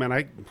like, "Look,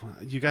 man,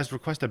 you guys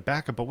requested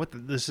backup, but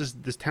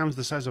this town's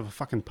the size of a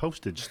fucking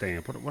postage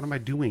stamp. What am I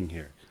doing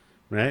here?"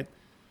 Right?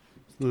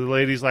 The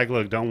lady's like,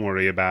 "Look, don't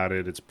worry about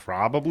it. It's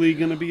probably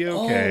gonna be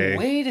okay." Oh,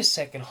 wait a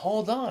second.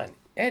 Hold on,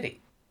 Eddie.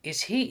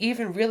 Is he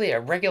even really a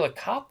regular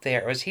cop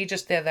there, or is he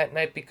just there that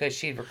night because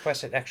she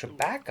requested extra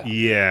backup?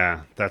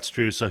 Yeah, that's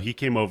true. So he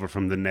came over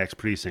from the next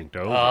precinct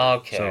over.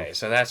 Okay,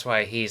 so that's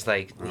why he's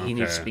like, he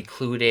needs to be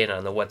clued in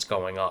on what's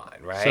going on,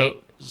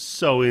 right?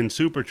 So in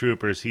Super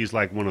Troopers, he's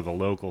like one of the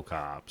local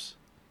cops.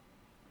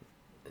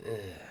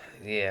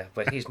 Yeah,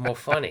 but he's more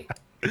funny.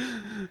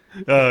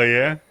 Oh,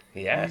 yeah?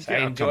 Yes, I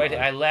enjoyed it.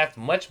 I laughed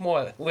much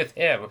more with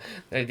him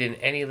than I did in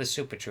any of the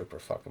Super Trooper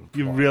fucking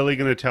porn. You really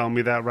going to tell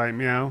me that right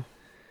meow?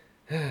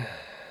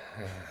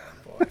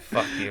 Boy,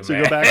 fuck you, So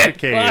man. go back to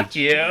Cage. Fuck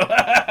you.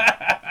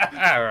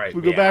 All right,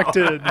 We go back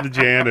to the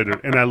janitor,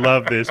 and I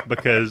love this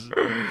because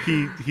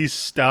he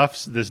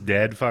stuffs this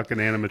dead fucking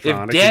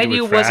animatronic. If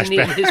Daniel into a trash wasn't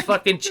eating bag. his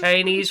fucking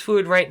Chinese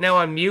food right now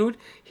on mute,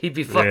 he'd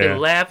be fucking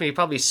laughing. He'd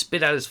probably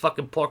spit out his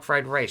fucking pork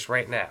fried rice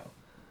right now.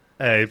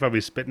 Hey, he's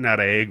probably spitting out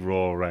an egg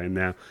roll right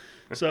now.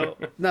 So,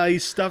 no, he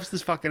stuffs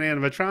this fucking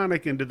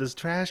animatronic into this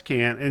trash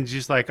can, and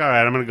she's like, all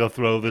right, I'm going to go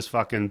throw this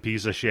fucking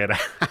piece of shit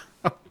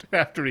out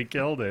after he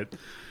killed it.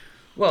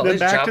 Well, Then his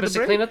back job to is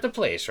the to clean break. up the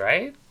place,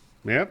 right?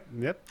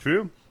 Yep,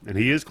 true. And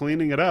he is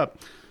cleaning it up.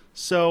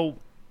 So,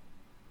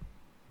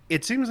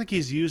 it seems like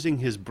he's using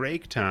his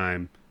break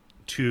time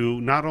to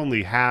not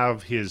only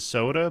have his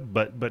soda,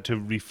 but to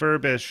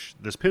refurbish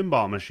this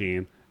pinball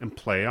machine and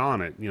play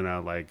on it. You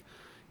know, like,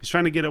 he's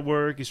trying to get at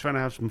work, he's trying to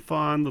have some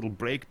fun, little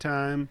break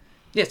time.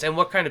 Yes, and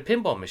what kind of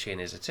pinball machine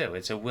is it, too?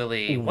 It's a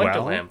Willy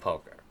Wonderland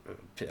poker.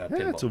 Yeah,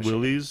 it's a machine.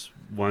 Willy's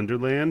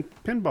Wonderland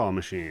pinball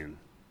machine.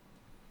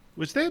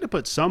 Which they had to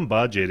put some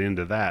budget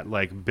into that,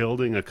 like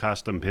building a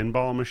custom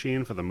pinball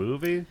machine for the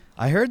movie.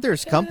 I heard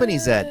there's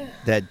companies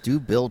that do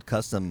build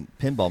custom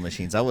pinball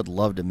machines. I would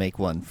love to make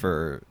one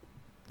for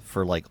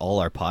like all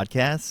our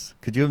podcasts.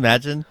 Could you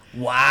imagine?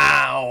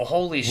 Wow,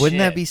 holy shit. Wouldn't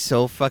that be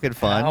so fucking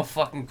fun? How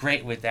fucking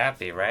great would that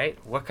be, right?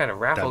 What kind of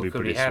raffle That'd be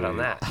could we pretty have on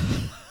sweet. that?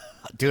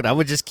 Dude, I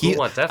would just keep. Who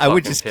wants that I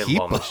would fucking just keep.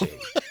 pinball machine?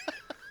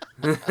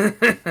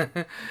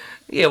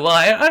 Yeah, well,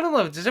 I don't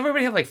know. Does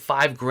everybody have like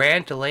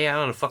 $5,000 to lay out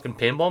on a fucking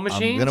pinball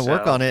machine? I'm gonna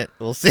work on it.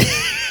 We'll see.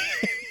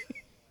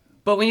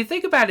 But when you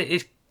think about it,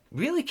 it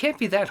really can't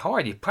be that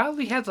hard. You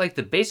probably have like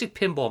the basic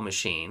pinball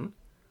machine.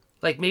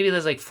 Like maybe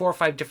there's like 4 or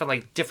 5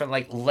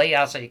 different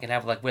layouts that you can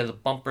have, like where the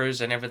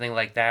bumpers and everything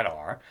like that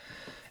are.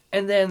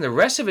 And then the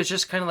rest of it's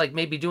just kind of like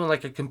maybe doing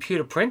like a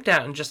computer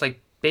printout and just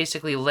like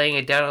basically laying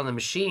it down on the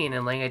machine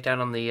and laying it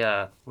down on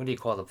the what do you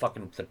call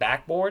it, the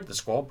backboard, the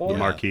scoreboard? The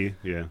marquee,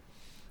 yeah.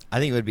 I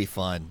think it would be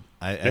fun.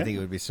 I think it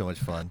would be so much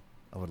fun.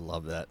 I would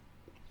love that.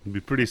 It'd be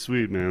pretty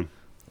sweet, man.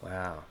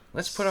 Wow.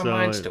 Let's put our So,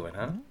 minds to it,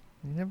 huh?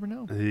 You never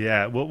know.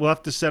 Yeah, we'll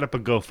have to set up a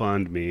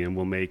GoFundMe, and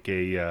we'll make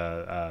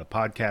a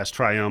podcast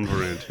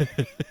triumvirate.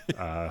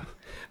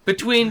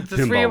 Between the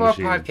Pinball three of our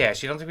machine.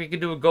 podcasts, you don't think we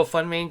could do a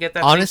GoFundMe and get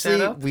that Honestly, thing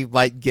set up? we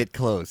might get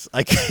close.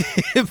 Like,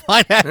 it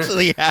might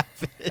actually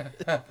happen.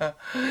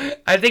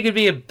 I think it'd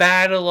be a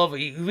battle of...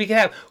 We could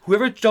have...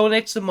 Whoever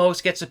donates the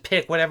most gets to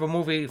pick whatever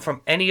movie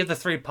from any of the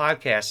 3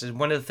 podcasts is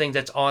one of the things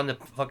that's on the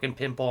fucking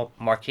pinball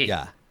marquee.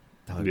 Yeah.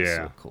 That would be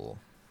Yeah. so cool.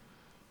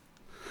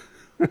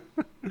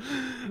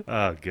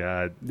 Oh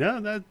God,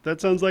 no,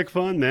 that sounds like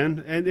fun,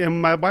 man.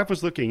 And my wife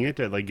was looking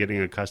into like getting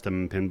a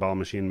custom pinball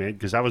machine made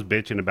because I was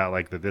bitching about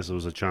like that this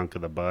was a chunk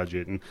of the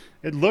budget, and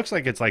it looks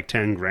like it's like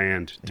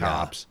 $10,000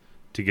 tops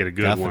to get a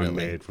good one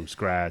Definitely. made from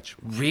scratch.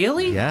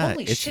 Really? Yeah,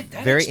 Holy it's shit,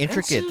 that very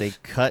expensive?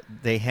 intricate.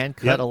 They hand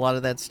cut Yep. a lot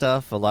of that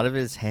stuff. A lot of it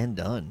is hand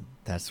done.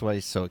 That's why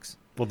it's so.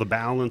 Well, the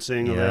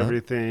balancing of Yeah.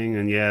 everything,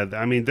 and yeah,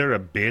 I mean they're a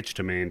bitch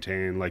to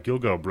maintain. Like you'll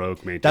go broke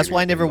maintaining. That's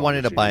why I never a pinball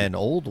wanted to buy machine. an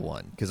old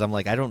one because I'm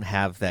like I don't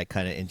have that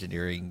kind of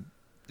engineering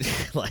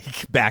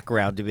like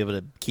background to be able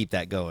to keep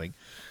that going.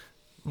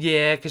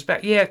 Yeah, because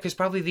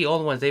probably the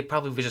old ones, they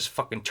probably were just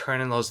fucking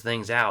turning those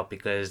things out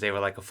because they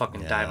were like a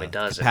fucking dime a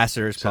dozen.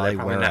 Capacitors so they're probably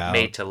probably wear not out.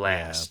 made to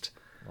last.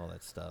 Yeah, all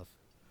that stuff.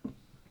 All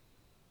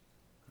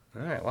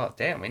right, well,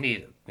 damn, we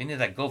need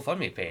that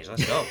GoFundMe page.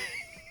 Let's go.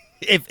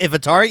 If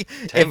Atari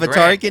 10 Atari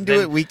grand. can do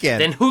Then- it, we can.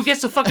 Then who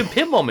gets the fucking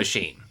pinball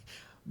machine?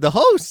 The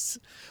hosts.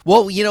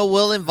 Well,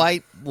 we'll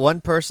invite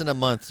one person a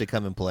month to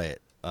come and play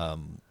it.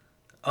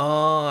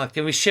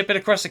 Can we ship it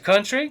across the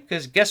country?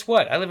 Because guess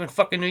what? I live in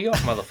fucking New York,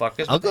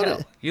 motherfuckers. I'll What the go to-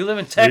 hell? You live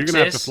in You're Texas.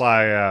 gonna have to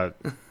fly out,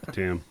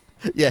 Tim.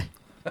 Yeah.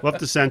 We'll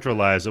have to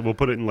centralize it. We'll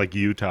put it in like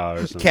Utah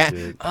or some Can't-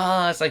 shit.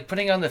 It's like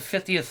putting on the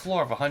 50th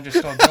floor of a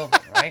 100-story building,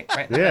 right?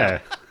 Right. in the Yeah.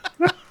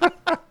 middle.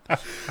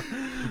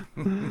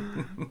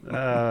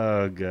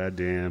 Oh,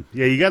 goddamn.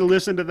 Yeah, you got to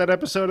listen to that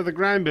episode of The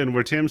Grind Bin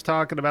where Tim's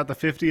talking about the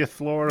 50th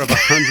floor of a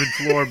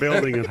 100-floor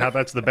building and how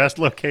that's the best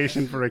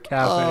location for a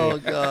cafe. Oh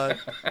God.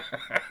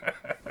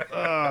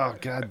 Oh,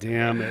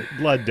 goddamn it.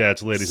 Blood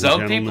debts, ladies and Some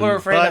gentlemen. people are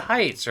afraid But of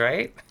heights,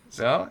 right?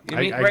 So you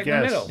meet I right in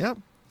the guess. middle. Yep.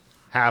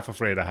 half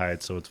afraid of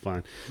heights, so it's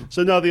fine.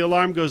 So, no, the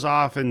alarm goes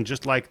off, and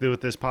just like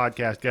with this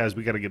podcast, guys,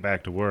 we got to get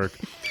back to work.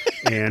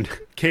 And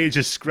Cage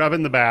is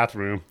scrubbing the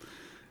bathroom.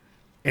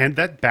 And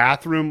that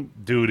bathroom,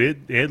 dude,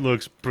 it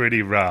looks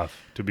pretty rough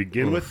to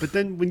begin with. But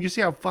then when you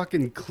see how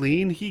fucking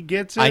clean he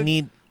gets it, I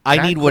need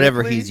that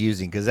whatever quickly? he's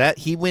using because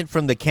he went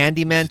from the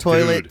Candyman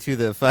toilet Dude. to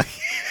the fucking.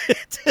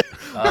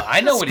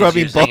 I know what he's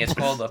Scrubbing using. It's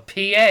bubbles. called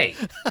a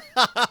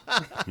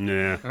PA.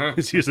 Yeah,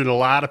 he's using a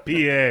lot of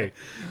PA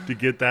to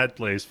get that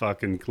place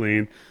fucking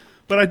clean.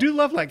 But I do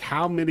love like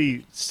how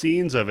many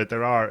scenes of it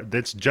there are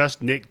that's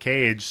just Nick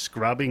Cage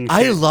scrubbing.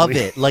 I shit love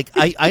clean. it. Like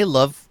I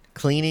love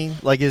cleaning.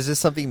 Like, is there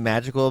something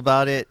magical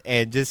about it?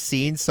 And just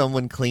seeing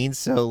someone clean,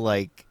 so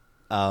like,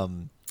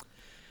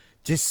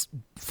 just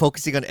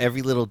focusing on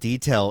every little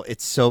detail.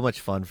 It's so much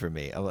fun for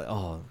me. I'm like,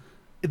 oh.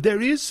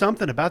 There is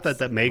something about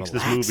that makes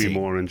this movie relaxing.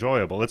 more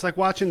enjoyable. It's like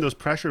watching those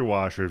pressure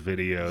washer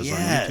videos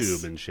Yes. on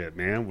YouTube and shit,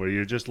 man, where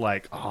you're just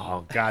like,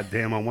 oh,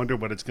 goddamn, I wonder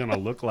what it's going to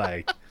look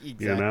like.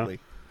 Exactly. You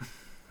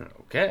know?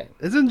 Okay.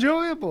 It's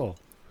enjoyable.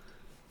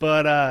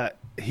 But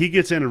he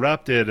gets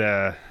interrupted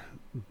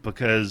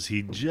because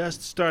he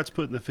just starts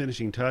putting the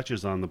finishing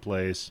touches on the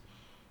place.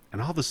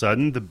 And all of a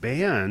sudden, the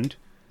band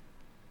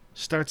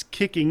starts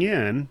kicking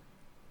in.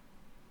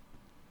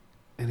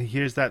 And he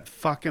hears that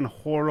fucking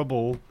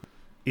horrible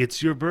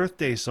It's Your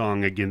Birthday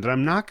song again that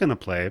I'm not going to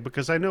play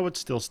because I know it's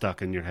still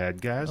stuck in your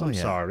head, guys. Oh, I'm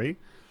yeah. sorry.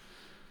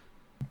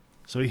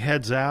 So he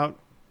heads out,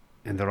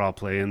 and they're all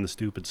playing the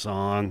stupid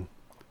song.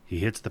 He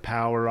hits the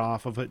power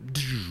off of it.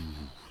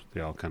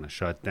 They all kind of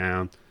shut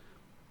down.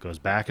 Goes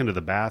back into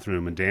the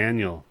bathroom, and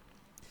Daniel,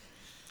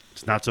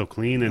 it's not so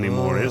clean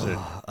anymore, is it?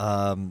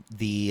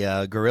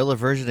 The gorilla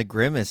version of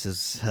Grimace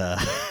is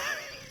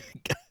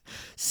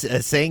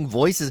saying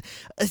voices.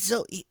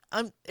 So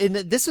and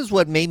this is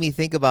what made me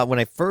think about when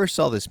I first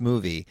saw this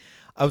movie.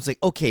 I was like,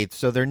 okay,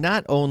 so they're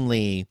not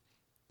only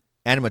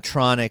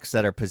animatronics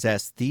that are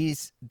possessed.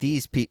 These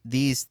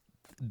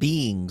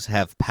beings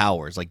have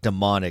powers, like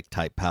demonic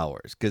type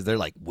powers, because they're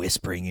like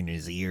whispering in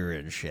his ear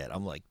and shit.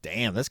 I'm like,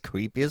 damn, that's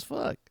creepy as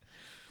fuck.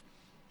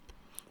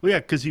 Well, yeah,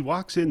 because he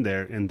walks in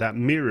there, and that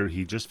mirror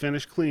he just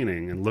finished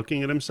cleaning and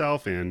looking at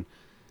himself in,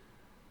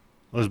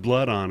 there's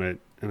blood on it,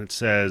 and it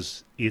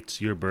says, "It's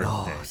your birthday."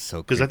 Oh,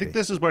 so Because I think creepy.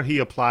 this is where he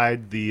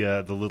applied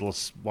the little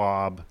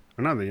swab,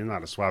 or not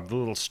a swab, the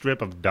little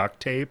strip of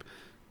duct tape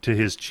to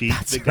his cheek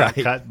That's that got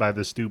right. cut by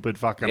the stupid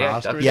fucking Yeah,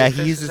 ostrich. Yeah, It he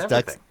fixes uses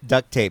everything.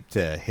 duct tape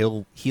to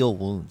heal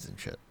wounds and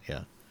shit.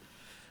 Yeah.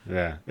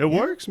 Yeah, it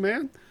works,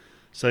 man.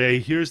 So yeah, he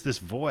hears this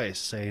voice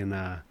saying,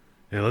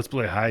 "Hey, let's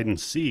play hide and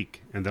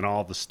seek," and then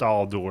all the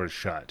stall doors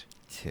shut,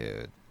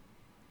 Dude.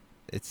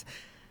 It's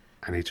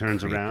and he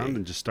turns Creepy. around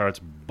and just starts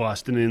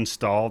busting in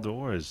stall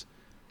doors.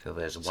 So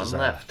there's one is,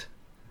 left.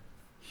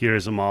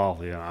 Hears them all.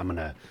 Yeah, I'm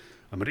gonna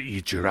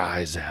eat your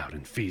eyes out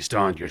and feast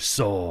on your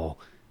soul.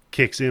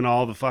 Kicks in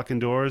all the fucking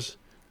doors.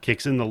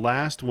 Kicks in the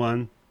last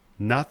one.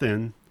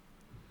 Nothing.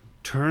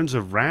 Turns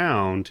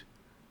around,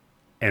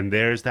 and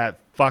there's that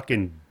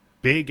fucking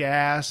big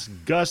ass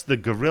Gus the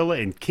gorilla,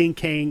 and King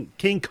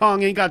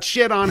Kong ain't got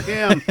shit on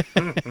him.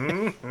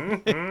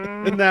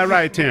 Isn't that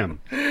right, Tim?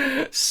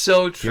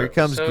 So true. Here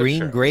comes so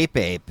Green true. Grape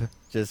Ape,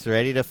 just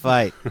ready to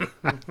fight.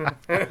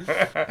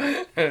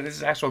 This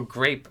is actual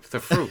grape, the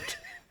fruit.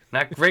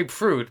 Not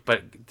grapefruit,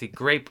 but the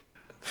grape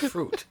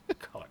fruit.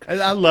 color.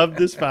 And I love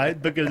this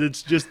fight because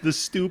it's just the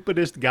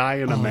stupidest guy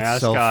in a Oh,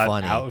 it's so mascot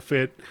funny.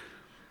 outfit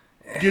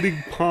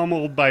getting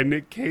pummeled by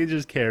Nick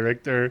Cage's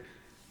character.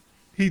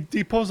 He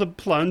pulls a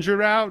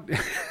plunger out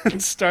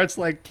and starts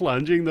like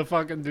plunging the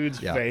fucking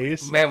dude's Yeah.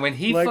 face. Man, when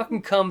he Like-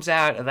 fucking comes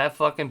out of that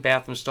fucking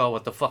bathroom stall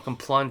with the fucking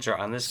plunger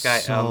on this guy,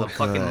 So on the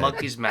fucking good.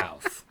 monkey's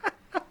mouth.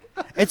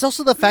 It's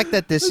also the fact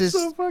that this is,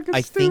 so fucking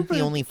I think, the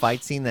stupid. only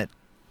fight scene that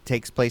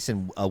takes place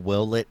in a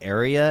well-lit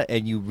area,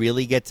 and you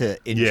really get to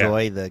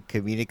enjoy the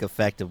comedic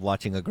effect of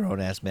watching a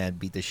grown-ass man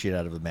beat the shit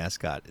out of a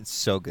mascot. It's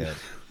so good.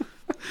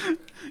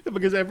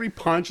 Because every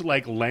punch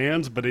like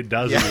lands, but it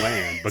doesn't Yeah.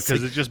 land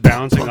because it's just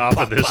bouncing off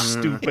of this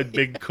stupid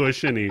big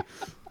cushiony.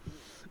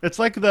 It's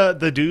like the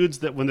dudes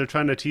that when they're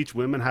trying to teach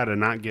women how to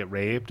not get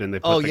raped and they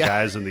put Oh, the yeah.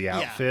 guys in the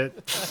outfit.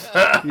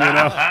 You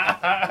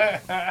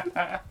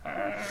know?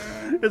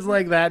 It's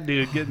like that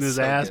dude getting his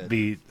So ass good.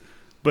 beat,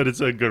 but it's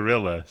a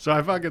gorilla. So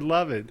I fucking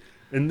love it.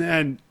 And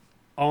then,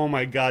 oh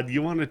my God,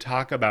 you want to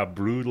talk about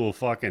brutal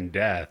fucking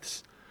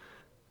deaths.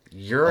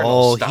 urinal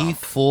Oh, stomp. he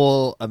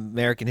full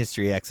American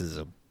History X's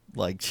him.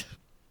 Like,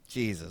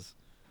 Jesus.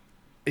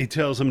 He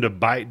tells him to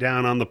bite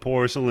down on the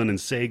porcelain and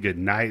say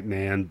goodnight,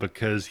 man,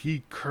 because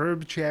he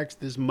curb checks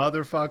this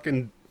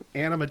motherfucking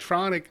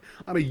animatronic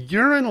on a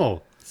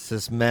urinal. It's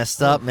just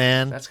messed up,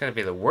 man. That's gonna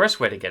be the worst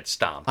way to get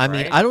stomped. I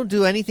mean, right? I don't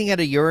do anything at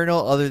a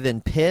urinal other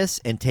than piss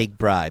and take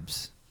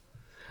bribes.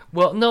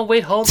 Well, no,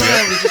 wait, hold on.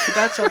 We just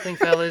forgot something,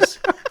 fellas.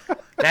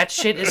 That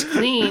shit is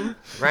clean,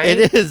 right?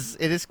 It is.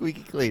 It is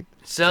squeaky clean.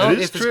 So It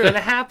is if true. it's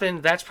gonna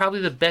happen, that's probably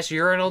the best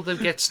urinal to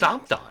get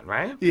stomped on,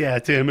 right? Yeah,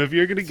 Tim, if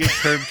you're going to get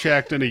curb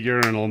checked in a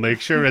urinal,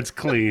 make sure it's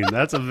clean.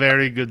 That's a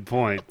very good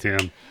point,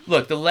 Tim.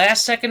 Look, the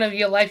last second of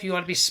your life, you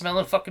want to be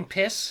smelling fucking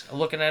piss, or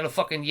looking at a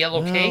fucking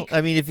yellow Well, cake.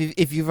 I mean,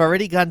 if you've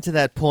already gotten to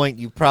that point,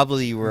 you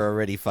probably were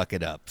already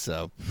fucking up.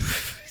 So,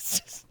 it's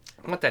just-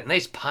 I want that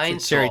nice pine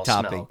It's a cherry sol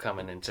smell topping.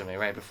 coming into me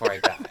right before I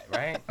die,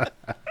 right?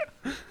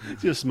 It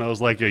just smells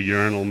like a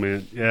urinal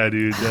mint. Yeah,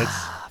 dude,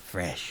 that's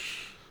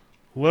fresh.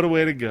 what a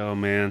way to go,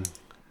 man.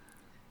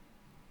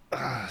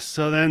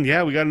 So then,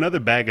 yeah, we got another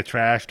bag of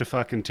trash to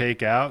fucking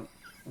take out.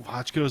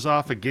 Watch goes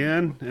off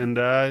again, and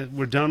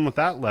we're done with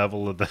that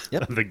level of the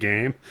Yep. of the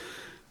game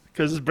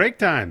because it's break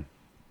time.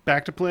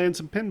 Back to playing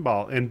some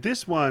pinball, and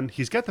this one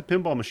he's got the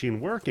pinball machine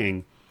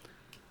working,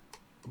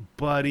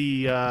 but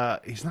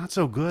he's not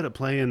so good at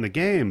playing the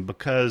game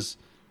because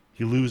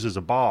he loses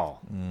a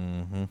ball.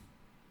 Mm-hmm.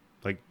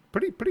 Like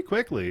pretty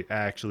quickly,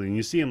 actually, and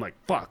you see him like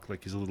fuck,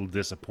 like he's a little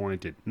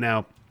disappointed.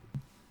 Now,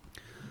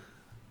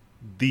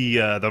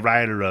 the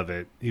writer of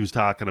it, he was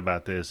talking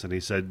about this, and he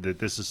said that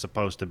this is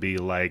supposed to be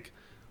like,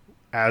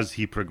 as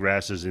he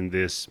progresses in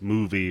this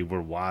movie,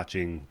 we're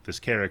watching this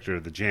character,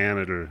 the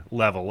janitor,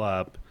 level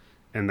up,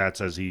 and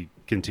that's as he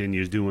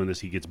continues doing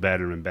this, he gets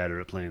better and better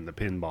at playing the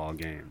pinball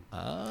game.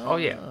 Oh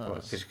yeah,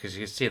 because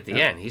you see at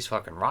the end, he's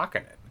fucking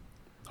rocking it.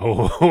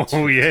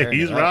 Oh yeah, Turn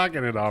he's it up.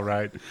 rocking it all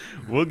right.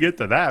 We'll get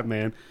to that,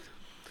 man.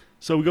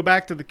 So we go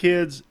back to the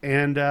kids,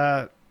 and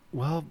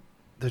well,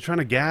 they're trying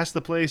to gas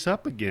the place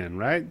up again,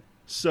 right?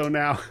 So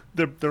now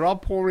they're all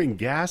pouring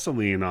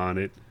gasoline on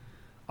it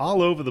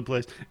all over the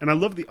place. And I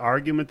love the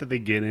argument that they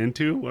get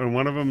into where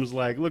one of them is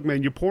like, look,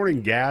 man, you're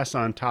pouring gas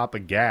on top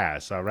of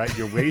gas, all right?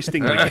 You're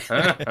wasting the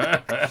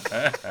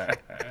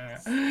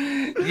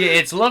Yeah,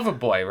 it's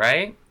Loverboy,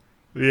 right?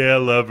 Yeah,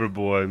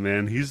 Loverboy,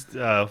 man. He's,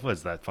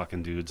 what's that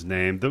fucking dude's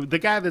name? The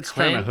guy that's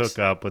trying to Clint. hook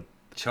up with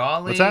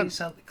Charlie, What's that?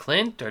 something?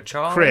 Clint or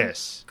Charlie?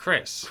 Chris.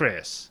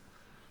 Chris.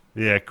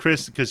 Yeah,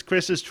 Chris, because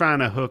Chris is trying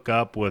to hook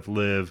up with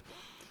Liv,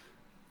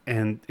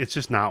 and it's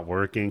just not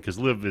working because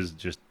Liv is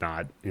just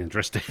not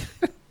interested.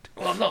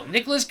 Well, no,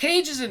 Nicolas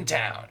Cage is in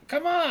town.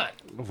 Come on.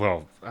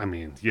 Well, I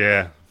mean,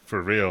 yeah,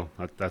 for real.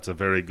 That's a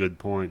very good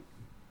point.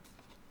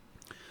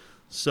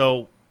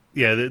 So,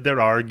 yeah,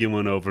 they're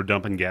arguing over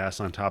dumping gas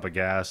on top of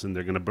gas, and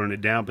they're going to burn it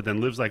down. But then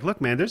Liv's like,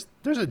 look, man, there's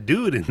a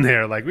dude in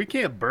there. Like, we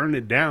can't burn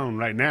it down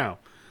right now.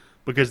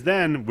 Because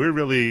then we're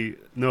really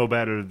no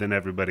better than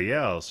everybody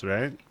else,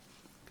 right?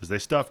 Because they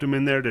stuffed him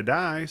in there to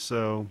die,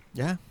 so...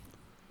 Yeah,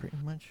 pretty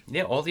much.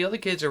 Yeah, all the other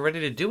kids are ready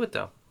to do it,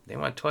 though. They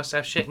want to toss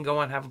that shit and go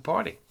on and have a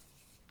party.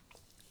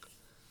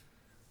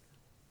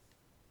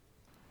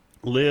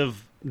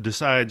 Liv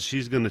decides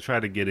she's going to try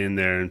to get in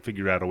there and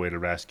figure out a way to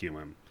rescue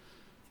him.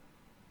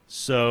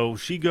 So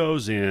she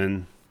goes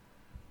in,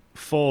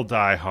 full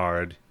Die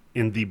Hard,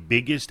 in the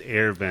biggest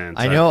air vents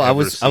I know. I've I ever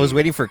was seen.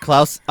 waiting for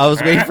Klaus. I was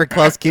waiting for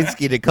Klaus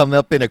Kinski to come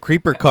up in a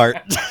creeper cart,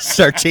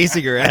 start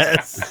chasing her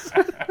ass.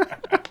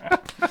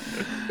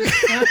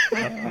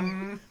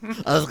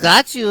 I've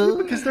got you.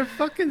 Because they're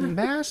fucking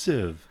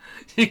massive.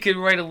 You could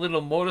ride a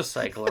little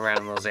motorcycle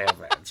around those air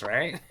vents,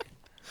 right?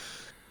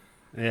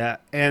 Yeah,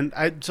 and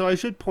so I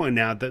should point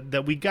out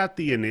that we got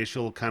the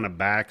initial kind of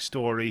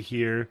backstory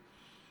here,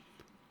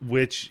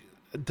 which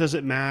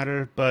doesn't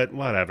matter, but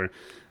whatever.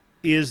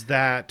 Is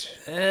that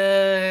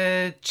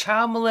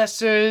Child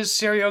molesters,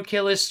 serial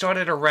killers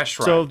started a so?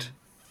 restaurant.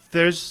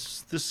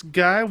 There's this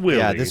guy Willy.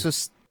 Yeah, this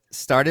was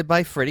started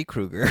by Freddy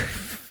Krueger.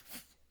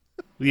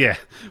 Yeah,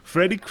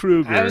 Freddy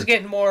Krueger. I was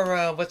getting more,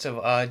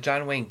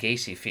 John Wayne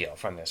Gacy feel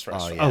from this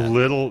restaurant. yeah. A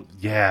little,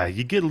 yeah,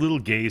 you get a little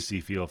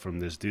Gacy feel from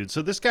this dude.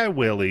 So this guy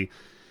Willy,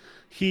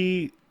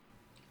 he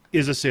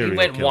is a serial He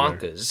went killer,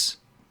 wonkers.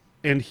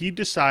 and he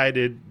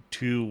decided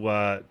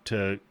to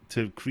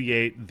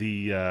create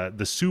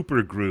the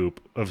super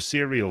group of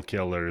serial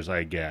killers,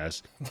 I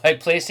guess. By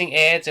placing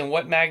ads in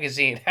what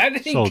magazine? How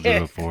did he Soldier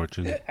get? of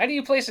Fortune. How do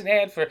you place an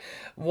ad for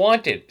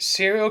wanted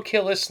serial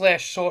killer /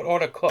 short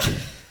order cook?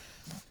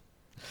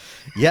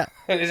 Yeah,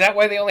 Is that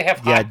why they only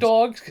have Yeah. hot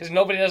dogs? Because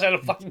nobody knows how to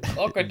fucking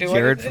cook or do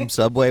Jared anything? from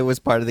Subway was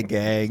part of the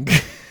gang.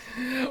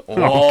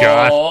 Oh,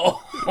 God.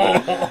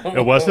 God!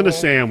 It wasn't a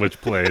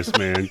sandwich place,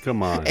 man.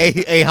 Come on.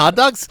 Hey, hot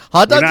dogs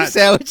are not-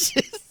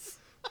 sandwiches.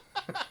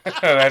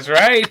 That's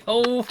right.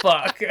 Oh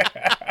fuck!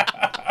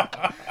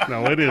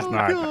 No, it is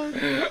not.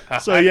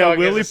 So Hot yeah, dog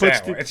Willy is a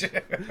puts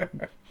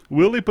sandwich.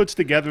 Willy puts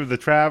together the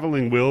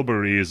traveling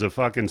Wilburys of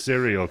fucking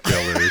serial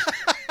killers.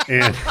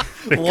 And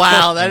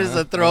Wow, that is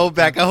a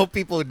throwback. I hope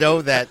people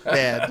know that,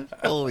 man.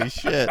 Holy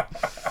shit.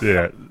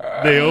 yeah,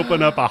 they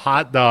open up a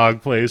hot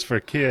dog place for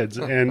kids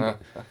and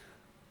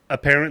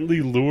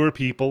apparently lure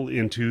people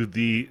into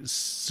the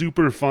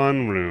super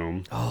fun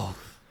room. Oh,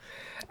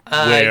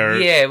 Where-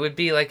 yeah, it would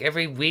be like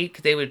every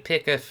week they would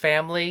pick a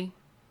family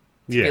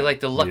to Yeah, be like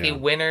the lucky yeah.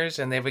 winners,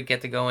 and they would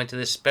get to go into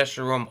this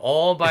special room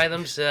all by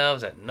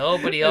themselves that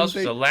nobody else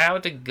was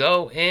allowed to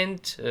go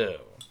into.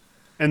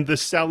 And the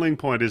selling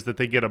point is that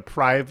they get a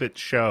private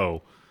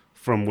show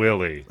from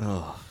Willy.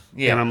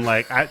 Yeah, And I'm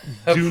like, I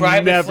a do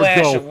private never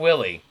flash go of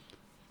Willy.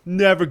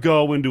 never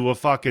go into a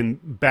fucking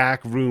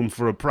back room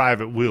for a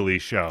private Willy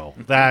show.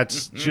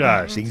 That's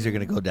just things are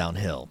going to go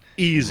downhill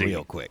easy.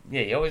 real quick.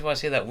 Yeah, you always want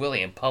to see that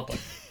Willy in public.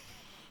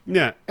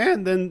 Yeah,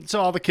 and then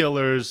so all the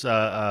killers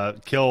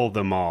kill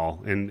them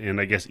all, and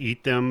I guess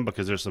eat them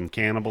because there's some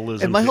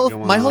cannibalism. And my shit whole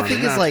going whole on, thing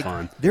and is that's like,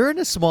 fun. they're in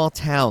a small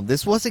town.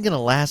 This wasn't going to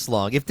last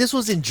long. If this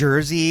was in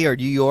Jersey or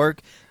New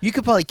York, you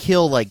could probably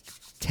kill like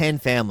 10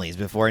 families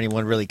before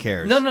anyone really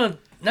cares. No,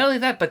 not only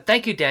that, but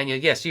thank you, Daniel.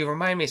 Yes, you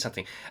remind me of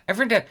something. I've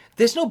written down,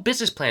 there's no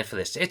business plan for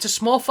this. It's a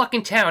small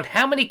fucking town.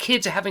 How many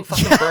kids are having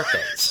fucking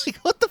birthdays? Like,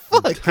 what the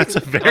fuck? That's a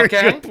very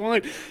Okay. good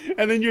point.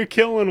 And then you're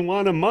killing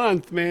one a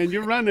month, man.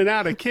 You're running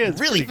out of kids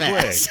Really pretty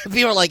fast. quick.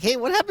 People are like, hey,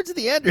 what happened to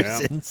the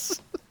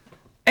Andersons?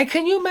 And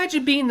can you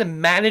imagine being the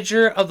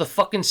manager of the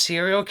fucking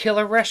serial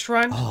killer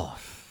restaurant? Oh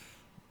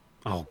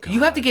god,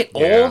 You have to get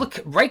yeah. all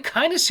the right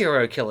kind of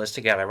serial killers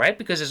together, right?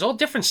 Because there's all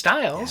different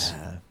styles.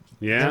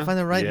 Yeah, Gotta find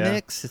the right yeah.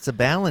 mix. It's a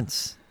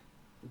balance.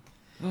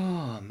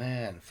 Oh,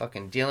 man.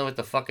 Fucking dealing with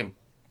the fucking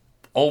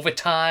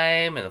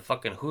overtime and the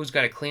fucking who's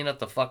got to clean up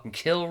the fucking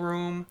kill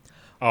room.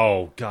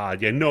 Oh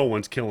god, yeah. No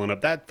one's killing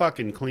up that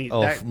fucking clean.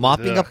 Oh, that,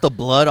 mopping ugh. up the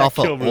blood That off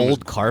kill of room is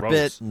old carpet,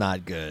 gross.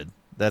 not good.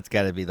 That's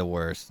got to be the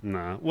worst.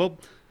 Nah, well,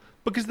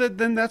 because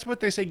then that's what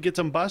they say gets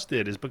them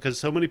busted is because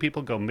so many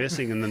people go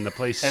missing and then the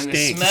place And the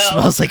stinks. smell.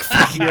 Smells like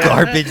fucking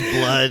garbage,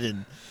 blood,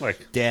 and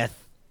Like, death.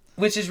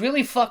 Which is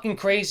really fucking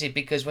crazy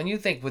because when you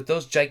think with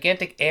those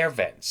gigantic air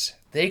vents,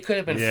 they could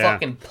have been Yeah.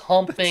 fucking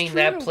pumping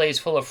that true. place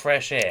full of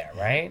fresh air,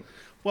 right?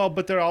 well,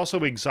 but they're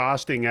also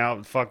exhausting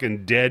out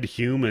fucking dead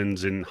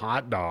humans and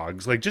hot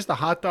dogs. Like just the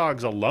hot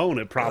dogs alone,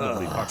 it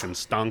probably fucking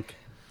stunk.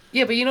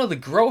 Yeah, but you know, the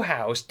grow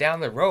house down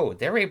the road,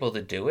 they're able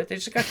to do it. They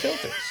just got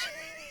filters.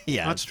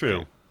 Yeah, That's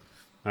true.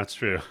 That's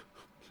true.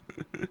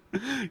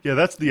 Yeah,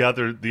 that's the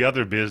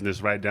other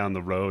business right down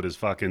the road is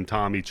fucking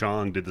Tommy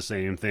Chong did the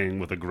same thing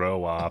with a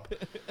grow op.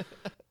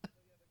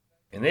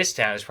 In this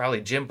town, it's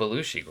probably Jim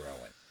Belushi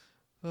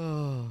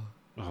growing.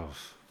 Oh,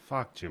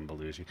 fuck Jim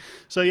Belushi.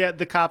 So yeah,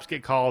 the cops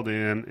get called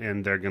in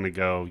and they're gonna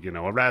go,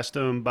 arrest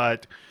him,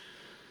 but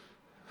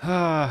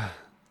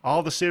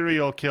all the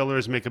serial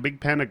killers make a big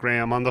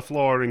pentagram on the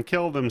floor and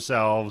kill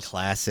themselves.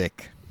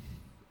 classic.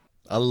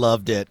 I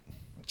loved it.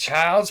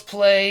 Child's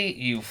play,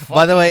 you fucking...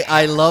 By the way,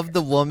 I love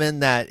the woman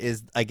that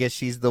is. I guess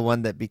she's the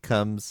one that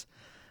becomes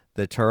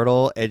the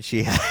turtle, and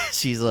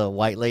she's a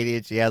white lady,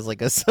 and she has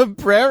like a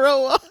sombrero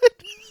on,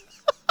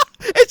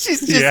 and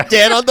she's just Yeah.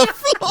 dead on the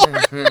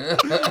floor.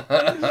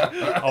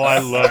 Oh, I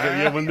love it.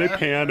 Yeah, when they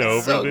pan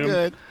over So them,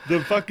 good.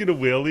 the fucking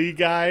Willy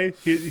guy,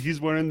 he's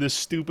wearing this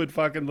stupid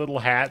fucking little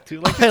hat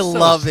too. Like, I it's so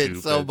love it so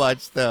stupid.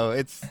 much, though.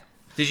 It's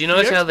Did you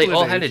notice how they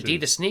all had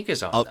explanation. Adidas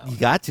sneakers on, oh, though? you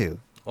got to.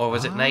 Or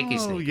was it Nike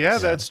Oh, sneakers? yeah,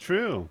 that's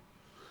true.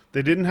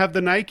 They didn't have the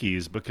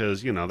Nikes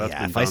because, that's Yeah,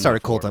 been if I done start a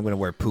before. cult, I'm going to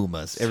wear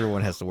Pumas.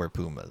 Everyone has to wear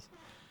Pumas.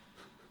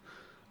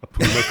 A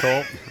Puma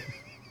cult?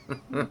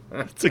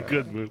 It's a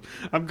good move.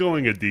 I'm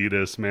going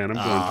Adidas, man. I'm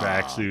going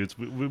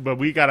tracksuits. But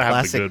we got to have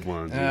Classic. the good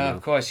ones.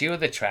 Of course, you were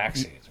the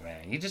tracksuits,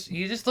 man.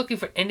 You're just looking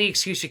for any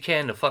excuse you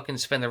can to fucking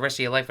spend the rest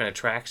of your life in a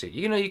tracksuit.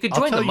 You know, you could I'll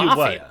join the tell you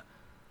mafia. what.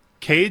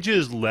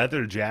 Cage's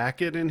leather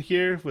jacket in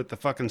here with the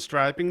fucking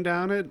striping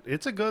down it,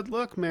 it's a good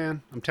look,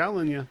 man. I'm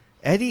telling you.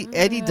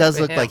 Eddie does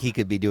for look him. like he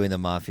could be doing the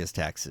mafia's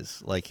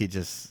taxes. Like he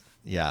just,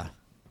 yeah.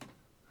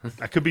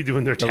 I could be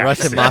doing their The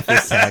taxes. Russian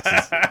mafia's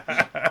taxes.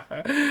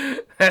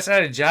 That's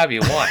not a job you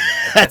want,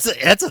 man.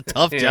 That's a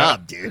tough Yeah.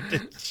 job,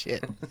 dude.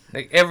 Shit.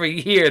 Like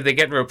every year they're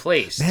getting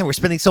replaced. Man, we're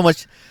spending so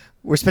much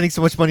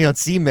money on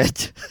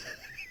cement.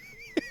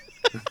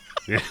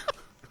 Yeah.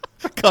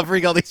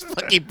 Covering all these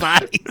fucking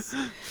bodies.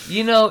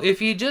 You know,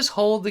 if you just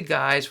hold the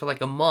guys for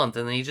like a month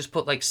and then you just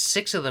put like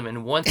 6 of them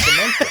in one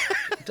cement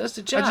truck, it does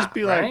the job, just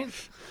be right? like,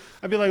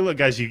 I'd be like, look,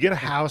 guys, you get a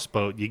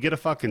houseboat, you get a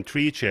fucking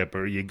tree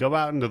chipper, you go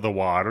out into the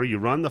water, you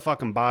run the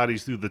fucking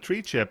bodies through the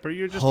tree chipper,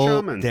 you're just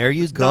chumming. There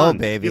you It's go, done.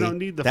 baby. You don't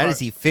need the That fuck-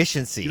 is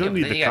efficiency. You don't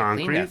need Then the you gotta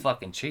clean concrete. that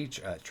fucking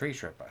tree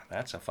stripper.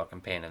 That's a fucking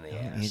pain in the You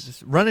ass.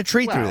 just run a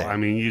tree through Well, there. I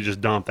mean, you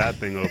just dump that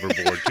thing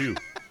overboard too.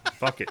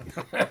 Fuck it.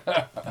 At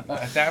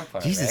that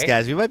point, Jesus, right?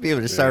 guys, we might be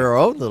able to start our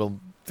own little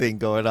thing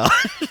going on.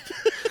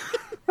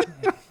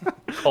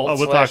 Cult Oh,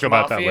 we'll slash talk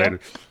about that mafia. later.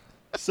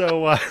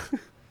 So,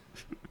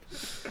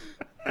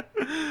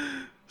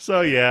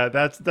 so yeah,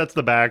 that's the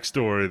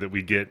backstory that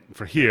we get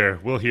for here.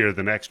 We'll hear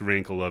the next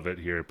wrinkle of it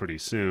here pretty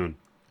soon.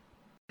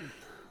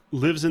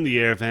 Lives in the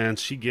air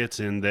vents. She gets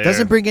in there.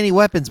 Doesn't bring any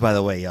weapons, by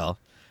the way, y'all.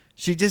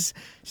 She just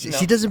No.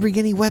 she doesn't bring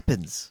any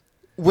weapons.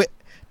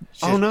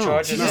 Oh, no.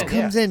 charges She just in,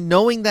 comes in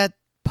knowing that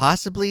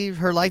possibly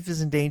her life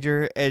is in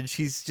danger, and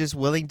she's just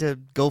willing to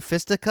go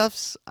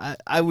fisticuffs.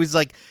 I was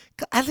like,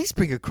 at least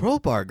bring a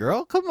crowbar,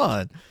 girl. Come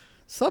on,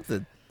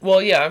 something.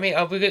 Well, yeah. I mean,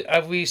 are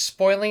we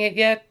spoiling it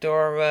yet,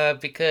 or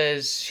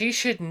because she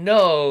should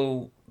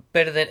know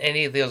better than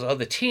any of those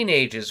other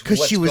teenagers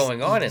what's she was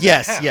going on in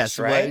yes, the house, yes.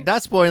 right? Well,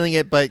 not spoiling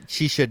it, but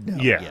she should know.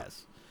 Yeah.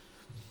 Yes.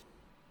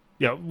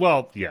 Yeah,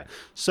 well, yeah.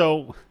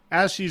 So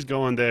as she's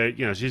going there,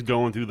 you know, she's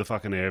going through the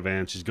fucking air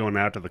van. She's going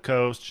out to the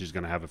coast. She's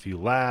going to have a few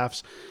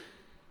laughs.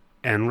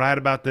 And right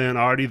about then,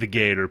 Artie the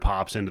Gator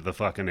pops into the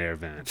fucking air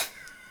van.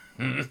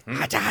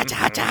 Hacha, hacha,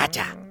 hacha,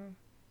 hacha.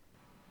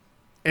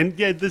 And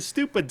yeah, the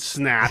stupid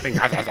snapping,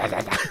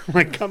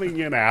 like coming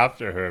in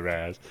after her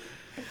ass.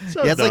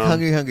 So Yeah, it's like dumb.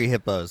 Hungry Hungry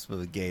Hippos, but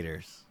with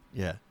gators.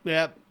 Yeah.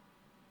 Yep.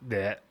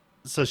 Yeah.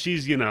 So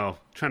she's, you know,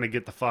 trying to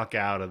get the fuck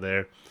out of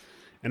there.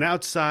 And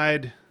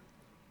outside,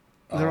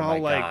 they're oh all my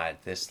like, God,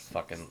 this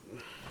fucking.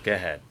 Go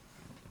ahead.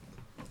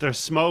 they're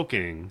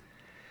smoking,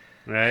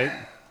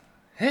 right?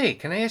 Hey,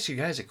 can I ask you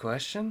guys a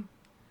question?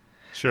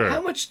 Sure.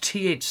 How much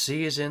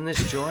THC is in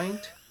this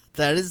joint?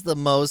 That is the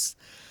most.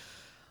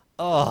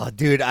 Oh,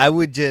 dude, I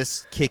would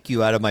just kick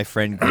you out of my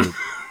friend group.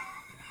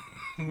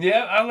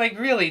 Yeah, I'm like,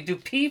 really? Do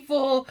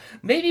people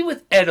maybe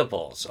with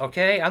edibles?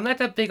 Okay, I'm not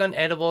that big on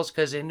edibles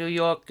because in New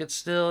York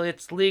it's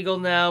legal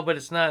now, but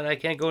it's not. I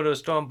can't go to a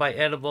store and buy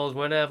edibles,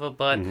 whatever.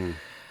 But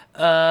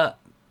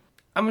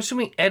I'm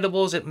assuming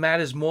edibles. It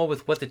matters more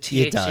with what the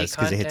THC It does,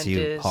 'cause it content hits you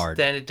is hard.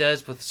 than it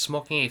does with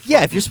smoking a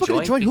Yeah, if you're fucking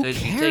smoking a joint, who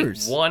because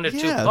cares? You take one or two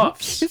Yeah, who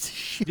puffs. gives a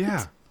shit?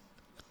 Yeah.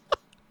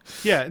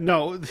 Yeah,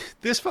 no,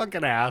 this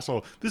fucking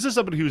asshole. This is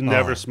somebody who's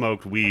never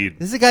smoked weed.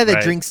 This is a guy that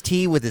right? drinks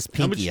tea with his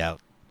pinky much-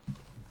 out.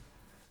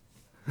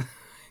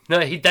 No,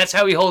 that's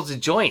how he holds a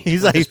joint. He's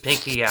with like- his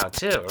pinky out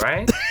too,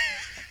 right?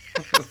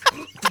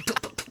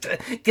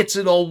 Gets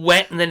it all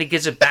wet and then he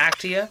gives it back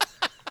to you.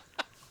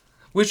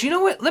 Which, you know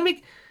what?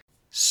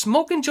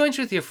 Smoking joints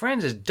with your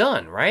friends is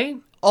done, right?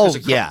 Oh, 'Cause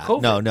of yeah.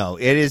 COVID. No.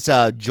 It is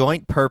a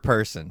joint per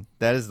person.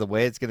 That is the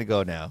way it's going to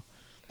go now.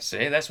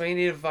 See, that's why you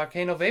need a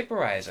volcano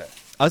vaporizer.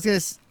 I was going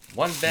to...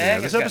 One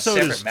bag. this It's got episode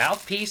separate is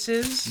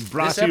mouthpieces.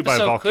 brought This to you by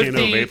episode could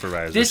Volcano be-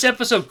 Vaporizer. This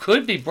episode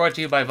could be brought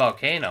to you by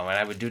Volcano, and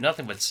I would do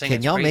nothing but sing Can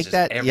its y'all make praises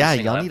that? every Yeah,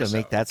 single y'all need to episode.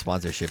 make that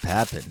sponsorship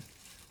happen.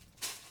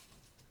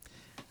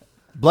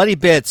 Bloody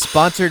Bits,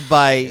 sponsored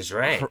by That's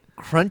right.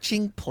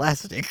 Crunching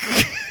Plastic.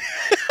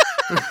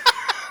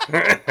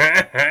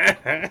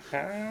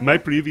 My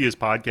previous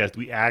podcast,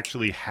 we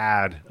actually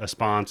had a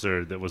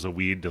sponsor that was a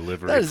weed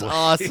delivery That is place.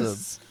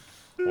 awesome.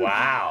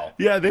 Wow.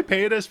 Yeah, they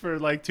paid us for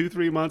like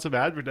 2-3 months of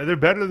advertising. They're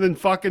better than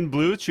fucking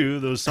Blue Chew,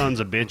 those sons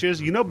of bitches.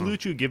 You know Blue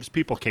Chew gives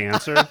people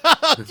cancer?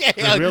 Okay,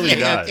 It really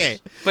does.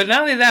 But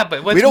not only that,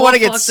 but what's We don't more wanna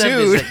get fucked up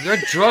sued. is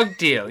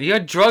that your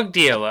drug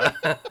dealer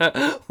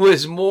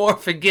was more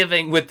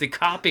forgiving with the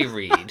copy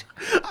read.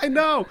 I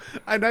know.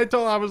 And I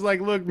was like,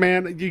 look,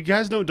 man, you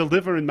guys don't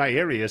deliver in my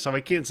area, so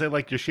I can't say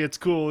like your shit's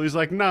cool. He's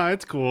like, nah,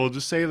 it's cool.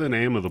 Just say the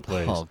name of the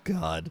place. Oh,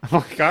 God. I'm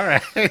like, all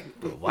right.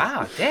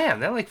 Wow,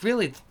 damn, that like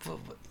really.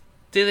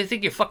 Did they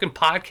think your fucking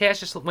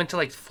podcast just went to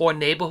like 4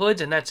 neighborhoods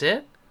and that's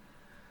it?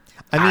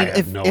 I mean,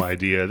 have no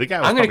idea. The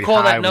guy was I'm gonna probably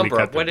call high that when he number.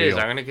 cut the What is?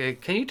 deal. I'm gonna.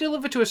 Can you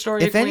deliver to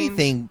Astoria, if Queens?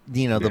 anything,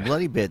 the Yeah.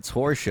 Bloody Bits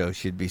horror show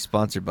should be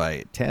sponsored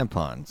by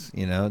tampons.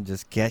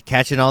 Just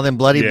catching all them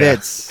bloody Yeah,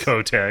 bits.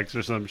 Kotex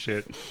or some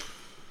shit.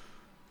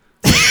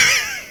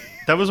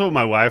 That was what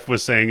my wife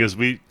was saying.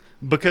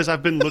 Because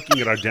I've been looking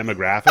at our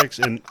demographics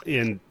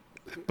and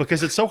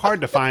because it's so hard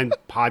to find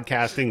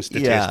podcasting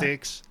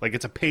statistics. Like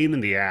it's a pain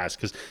in the ass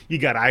because you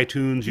got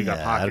iTunes, you got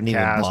Yeah, I Pocket don't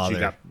even Casts, bother. you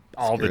got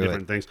all Screw the it.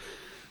 different things.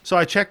 So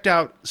I checked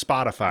out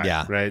Spotify,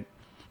 Yeah. right?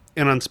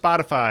 And on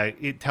Spotify,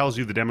 it tells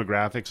you the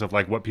demographics of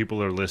like what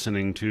people are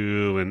listening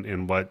to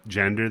and what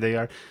gender they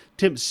are.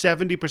 Tim,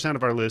 70%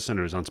 of our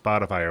listeners on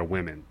Spotify are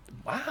women.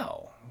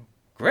 Wow.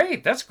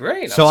 Great, that's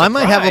great. So I I'm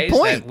might have a surprised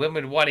point. that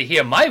women want to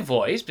hear my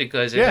voice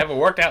because it Yeah. never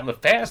worked out in the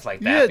past like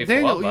that Yeah,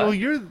 before.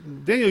 Daniel,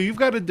 but- Daniel, you've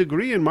got a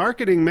degree in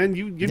marketing, man.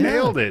 You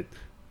nailed it.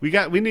 We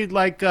need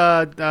like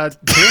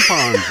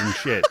tampons and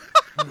shit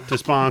to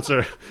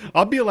sponsor.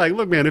 I'll be like,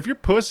 look, man, if your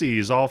pussy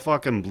is all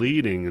fucking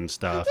bleeding and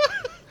stuff,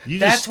 you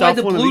just That's why stuff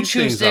the one of Blue these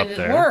Chews things up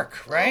didn't there. work,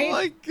 right? Oh,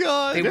 my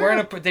God.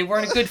 they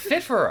weren't a good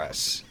fit for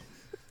us.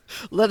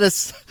 Let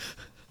us...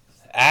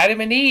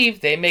 Adam and Eve,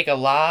 they make a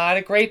lot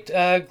of great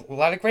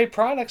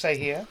products. I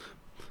hear.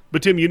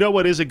 But Tim, you know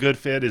what is a good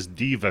fit is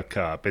Diva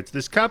Cup. It's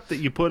this cup that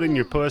you put in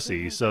your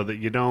pussy so that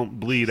you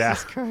don't bleed out.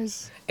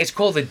 Christ. It's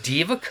called the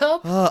Diva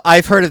Cup.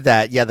 I've heard of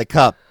that. Yeah, the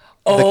cup.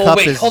 Oh, the cup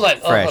wait, is hold on.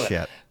 fresh, hold on.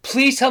 yeah.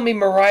 Please tell me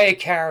Mariah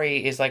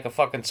Carey is like a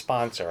fucking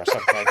sponsor or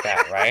something like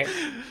that, right?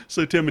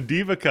 So Tim, a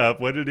Diva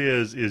Cup, what it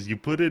is you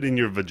put it in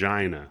your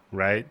vagina,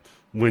 right?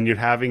 When you're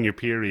having your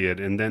period,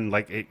 and then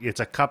like it's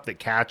a cup that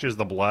catches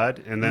the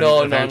blood, and then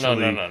No.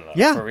 eventually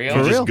Yeah, For real? for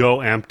you real. just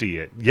go empty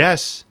it.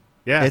 Yes,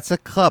 yeah. It's a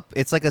cup.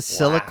 It's like a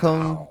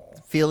silicone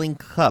feeling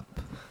cup.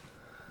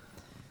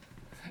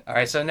 All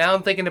right, so now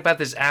I'm thinking about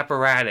this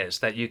apparatus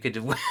that you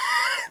could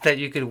that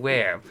you could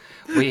wear.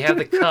 Where you have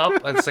the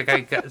cup, and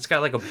it's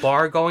got like a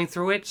bar going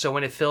through it, so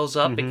when it fills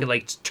up, it could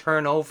like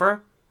turn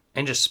over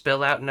and just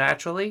spill out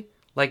naturally,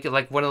 like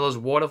one of those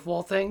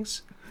waterfall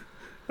things.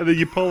 And then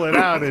you pull it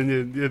out,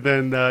 and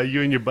then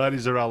you and your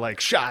buddies are all like,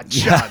 shot.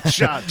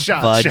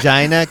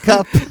 Vagina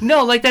cup.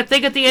 No, like that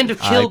thing at the end of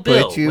Kill put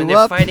Bill you when they're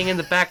up. fighting in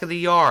the back of the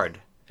yard,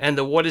 and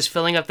the water's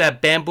filling up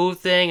that bamboo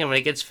thing, and when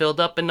it gets filled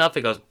up enough,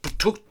 it goes,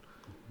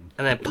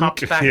 and then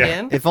pops back Yeah.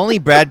 in. If only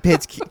Brad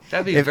Pitt's.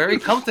 That'd be very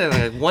comforting.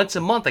 Like, once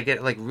a month, I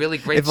get like really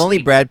great. If only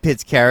sleep. Brad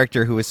Pitt's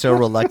character, who was so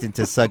reluctant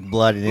to suck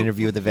blood in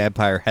Interview with the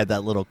Vampire, had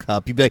that little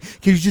cup, you'd be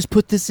like, "Can you just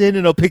put this in,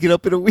 and I'll pick it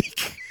up in a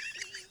week."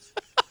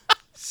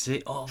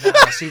 See, oh wow,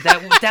 see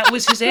that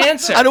was his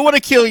answer. I don't want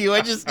to kill you.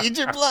 I just need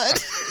your blood.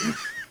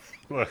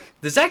 Look,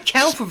 Does that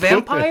count for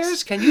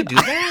vampires? Can you do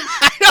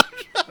that?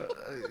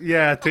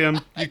 yeah, Tim,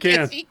 you can.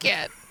 Yes, you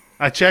can.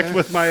 I checked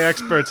with my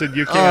experts, and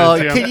you can,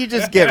 Oh, Tim. can you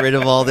just get rid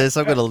of all this?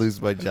 I'm gonna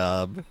lose my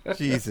job.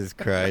 Jesus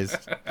Christ.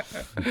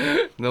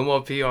 No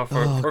more PR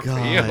for Oh you.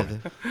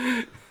 God.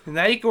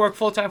 Now you can work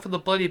full time for the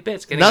Bloody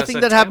Bits. getting Nothing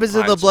us a that happens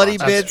in the tampon Bloody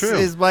sponsor. Bits true.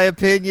 is my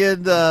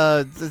opinion.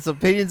 Its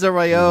opinions are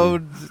my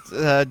own.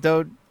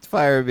 Don't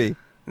fire me.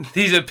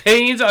 These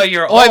opinions are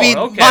your Oh, own. I mean,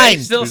 okay, mine.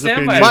 still These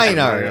stand by opinions Mine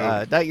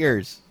that. are, not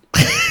yours.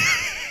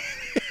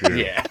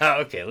 Yeah,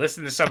 okay.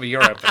 Listen to some of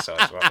your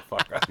episodes,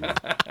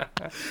 motherfucker.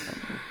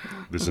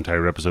 This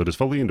entire episode is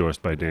fully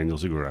endorsed by Daniel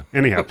Segura.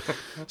 Anyhow,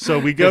 so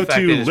we go In fact,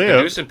 to it is Live.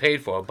 produced and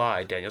paid for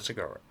by Daniel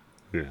Segura.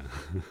 Yeah.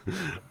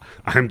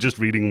 I'm just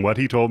reading what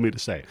he told me to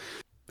say.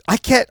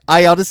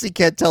 I honestly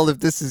can't tell if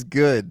this is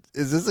good.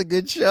 Is this a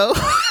good show?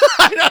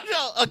 I don't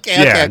know.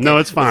 Okay. Yeah, okay. no,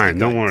 it's fine. Let's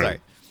Don't keep going.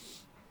 worry.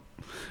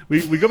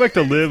 Sorry. We go back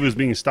to Liv, who's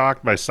being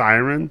stalked by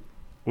Siren,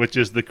 which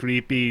is the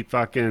creepy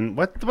fucking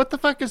what the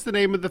fuck is the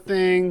name of the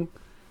thing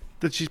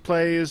that she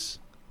plays?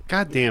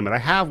 God damn it! I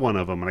have one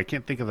of them and I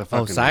can't think of the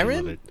fucking name Siren?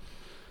 of it.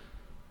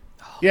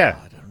 Yeah,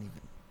 I don't even.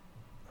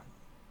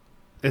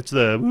 it's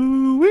the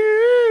woo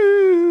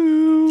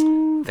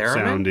woo Theremin?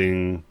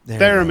 sounding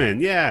There we theremin.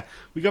 Yeah,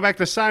 we go back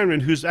to Siren,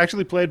 who's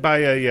actually played by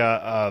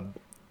a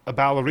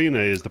ballerina,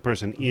 is the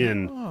person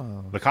in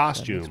the That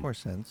costume, makes more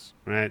sense.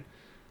 right?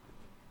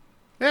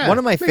 Yeah, One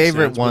of my makes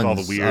favorite sense with all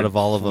the ones weird out of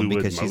all of them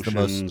fluid because she's the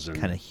motions most and-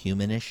 kind of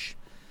humanish.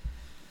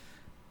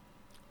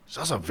 It's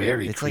also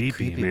very It's creepy, like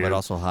creepy, man. but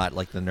also hot,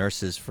 like the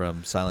nurses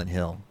from Silent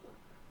Hill.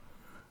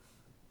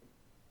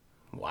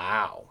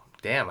 Wow.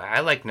 Damn, I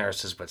like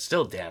nurses, but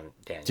still, damn.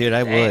 Dude,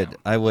 I damn. would.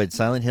 I would.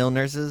 Silent Hill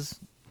nurses?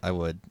 I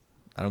would.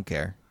 I don't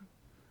care.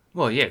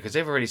 Well, yeah, because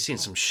they've already seen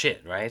some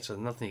shit, right? So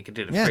nothing you can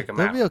do to Yeah, freak them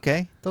they'll out. be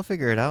okay. They'll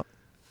figure it out.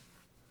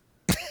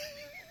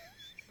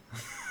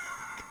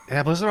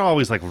 Yeah, but they're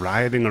always like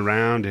rioting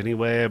around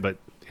anyway. But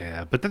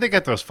yeah, but then they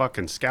got those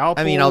fucking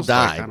scalpels. I mean, I'll like,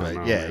 die, I don't but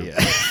know, yeah, man.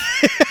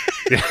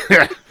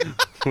 yeah.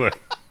 Look,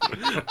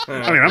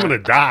 I mean, I'm gonna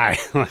die.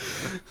 I'm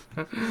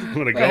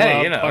gonna go Well, hey,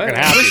 out you know, fucking wish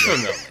happy. for a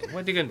million.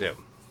 What are you going to do?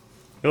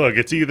 Look,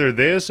 it's either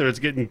this or it's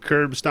getting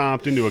curb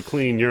stomped into a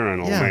clean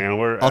urinal, Yeah.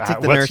 man. I'll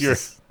take the what's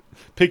nurses.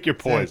 pick your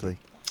poison.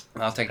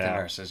 Exactly. I'll take the Yeah.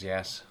 nurses,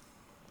 yes.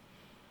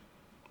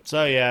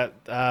 So yeah,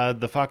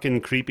 the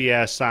fucking creepy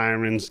ass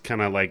sirens,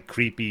 kind of like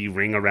creepy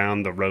ring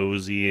around the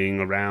rosieing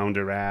around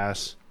her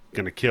ass,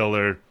 gonna kill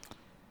her.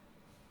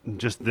 And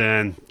just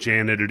then,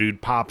 janitor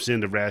dude pops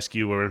in to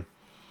rescue her.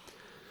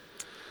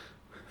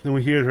 Then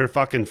we hear her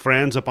fucking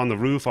friends up on the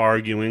roof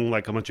arguing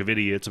like a bunch of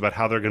idiots about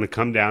how they're gonna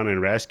come down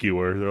and rescue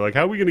her. They're like,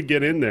 "How are we gonna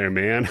get in there,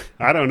 man?"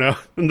 I don't know.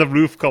 And the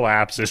roof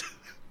collapses.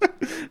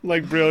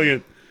 Like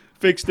brilliant,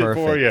 fixed it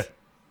for you. Perfect.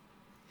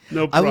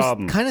 No I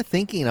problem. was kind of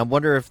thinking, I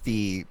wonder if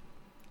the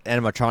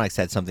animatronics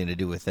had something to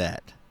do with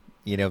that.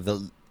 You know,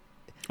 the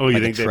Oh, you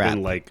like a think they've trap.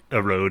 been like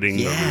eroding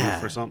the Yeah.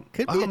 roof or something?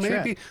 Could be oh, a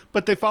trap. maybe.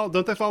 But they fall.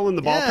 Don't they fall in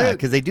the ball yeah, pit?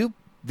 because they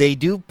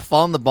do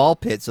fall in the ball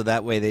pit, so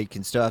that way they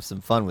can still have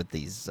some fun with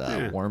these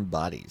Yeah. warm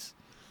bodies.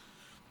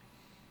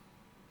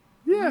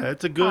 Yeah,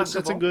 it's a good. That's a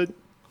Possible. good.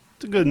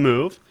 It's a good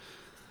move.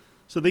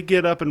 So they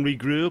get up and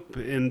regroup,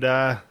 and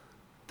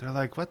they're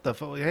like, "What the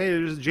fuck? Hey,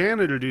 there's a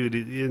janitor dude,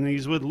 and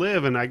he's with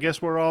Liv, and I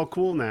guess we're all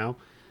cool now."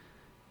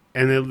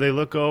 And they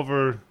look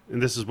over,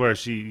 and this is where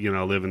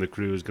Liv and the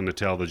crew is going to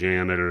tell the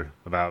janitor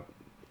about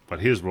what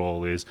his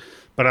role is.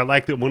 But I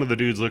like that one of the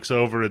dudes looks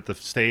over at the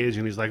stage,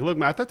 and he's like, "Look,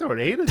 man, I thought there were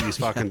 8 of these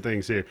fucking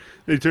things here."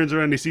 And he turns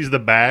around, and he sees the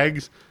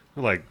bags.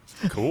 I'm like,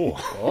 "Cool."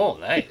 Oh,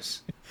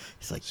 nice.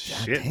 It's like,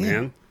 Shit, damn.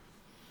 man.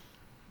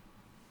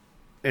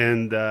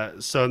 And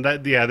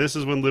this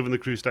is when Liv and the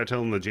crew start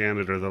telling the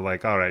janitor, they're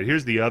like, all right,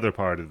 here's the other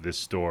part of this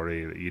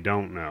story that you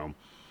don't know,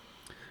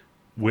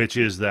 which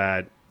is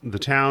that the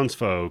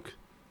townsfolk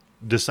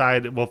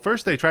decided, well,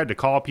 first they tried to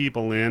call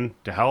people in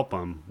to help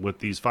them with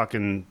these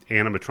fucking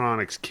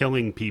animatronics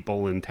killing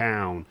people in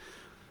town,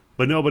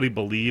 but nobody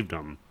believed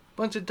them.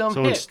 Bunch of dumb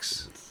So it's-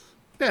 hicks.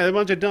 Yeah, a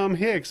bunch of dumb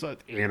hicks,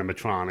 like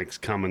animatronics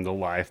coming to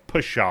life,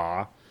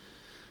 pshaw.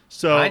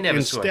 So I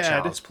never saw a instead,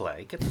 child's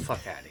play. Get the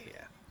fuck out of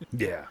here.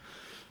 yeah.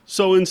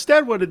 So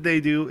instead, what did they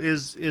do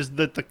is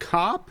that the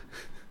cop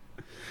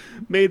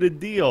made a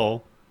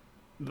deal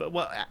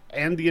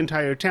and the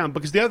entire town.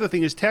 Because the other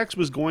thing is Tex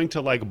was going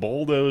to like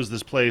bulldoze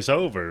this place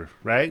over,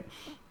 right?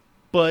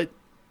 But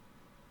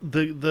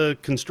the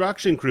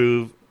construction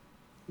crew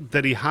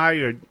that he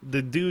hired,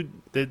 the dude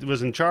that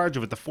was in charge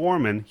of it, the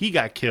foreman, he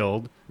got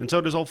killed, and so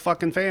did his whole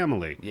fucking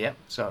family. Yep.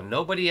 So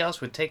nobody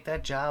else would take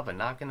that job of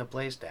knocking the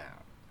place down.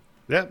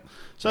 Yep.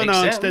 So Makes no,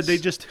 sense. instead they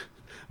just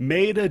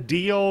made a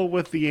deal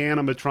with the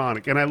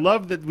animatronic. And I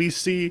love that we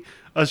see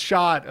a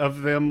shot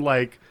of them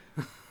like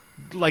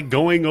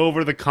going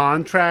over the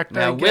contract,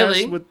 Now, I guess.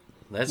 Willy,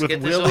 let's with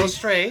get this Willy. all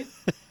straight.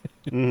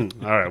 All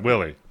right,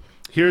 Willie.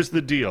 Here's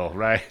the deal,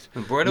 right?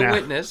 We brought a Now,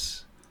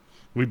 witness.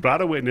 We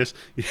brought a witness.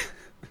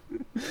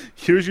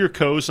 Here's your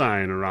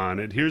cosigner on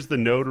it. Here's the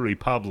notary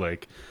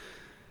public.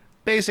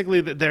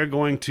 Basically, that they're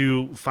going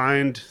to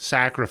find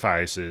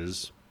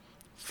sacrifices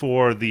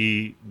for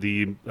the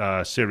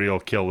serial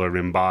killer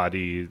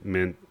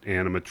embodiment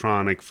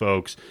animatronic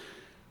folks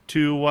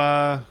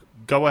to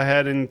go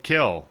ahead and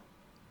kill,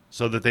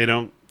 so that they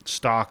don't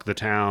stalk the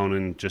town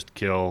and just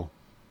kill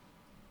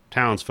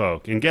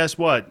townsfolk. And guess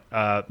what,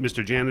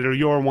 Mr. Janitor,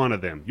 you're one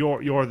of them.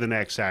 You're the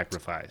next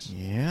sacrifice.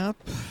 Yep.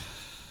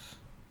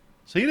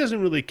 So he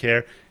doesn't really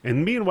care.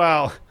 And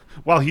meanwhile,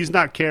 while he's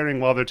not caring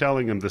while they're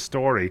telling him the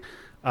story,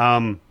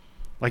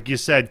 like you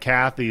said,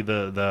 Kathy,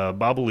 the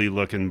bubbly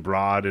looking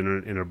broad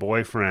and her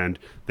boyfriend,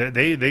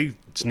 they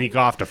sneak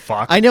off to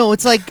fuck. I know,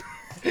 it's like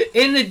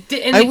In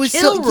the I was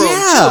kill so room.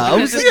 yeah. too, I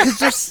was because like, 'cause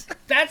there's-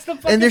 that's the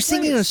fucking and they're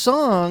singing a place.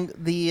 song.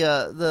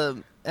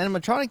 The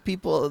animatronic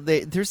people,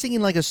 they're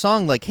singing like a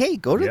song, like, "Hey,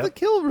 go to Yep. the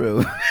kill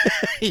room."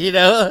 You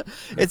know,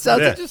 it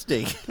sounds Yeah.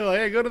 interesting. They're like,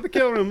 hey, go to the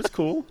kill room. It's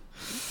cool.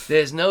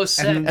 There's no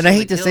sex. And I in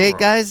hate the to kill say it, room.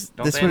 guys.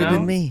 Don't This they would have know?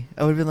 been me.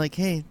 I would have been like,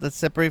 "Hey, let's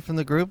separate from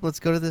the group. Let's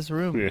go to this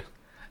room." Yeah.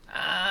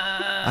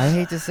 I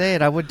hate to say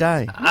it, I would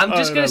die. I'm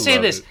just Oh, gonna I say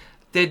love this: it.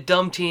 they're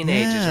dumb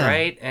teenagers, Yeah.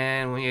 right?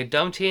 And when you're a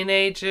dumb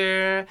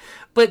teenager,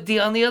 but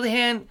on the other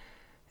hand,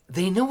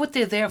 they know what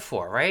they're there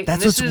for, right?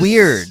 That's And this what's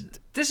weird.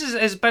 This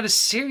is about as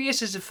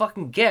serious as it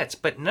fucking gets,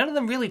 but none of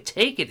them really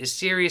take it as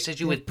serious as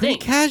you would Pretty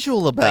think.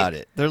 casual about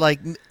Like- it. They're like,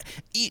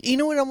 you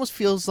know what it almost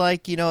feels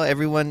like? You know,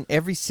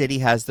 every city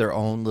has their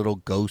own little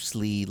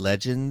ghostly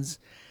legends.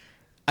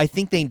 I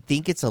think they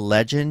think it's a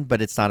legend,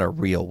 but it's not a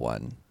real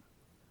one.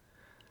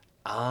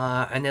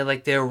 And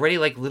they're already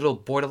like little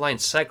borderline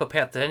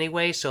psychopath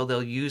anyway, so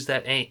they'll use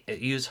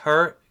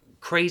her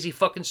crazy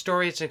fucking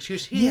story as an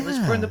excuse. Here, let's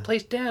burn the Yeah.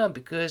 place down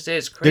because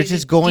there's crazy. They're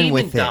just going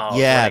demon with it. dolls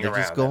Yeah, running they're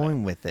just around in it.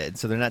 going with it.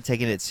 So they're not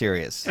taking it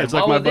serious. It's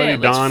while like my we're there,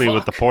 buddy let's Donnie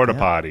with the fuck. porta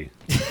potty.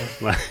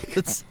 Like,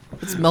 Let's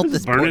melt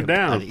this. burn it porta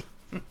down.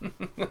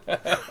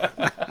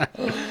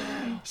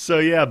 potty. so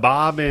yeah,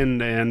 Bob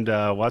and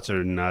what's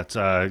her nuts,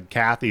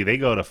 Kathy, they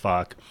go to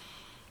fuck,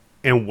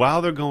 and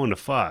while they're going to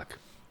fuck,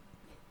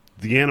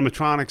 the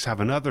animatronics have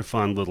another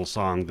fun little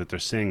song that they're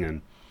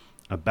singing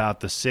about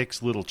the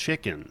 6 little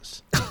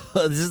chickens.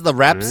 This is the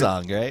rap Right.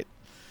 song, right?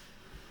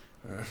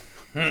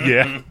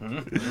 Yeah.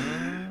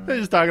 They're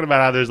just talking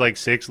about how there's like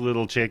 6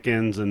 little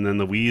chickens, and then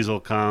the weasel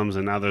comes,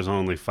 and now there's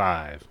only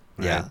 5.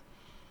 Right? Yeah.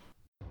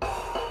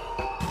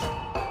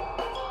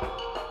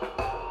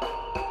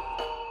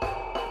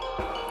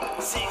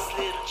 Six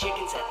little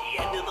chickens at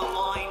the end of the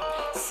line.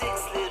 6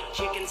 little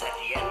chickens at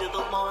the end of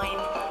the line.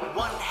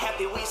 One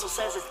happy weasel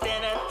says it's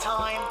dinner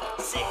time.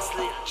 6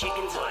 little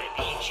chickens ought to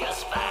be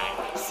just fine.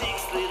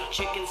 6 little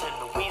chickens in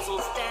the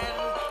weasel's den.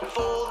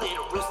 4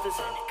 little roosters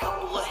and a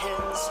couple of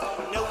hens.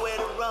 Nowhere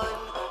to run,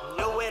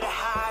 nowhere to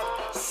hide.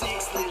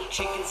 6 little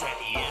chickens at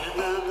the end of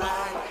the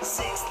line.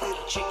 6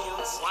 little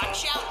chickens.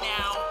 Watch out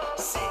now.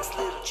 6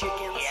 little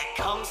chickens. Here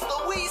comes the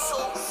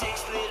weasel.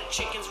 6 little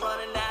chickens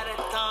running out of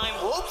time.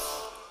 Whoops.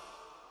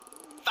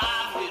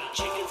 5 little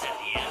chickens at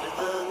the end of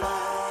the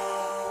line.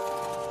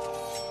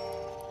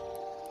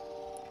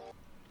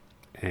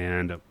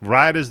 And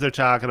right as they're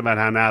talking about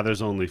how now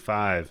there's only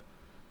 5,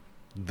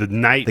 the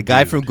night The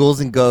guy dude, from Ghouls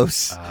and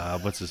Ghosts.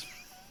 what's his?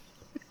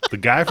 The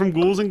guy from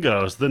Ghouls and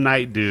Ghosts, the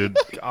night dude,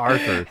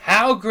 Arthur.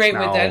 How great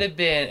No. would that have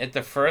been at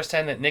the first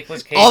time that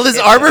Nicolas Cage All his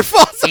hit armor him?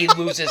 falls He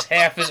loses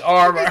half his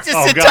armor. Just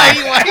Oh, a God.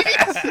 tiny white.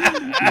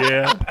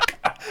 Yeah,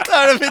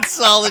 That would have been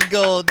solid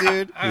gold,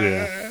 dude.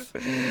 yeah.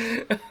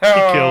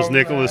 Oh, He kills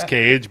Nicolas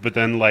Cage, but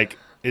then like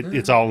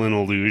it's all an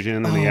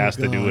illusion, and he has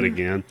to do it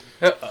again.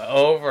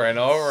 over and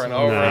over and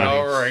over and Nice.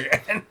 over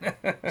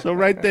again. So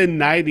right then,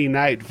 Nighty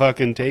Night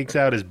fucking takes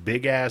out his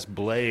big ass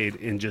blade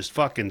and just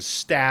fucking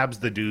stabs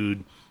the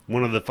dude,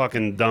 one of the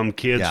fucking dumb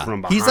kids Yeah.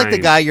 from behind. He's like the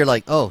guy you're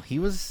like, oh, he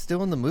was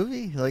still in the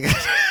movie? Like,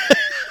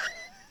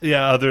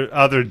 Yeah,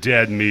 other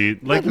dead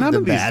meat. Like none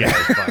of these matter. guys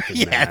fucking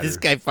yeah, matter. this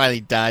guy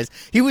finally dies.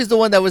 He was the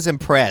one that was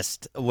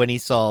impressed when he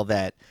saw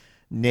that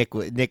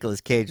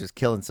Nicolas Cage was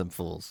killing some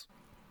fools.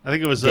 I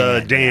think it was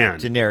Dan.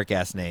 Generic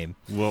ass name.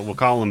 We'll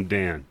call him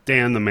Dan.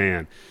 Dan the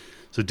man.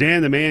 So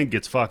Dan the man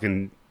gets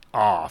fucking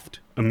offed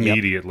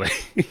immediately.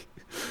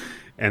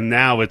 And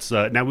now it's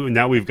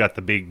now we've got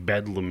the big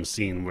bedlam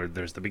scene where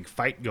there's the big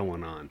fight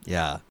going on.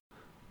 Yeah.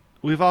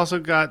 We've also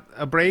got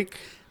a break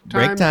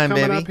Break time,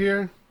 coming baby. up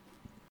here.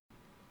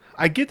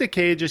 I get that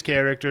Cage's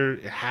character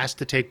has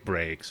to take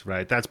breaks,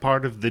 right? That's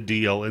part of the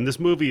deal. And this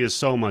movie is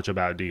so much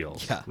about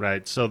deals,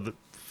 right? So,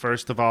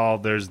 first of all,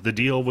 there's the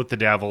deal with the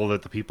devil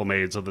that the people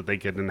made so that they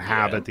could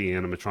inhabit the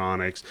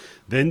animatronics.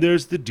 Then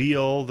there's the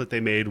deal that they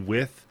made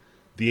with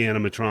the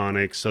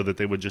animatronics so that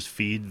they would just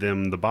feed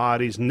them the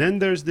bodies. And then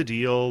there's the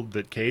deal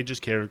that Cage's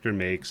character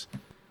makes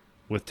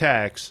with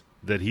Tex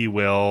that he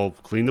will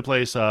clean the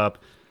place up,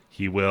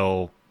 he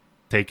will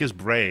take his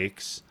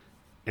breaks,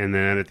 and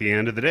then at the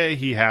end of the day,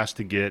 he has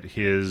to get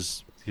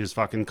his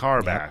fucking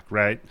car back,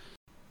 right?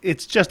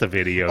 It's just a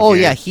video game. Oh,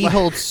 yeah, he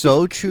holds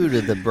so true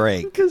to the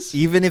break.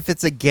 Even if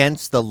it's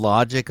against the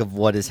logic of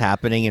what is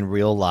happening in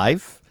real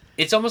life.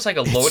 It's almost like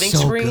a loading it's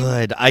so screen.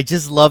 Good. I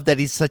just love that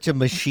he's such a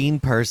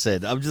machine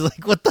person. I'm just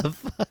like, what the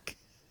fuck?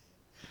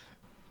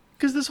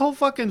 Because this whole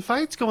fucking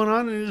fight's going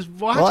on, and just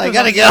watch. Well, I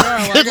gotta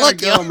go. Good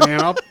luck, yo,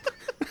 man.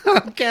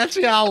 I'll catch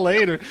y'all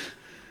later.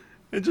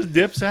 It just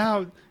dips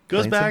out.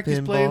 Goes back, he's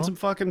playing some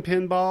fucking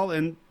pinball,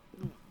 and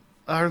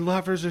our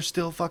lovers are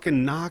still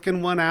fucking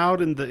knocking one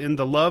out in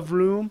the love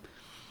room.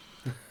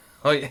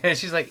 Oh, yeah,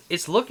 she's like,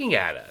 it's looking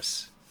at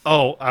us.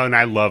 Oh, and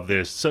I love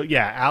this. So,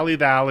 yeah, Allie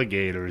the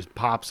alligator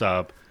pops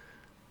up,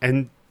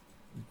 and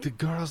the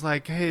girl's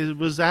like, hey,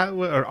 was that,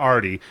 or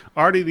Artie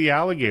the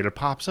alligator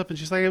pops up, and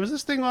she's like, hey, was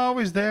this thing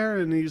always there?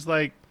 And he's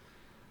like,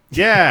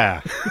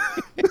 yeah.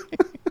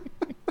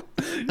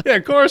 Yeah,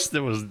 of course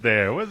it was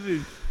there.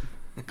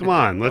 Come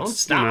on, let's Don't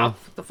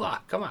stop the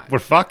flock. Come on. We're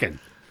fucking.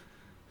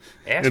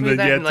 Ask me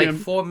that in like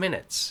 4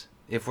 minutes,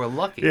 if we're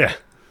lucky. Yeah.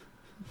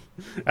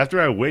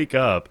 After I wake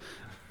up,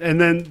 and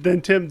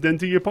then Tim,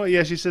 to your point,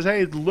 yeah, she says,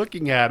 "Hey, it's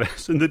looking at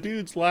us," and the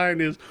dude's line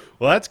is,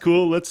 "Well, that's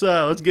cool. Let's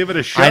give it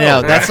a shot." I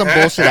know that's some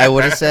bullshit I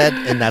would have said,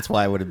 and that's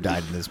why I would have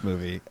died in this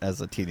movie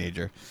as a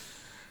teenager.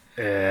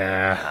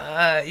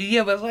 Yeah.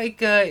 Yeah, but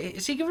like,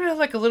 is he giving her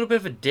like a little bit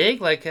of a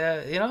dig? Like,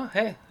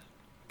 hey,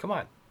 come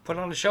on, put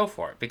on a show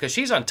for it because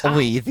she's on top. Oh,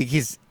 wait, you think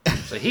he's?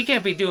 So he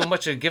can't be doing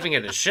much of giving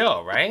it a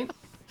show, right?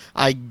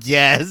 I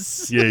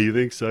guess. Yeah, you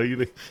think so? You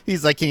think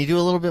he's like, can you do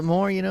a little bit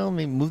more? You know,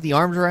 maybe move the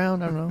arms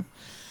around. I don't know.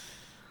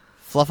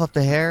 Fluff up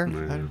the hair.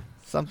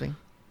 Something.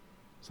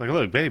 It's like,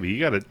 look, baby, you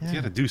gotta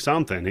do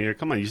something here.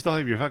 Come on, you still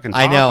have your fucking. Top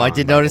I know. on, I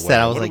did notice that.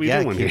 I was what like,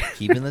 yeah,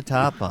 keeping the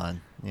top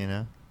on. You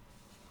know.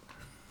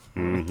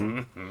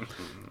 Mm-hmm.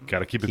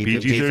 Gotta keep it Keep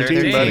it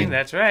PG-13, buddy.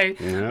 That's right.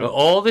 Yeah.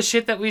 All the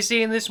shit that we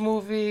see in this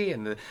movie,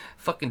 and the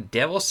fucking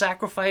devil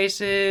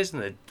sacrifices,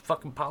 and the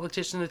fucking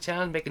politicians in the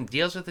town making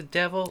deals with the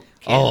devil.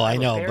 Oh, I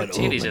know, but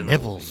titties in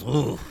nipples.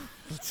 Ooh,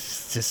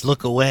 just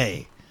look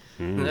away.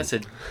 That's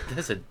a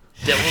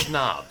devil's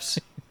knobs.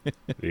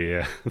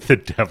 Yeah, the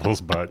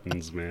devil's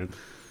buttons, man.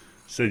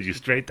 Send you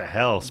straight to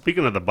hell.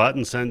 Speaking of the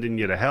buttons sending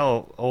you to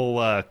hell,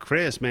 old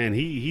Chris, man,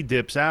 he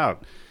dips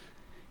out.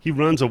 He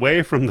runs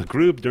away from the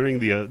group during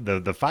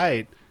the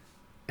fight,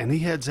 and he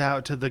heads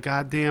out to the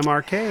goddamn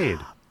arcade.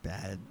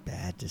 Bad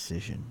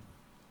decision.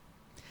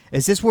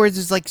 Is this where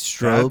there's like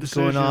strobes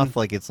going off?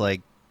 Like it's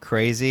like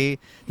crazy?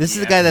 This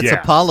is the guy that's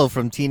Apollo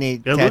from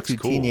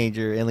Tattooed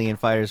Teenager Alien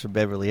Fighters from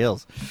Beverly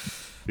Hills.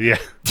 Yeah.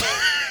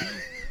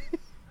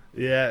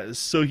 Yeah,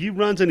 so he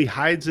runs and he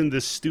hides in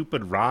this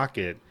stupid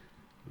rocket,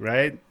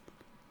 right?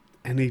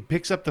 And he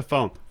picks up the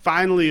phone.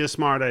 Finally a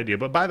smart idea.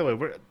 But by the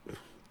way,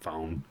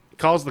 phone.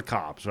 Calls the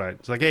cops, right?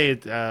 It's like, hey,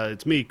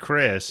 it's me,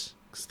 Chris.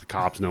 'Cause the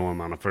cops know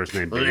him on a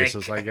first-name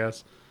basis, I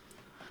guess.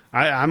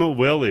 I'm at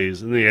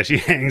Willy's. And yeah, she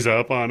hangs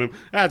up on him.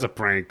 That's a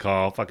prank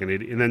call, fucking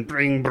idiot. And then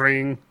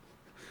bring.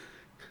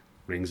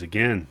 Rings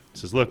again.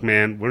 Says, look,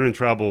 man, we're in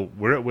trouble.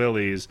 We're at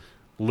Willy's.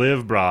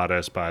 Liv brought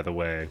us, by the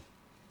way.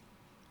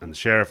 And the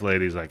sheriff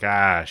lady's like,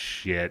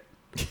 shit.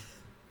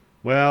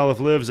 Well, if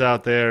Liv's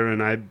out there,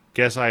 and I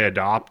guess I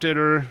adopted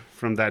her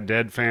from that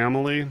dead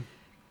family.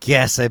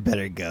 Guess I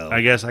better go.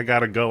 I guess I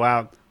gotta go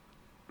out.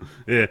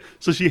 Yeah.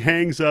 So she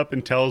hangs up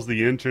and tells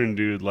the intern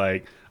dude,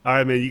 like, all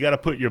right, man, you gotta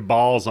put your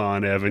balls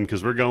on, Evan,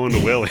 because we're going to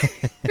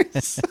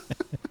Willy's.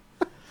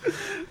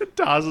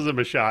 Tosses him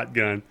a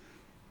shotgun.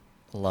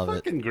 Love it.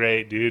 Fucking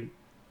great, dude.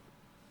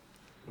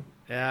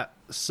 Yeah.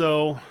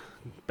 So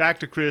back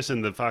to Chris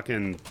and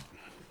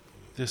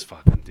this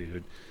fucking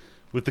dude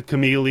with the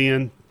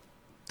chameleon.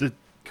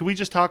 Can we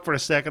just talk for a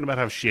second about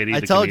how shitty I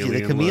told you,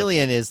 the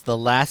chameleon is the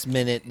last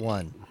minute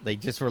one. They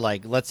just were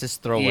like, let's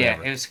just throw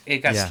whatever. Yeah, it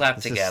got slapped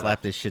let's together. Just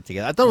slap this shit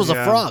together. I thought it was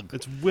a frog.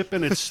 It's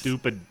whipping its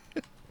stupid.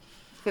 It's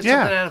something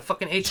out of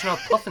fucking H&R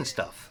Puff and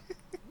stuff.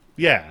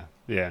 Yeah.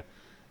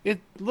 It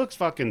looks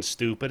fucking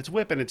stupid. It's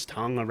whipping its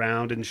tongue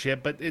around and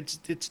shit, but it's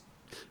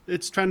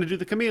trying to do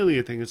the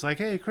chameleon thing. It's like,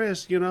 hey,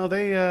 Chris,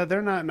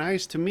 they're not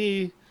nice to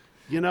me.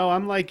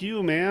 I'm like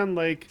you, man.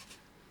 Like,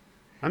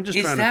 I'm just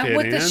trying to fit in. Is that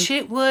what the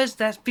shit was?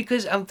 That's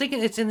because I'm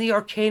thinking it's in the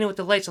arcade with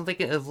the lights. I'm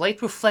thinking of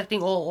light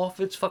reflecting all off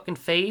its fucking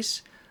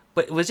face.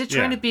 But was it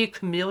trying to be a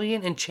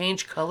chameleon and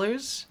change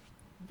colors?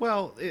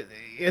 Well,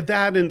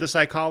 that and the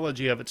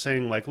psychology of it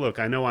saying, like, look,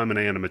 I know I'm an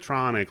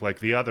animatronic like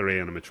the other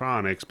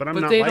animatronics, but I'm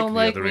not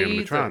like the other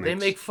animatronics. Either. They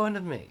make fun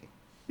of me.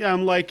 Yeah,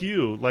 I'm like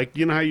you. Like,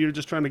 you know how you're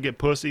just trying to get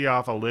pussy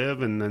off of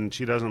Liv and then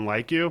she doesn't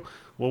like you?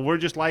 Well, we're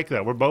just like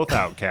that. We're both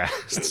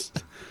outcasts.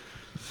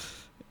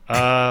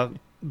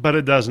 But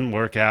it doesn't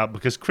work out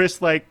because Chris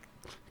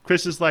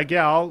is like,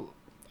 yeah,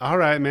 all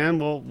right, man,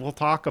 we'll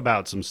talk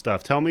about some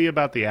stuff. Tell me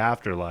about the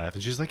afterlife.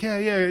 And she's like, yeah,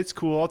 it's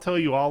cool. I'll tell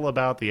you all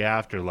about the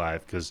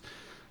afterlife because,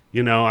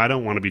 I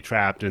don't want to be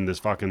trapped in this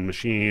fucking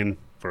machine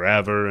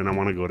forever, and I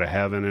want to go to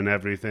heaven and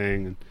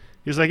everything. And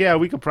he's like, yeah,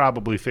 we could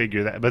probably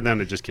figure that, but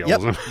then it just kills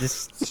him.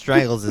 This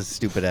strangles his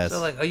stupid ass. So,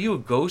 like, are you a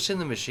ghost in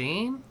the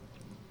machine?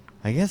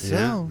 I guess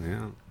so.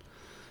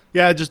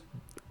 Yeah, it just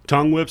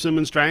tongue whips him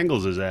and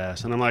strangles his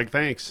ass. And I'm like,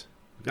 thanks.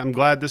 I'm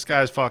glad this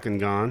guy's fucking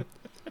gone.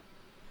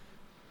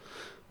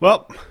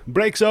 Well,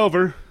 break's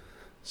over.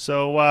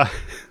 So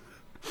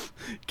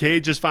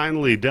Cage is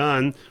finally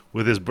done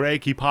with his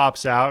break. He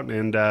pops out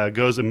and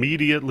goes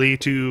immediately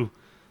to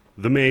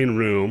the main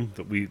room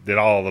that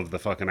all of the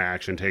fucking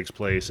action takes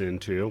place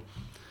into.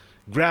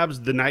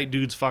 Grabs the night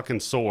dude's fucking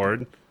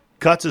sword,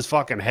 cuts his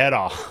fucking head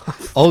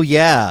off. Oh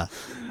yeah.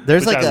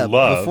 There's Which like I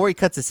love. before he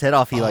cuts his head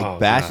off, he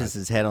bashes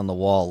his head on the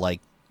wall like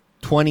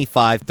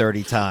 25,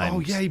 30 times. Oh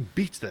yeah, he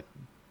beats the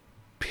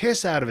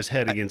piss out of his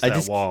head against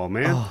that wall,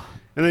 man.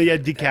 And then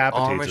decapitates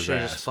Armor his should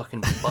ass. just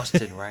fucking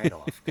busted right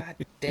off. God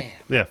damn.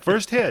 Yeah,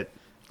 first hit.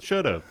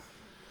 Should have.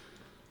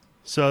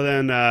 So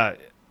then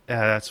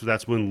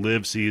that's when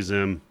Liv sees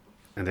him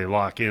and they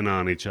lock in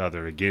on each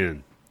other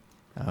again.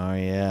 Oh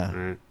yeah.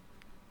 Right?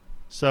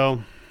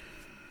 So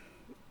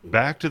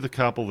back to the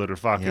couple that are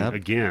fucking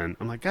again.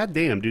 I'm like, God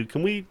damn, dude,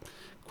 can we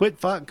quit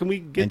fuck? Can we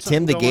get And something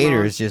Tim the going Gator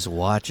on? is just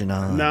watching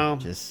on. No.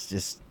 Just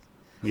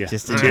Tim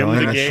enjoying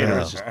the the Gator show.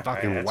 is just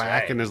fucking That's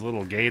whacking right. his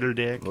little gator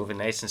dick. Moving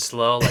nice and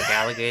slow like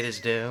alligators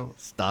do.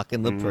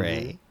 Stalking the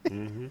prey.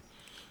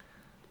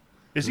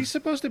 Is he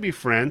supposed to be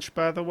French,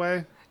 by the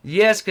way?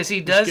 Yes, because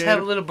he does gator-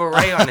 have a little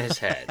beret on his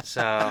head.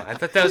 So I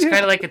thought that was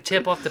kind of like a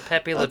tip off the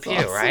Pepe Le Pew,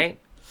 awesome. right?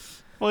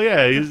 Well,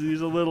 yeah,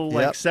 he's a little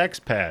like Yep. sex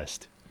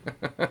pest,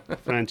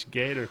 French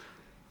gator,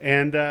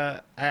 and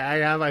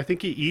I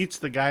think he eats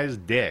the guy's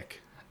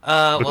dick.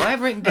 Well,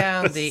 I've written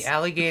down the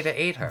alligator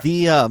ate her.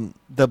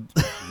 The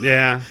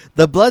Yeah,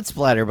 the blood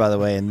splatter, by the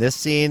way, in this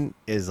scene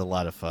is a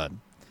lot of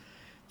fun.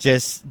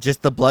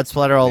 Just the blood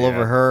splatter all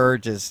over her,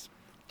 just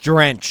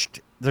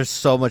drenched. There's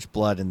so much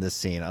blood in this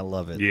scene. I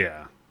love it.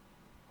 yeah.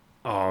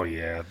 Oh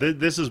yeah,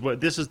 this is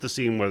the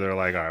scene where they're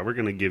like, all right, we're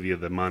gonna give you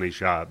the money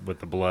shot with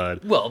the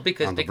blood. Well,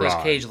 because on the Nicolas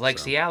broad, Cage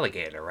likes so. the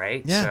alligator,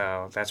 right? Yeah.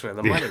 So that's where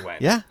the money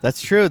went. Yeah,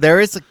 that's true. There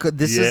is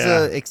this is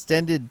Yeah. a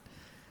extended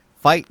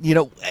fight.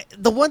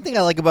 The one thing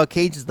I like about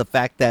Cage is the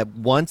fact that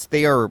once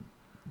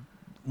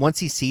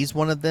he sees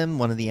one of the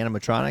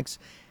animatronics,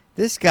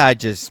 this guy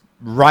just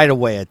right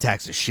away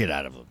attacks the shit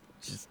out of him.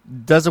 Just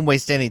doesn't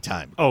waste any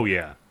time. Oh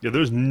yeah,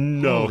 there's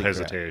no Holy crap.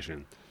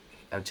 hesitation.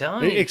 I'm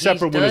telling you, Except he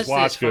for when his does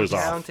watch this from goes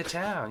town off. to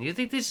town. You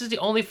think this is the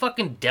only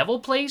fucking devil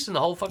place in the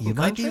whole fucking You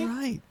might country? be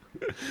right.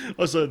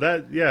 Oh, so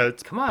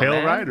it's Come on, Pale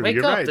man. Rider. Wake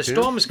You're up. right, The Tim.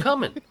 storm is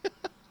coming.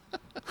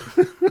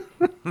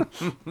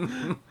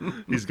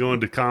 He's going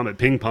to Comet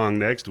Ping Pong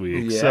next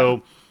week. Yeah.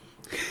 So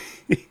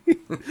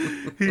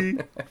he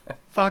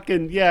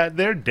fucking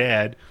they're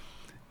dead.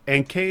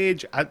 And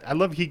Cage, I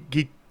love he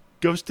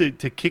goes to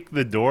kick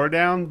the door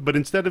down, but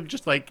instead of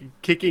just like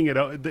kicking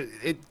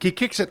it, he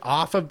kicks it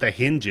off of the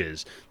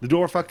hinges. The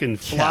door fucking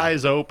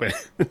flies open,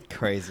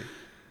 Crazy.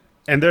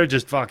 and they're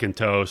just fucking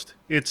toast.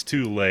 It's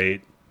too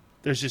late.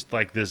 There's just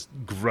like this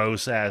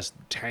gross ass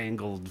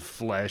tangled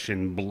flesh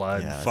and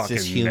blood Yeah, it's fucking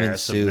just human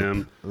mess soup. of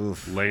them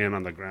Oof. laying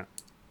on the ground.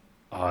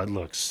 Oh, it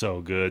looks so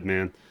good,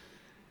 man.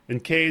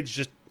 And Cage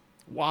just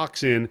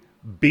walks in,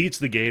 beats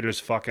the Gator's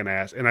fucking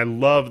ass, and I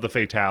love the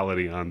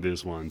fatality on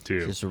this one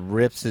too, Just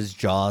rips his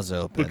jaws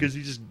open. because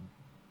he just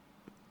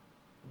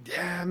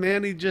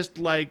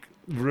like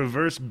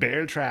reverse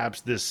bear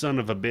traps this son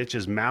of a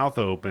bitch's mouth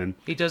open.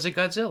 He does a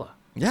Godzilla.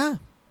 Yeah.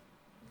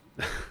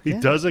 He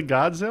does a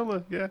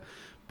Godzilla, yeah.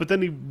 But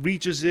then he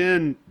reaches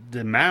in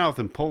the mouth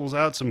and pulls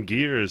out some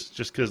gears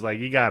just because, like,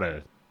 you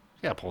gotta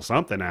pull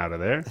something out of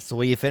there. That's the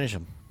way you finish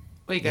him.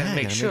 Well, you gotta Yeah,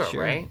 make gotta sure, make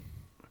sure. right?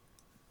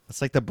 It's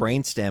like the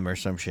brainstem or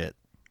some shit.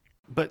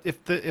 But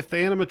if the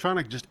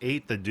animatronic just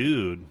ate the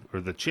dude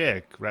or the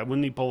chick, right?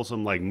 Wouldn't he pull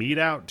some like meat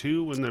out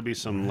too? Wouldn't there be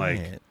some like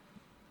Right.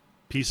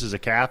 pieces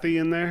of Kathy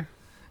in there?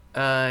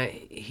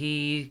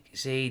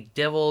 He's a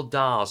devil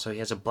doll, so he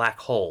has a black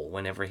hole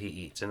whenever he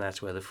eats, and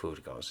that's where the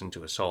food goes,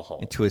 into a soul hole.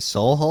 Into his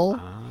soul hole?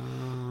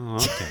 Oh,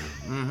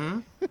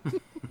 okay.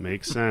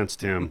 Makes sense,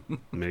 Tim.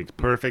 Makes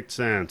perfect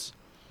sense.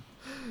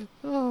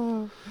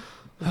 I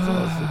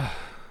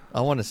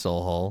want a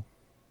soul hole.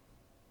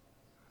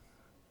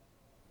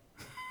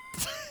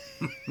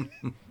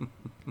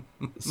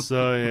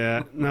 So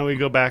yeah, now we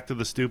go back to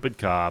the stupid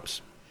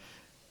cops.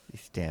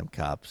 These damn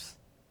cops.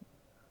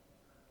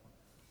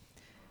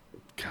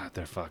 God,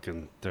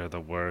 they're the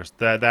worst.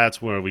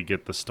 That's where we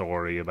get the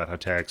story about how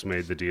Tex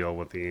made the deal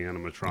with the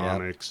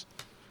animatronics.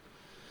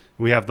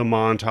 We have the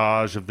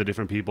montage of the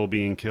different people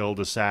being killed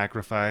as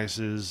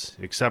sacrifices,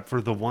 except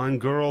for the one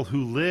girl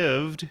who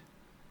lived,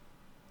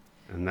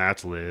 and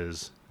that's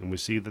Liz. And we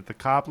see that the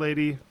cop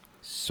lady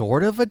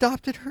Sort of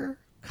adopted her?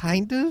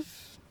 Kind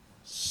of?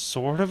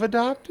 sort of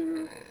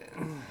adopted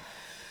her.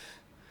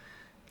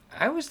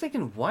 I was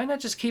thinking, why not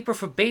just keep her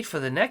for bait for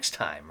the next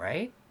time,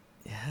 right?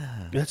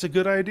 Yeah. That's a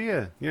good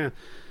idea. Yeah.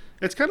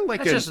 It's kind of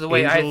like That's just the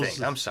way I Angels-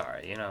 think. I'm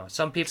sorry.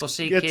 Some people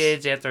see It's-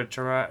 kids after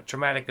a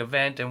traumatic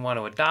event and want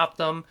to adopt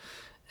them.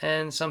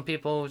 And some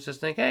people just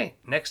think, hey,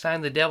 next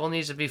time the devil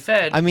needs to be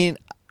fed. I mean,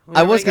 we I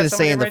already was got going to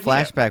say in the somebody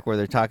ready. flashback where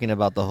they're talking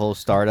about the whole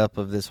startup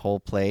of this whole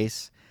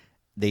place,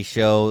 they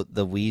show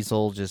the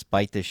weasel just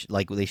bite the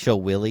they show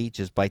Willy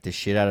just bite the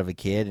shit out of a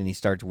kid, and he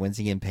starts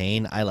wincing in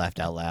pain. I laughed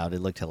out loud. It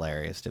looked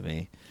hilarious to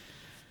me.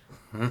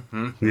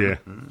 Yeah.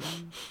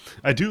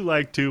 I do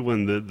like, too,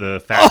 when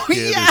the fat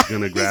kid yeah! is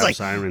going to He's grab like-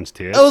 Siren's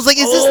tit. I was like,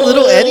 is this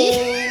little Eddie?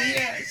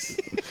 Yes.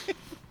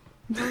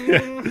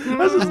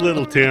 That's his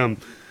little Tim.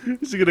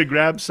 He's going to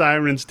grab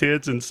Siren's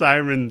tits, and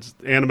Siren's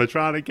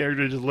animatronic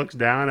character just looks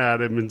down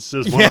at him and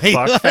says, "Wanna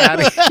Yeah, fuck,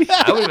 fatty?"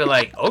 I would have been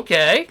like,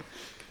 okay.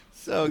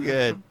 So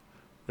good.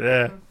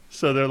 Yeah.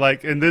 So they're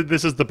like, and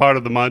this is the part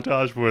of the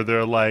montage where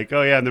they're like,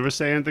 "Oh yeah," and they were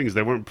saying things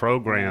they weren't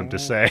programmed to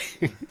say.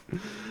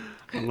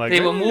 I'm like, They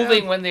were "Oh, yeah."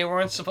 moving when they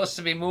weren't supposed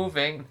to be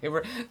moving.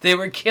 They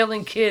were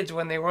killing kids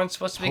when they weren't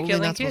supposed to be Totally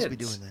killing not kids. supposed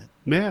to be doing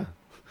that. Yeah.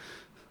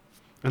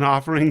 An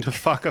offering to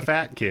fuck a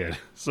fat kid.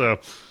 So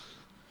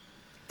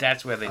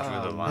That's where they drew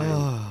the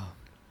line.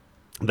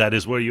 that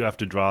is where you have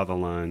to draw the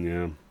line,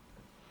 yeah.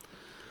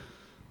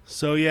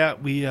 So yeah,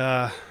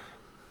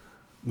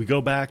 we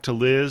go back to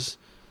Liz,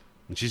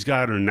 and she's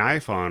got her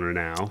knife on her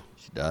now,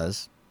 She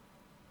does.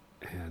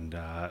 and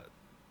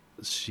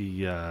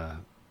she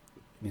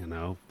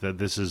that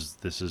this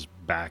is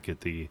back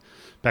at the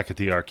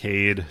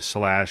arcade /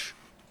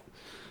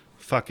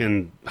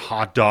 fucking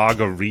hot dog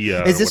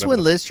area. Is this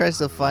when Liz tries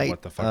to fight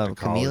what the fuck to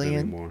call it Chameleon?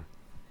 anymore?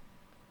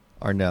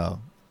 Or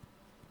no?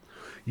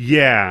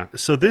 Yeah,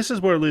 so this is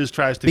where Liz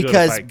tries to go to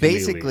Because fight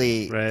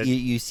basically, Chameleon, right?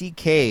 you see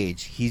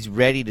Cage. He's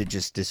ready to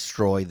just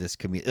destroy this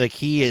community. Like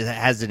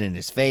has it in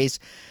his face.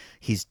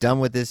 He's done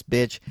with this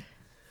bitch.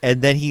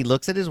 And then he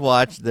looks at his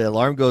watch. The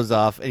alarm goes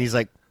off, and he's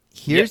like,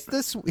 "Here's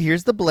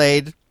Here's the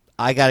blade.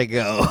 I gotta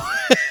go."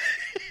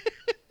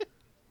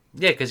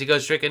 Yeah, because he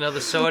goes drink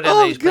another soda and Oh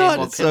then he's playing God,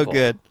 more it's so pinball.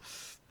 good.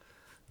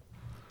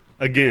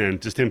 Again,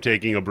 just him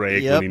taking a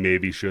break Yep. when he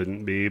maybe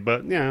shouldn't be.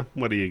 But yeah,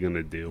 what are you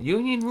gonna do?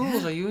 Union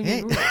rules are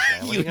union rules,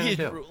 man. What are you going to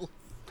do? Rule.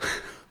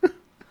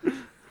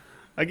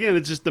 Again,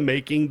 it's just the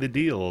making the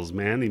deals,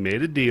 man. He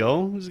made a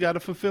deal. He's got to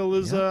fulfill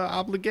his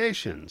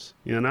obligations.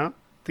 At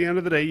the end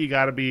of the day, you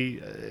got to be.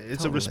 It's a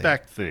Totally.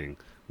 respect thing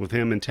with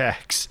him and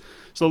Tex.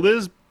 So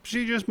Liz,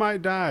 she just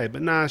might die,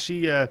 but nah,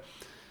 she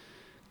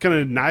kind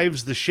of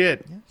knives the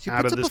shit She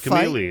out puts of up this a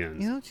fight.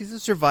 chameleon. She's a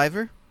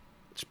survivor.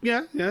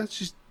 Yeah,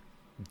 she's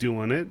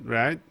doing it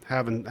right,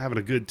 having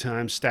a good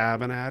time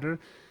stabbing at her.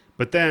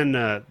 But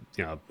then,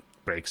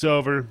 breaks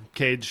over.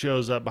 Cage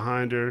shows up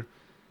behind her,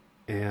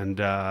 and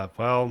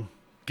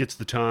gets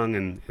the tongue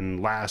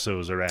and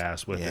lassos her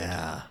ass with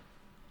Yeah.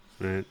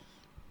 it. Right.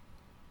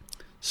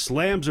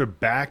 Slams her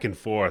back and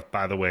forth.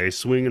 By the way,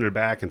 swinging her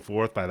back and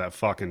forth by that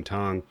fucking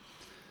tongue.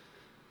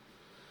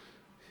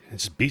 It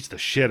just beats the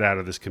shit out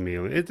of this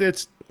chameleon.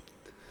 It's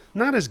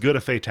not as good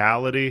a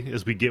fatality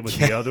as we get with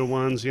the other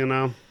ones,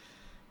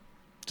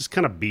 Just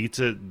kind of beats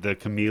it, the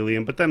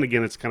chameleon. But then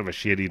again, it's kind of a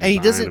shitty design. And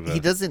he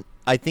doesn't.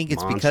 I think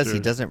it's because he monster.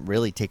 doesn't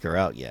really take her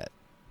out yet.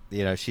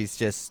 He's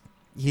just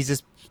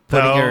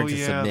putting her into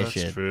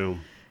submission. That's true.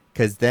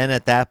 Because then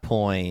at that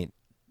point,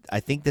 I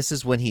think this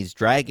is when he's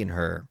dragging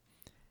her.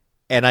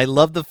 And I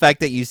love the fact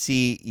that you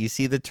see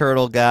the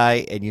turtle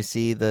guy and you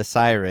see the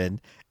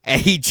siren, and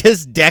he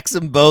just decks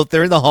them both.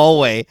 They're in the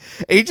hallway,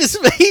 and he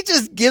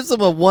just gives them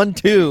a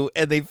 1-2,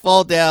 and they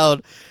fall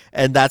down.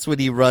 And that's when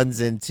he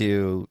runs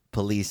into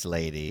police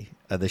lady,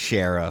 the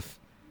sheriff.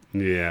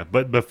 Yeah,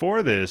 but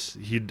before this,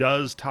 he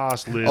does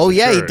toss Liz. Oh a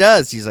yeah, he shirt.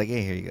 does. He's like,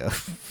 hey, here you go.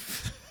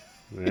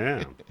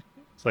 Yeah,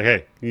 it's like,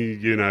 hey,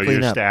 you're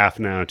Clean up. staff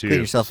now too. Clean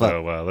yourself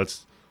so,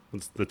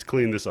 let's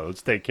clean this up.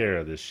 Let's take care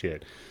of this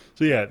shit.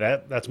 So yeah,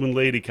 that's when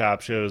Lady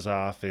Cop shows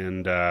off,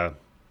 and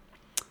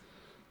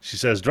she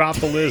says, "Drop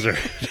the lizard."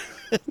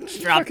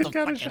 Drop the Fucking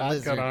got a fucking shotgun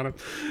lizard. on him,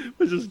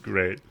 which is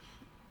great.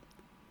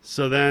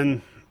 So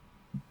then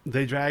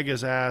they drag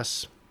his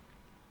ass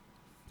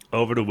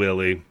over to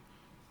Willy,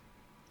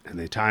 and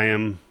they tie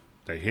him,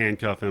 they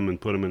handcuff him, and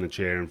put him in a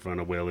chair in front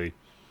of Willy.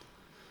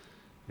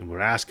 And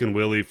we're asking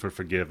Willy for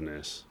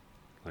forgiveness.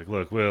 Like,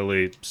 look,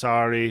 Willy,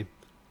 sorry.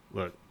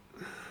 Look,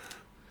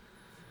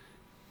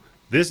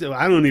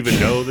 I don't even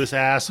know this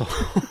asshole.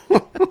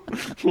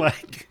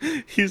 Like,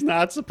 he's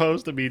not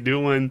supposed to be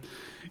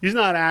he's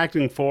not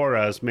acting for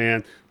us,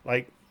 man.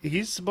 Like,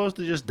 he's supposed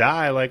to just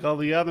die like all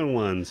the other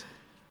ones.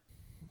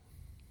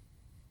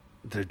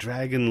 They're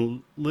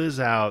dragging Liz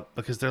out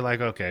because they're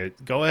like, okay,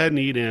 go ahead and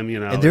eat him,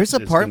 And there's a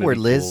it's part gonna where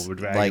be Liz, cool. We're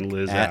dragging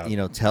Liz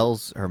out.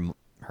 tells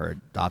her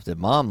adopted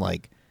mom,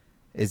 like,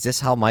 "Is this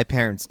how my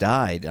parents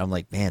died?" And I'm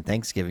like, man,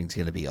 Thanksgiving's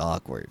gonna be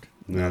awkward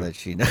now that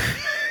she knows.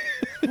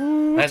 I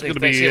think gonna be,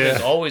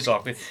 Thanksgiving's always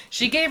awkward.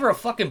 She gave her a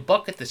fucking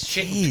bucket to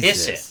shit and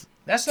piss Jesus. in.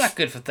 That's not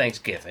good for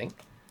Thanksgiving.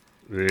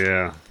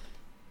 Yeah.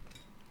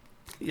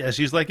 Yeah,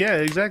 she's like, yeah,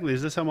 exactly.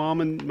 Is this how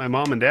my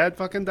mom and dad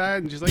fucking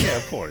died? And she's like, yeah,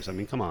 of course. I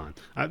mean, come on.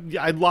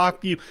 I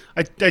locked you.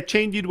 I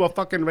chained you to a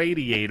fucking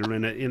radiator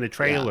in a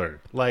trailer.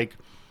 Yeah. Like,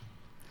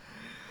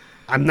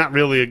 I'm not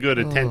really a good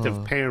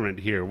attentive parent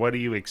here. What do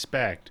you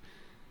expect?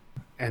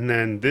 And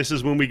then this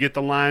is when we get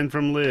the line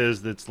from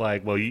Liz that's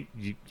like, well, you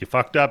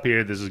fucked up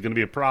here. This is going to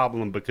be a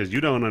problem because you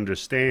don't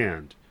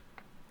understand.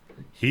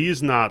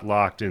 He's not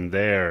locked in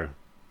there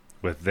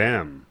with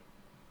them.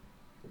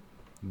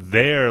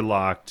 They're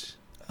locked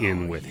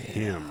in with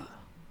him.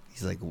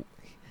 He's like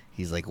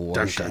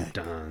dun, dun,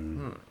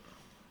 dun.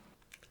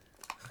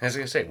 I was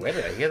gonna say, where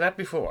did I hear that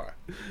before?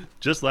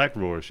 Just like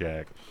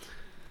Rorschach.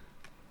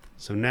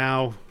 So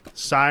now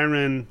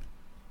Siren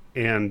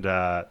and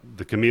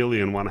the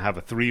chameleon want to have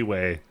a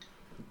three-way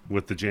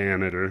with the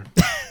janitor.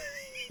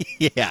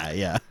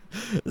 yeah.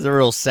 It's a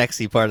real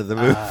sexy part of the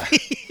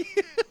movie.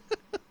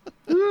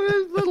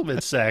 A little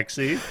bit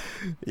sexy.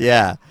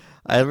 Yeah.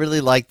 I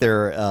really like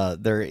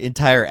their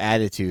entire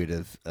attitude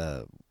of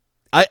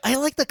I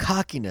like the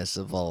cockiness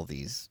of all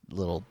these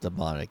little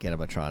demonic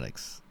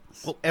animatronics.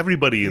 Well,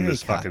 everybody in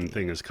this fucking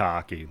thing is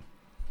cocky,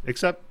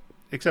 except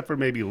for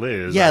maybe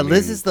Liz. Yeah,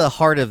 Liz is the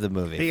heart of the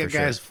movie. Hey, you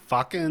guys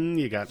fucking.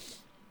 You got,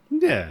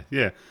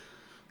 yeah.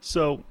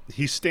 So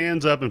he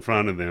stands up in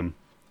front of them,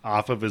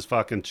 off of his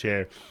fucking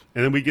chair,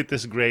 and then we get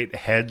this great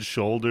head,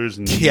 shoulders,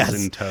 knees,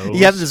 and toes.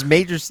 You have this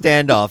major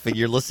standoff, and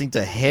you're listening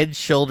to head,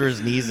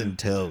 shoulders, knees, and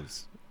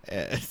toes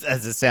as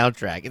a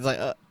soundtrack. It's like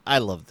I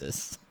love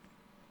this.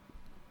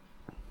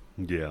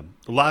 Yeah,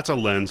 lots of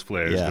lens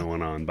flares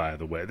going on. By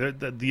the way,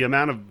 the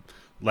amount of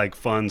like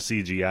fun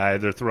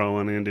CGI they're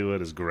throwing into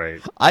it is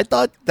great. I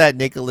thought that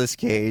Nicolas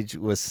Cage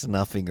was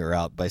snuffing her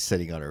out by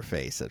sitting on her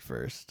face at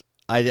first.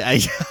 I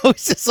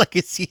was just like,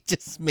 is he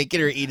just making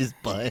her eat his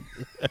butt?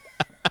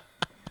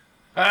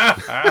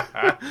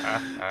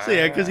 So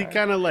yeah, because he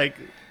kind of like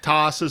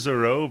tosses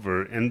her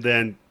over, and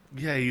then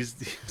he's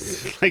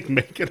like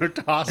making her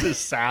toss his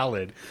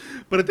salad.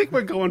 But I think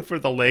we're going for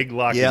the leg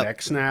lock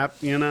neck snap,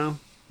 you know.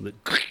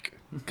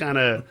 Kind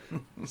of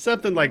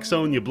something like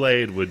Sonya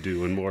Blade would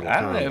do in Mortal Kombat.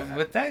 I don't know,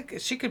 but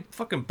that she could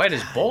fucking bite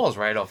his balls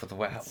right off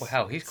with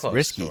how he's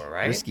close to her,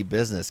 right? Risky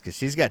business because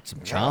she's got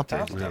some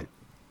chompers. Yeah.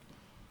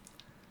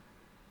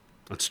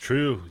 That's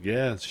true.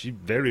 Yeah, she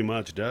very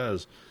much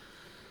does.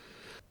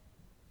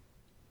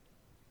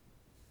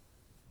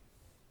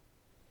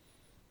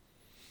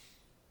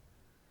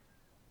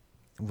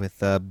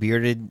 With a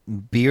bearded,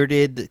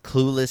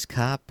 clueless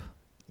cop.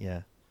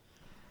 Yeah.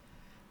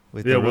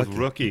 With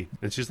Rookie.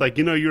 And she's like,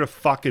 you're a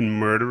fucking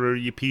murderer,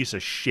 you piece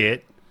of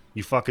shit.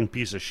 You fucking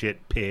piece of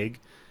shit pig.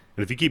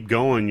 And if you keep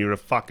going, you're a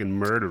fucking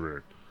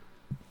murderer.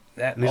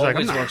 That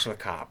always works with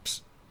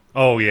cops.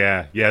 Oh,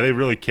 yeah. Yeah, they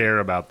really care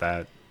about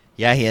that.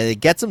 Yeah, it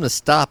gets them to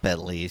stop at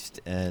least.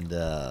 And,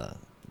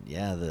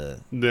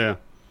 Yeah.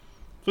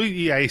 So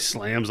he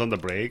slams on the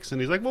brakes,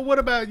 and he's like, well, what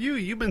about you?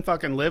 You've been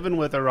fucking living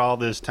with her all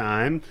this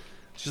time.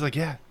 She's like,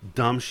 yeah,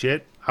 dumb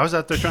shit. I was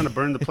out there trying to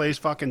burn the place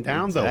fucking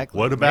down, though.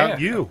 What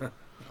about you?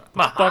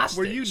 What the fuck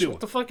were you doing?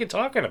 What the fuck are you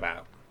talking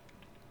about?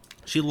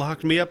 She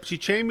locked me up. She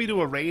chained me to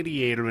a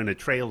radiator in a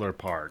trailer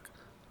park.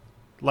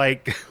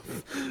 Like,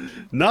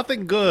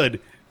 nothing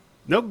good.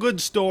 No good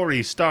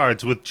story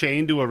starts with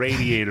chained to a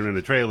radiator in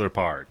a trailer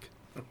park.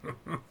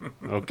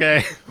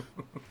 Okay?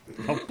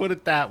 I'll put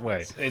it that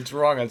way. It's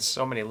wrong on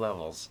so many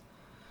levels.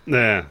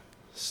 Yeah.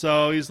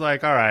 So he's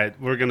like, all right,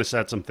 we're going to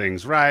set some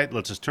things right.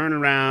 Let's just turn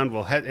around.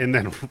 We'll head. And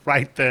then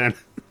right then,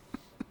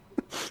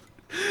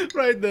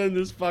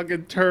 this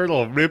fucking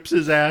turtle rips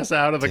his ass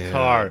out of the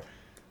car.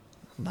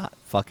 Not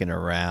fucking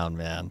around,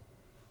 man.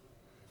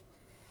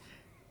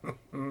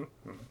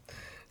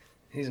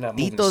 He's not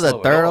moving Tito slow the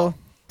at turtle, all.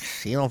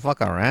 he don't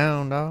fuck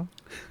around, dog.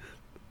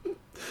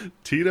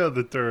 Tito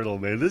the turtle,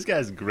 man. This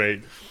guy's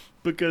great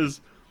because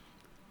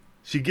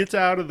she gets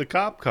out of the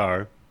cop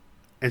car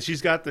and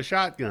she's got the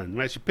shotgun,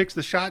 right? She picks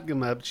the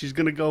shotgun up. She's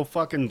going to go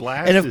fucking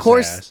blast And of his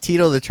course, ass.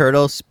 Tito the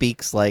turtle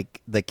speaks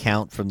like the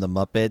Count from the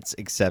Muppets,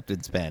 except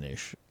in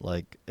Spanish.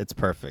 Like, it's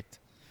perfect.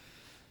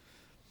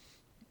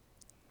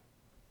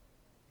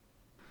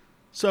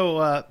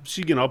 So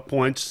she,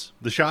 points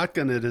the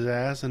shotgun at his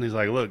ass, and he's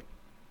like, look,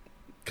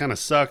 kind of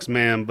sucks,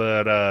 man,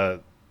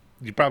 but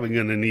you're probably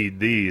going to need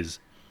these.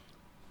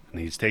 And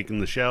he's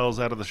taking the shells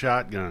out of the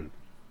shotgun.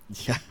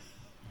 Yeah.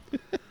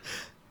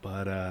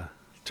 But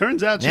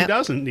turns out she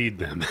doesn't need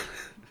them.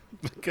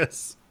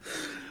 Because,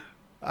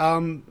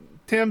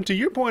 Tim, to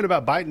your point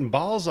about biting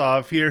balls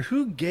off here,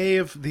 who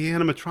gave the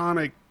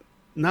animatronic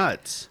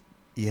nuts?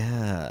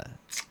 Yeah.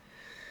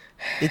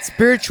 It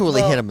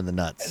spiritually hit him in the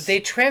nuts. They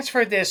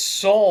transferred their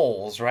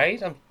souls,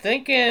 right? I'm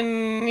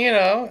thinking,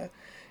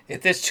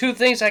 if there's two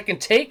things I can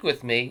take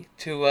with me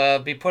to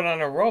be put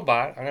on a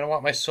robot, I'm going to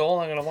want my soul,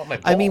 I'm going to want my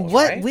balls, I mean,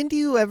 right? when do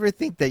you ever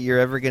think that you're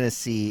ever going to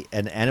see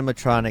an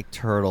animatronic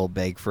turtle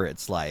beg for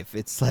its life?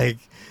 It's like,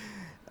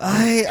 por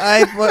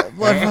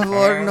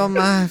favor, no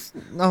más,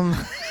 no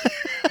más.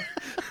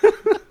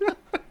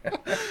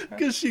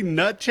 Because she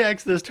nut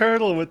checks this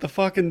turtle with the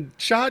fucking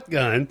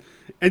shotgun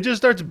and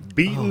just starts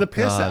beating the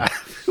piss out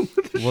of him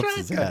with the Whoops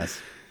his shotgun.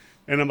 ass.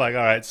 And I'm like,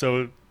 all right,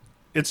 so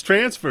it's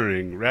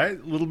transferring, right?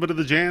 A little bit of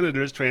the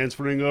janitor is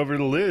transferring over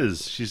to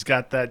Liz. She's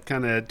got that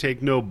kind of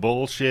take no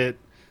bullshit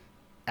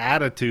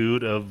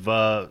attitude of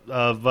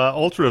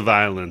ultra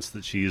violence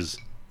that she's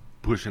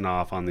pushing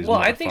off on these. Well,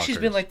 I think she's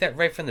been like that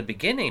right from the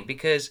beginning,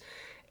 because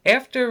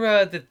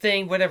after the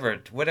thing, whatever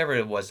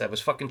it was that was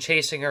fucking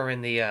chasing her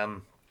in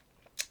the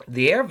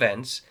air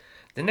vents,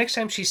 the next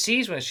time she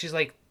sees one, she's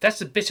like, "That's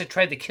the bitch that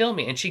tried to kill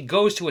me," and she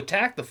goes to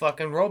attack the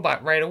fucking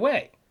robot right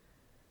away.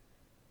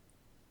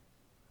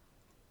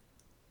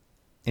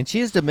 And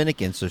she is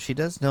Dominican, so she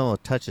does know a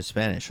touch of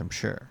Spanish, I'm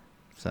sure.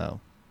 So,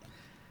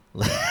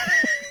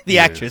 the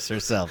actress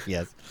herself,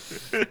 yes.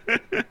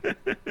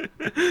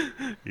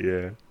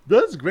 Yeah,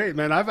 that's great,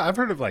 man. I've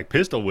heard of like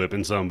pistol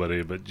whipping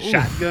somebody, but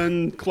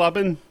shotgun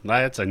clubbing,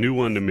 that's a new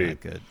one to me.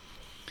 Not good.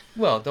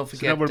 Well, don't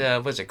forget,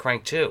 was it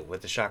Crank 2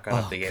 with the shotgun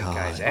up the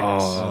guy's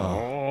ass?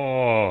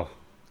 Oh,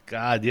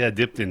 God, yeah,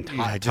 dipped in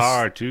hot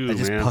tar too, man. I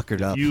just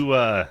puckered up.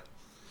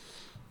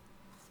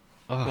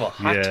 Well,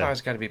 hot tar's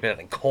got to be better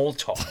than cold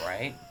tar,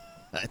 right?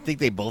 I think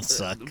they both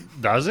suck.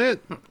 Does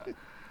it?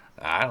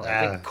 I don't know.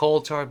 I think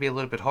cold tar would be a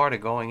little bit harder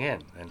going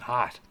in than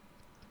hot.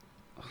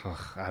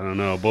 I don't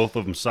know. Both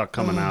of them suck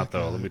coming out,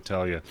 though, let me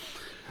tell you.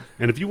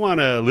 And if you want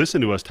to listen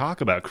to us talk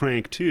about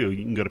Crank 2,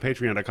 you can go to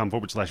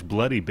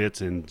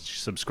patreon.com/bloodybits and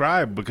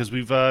subscribe, because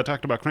we've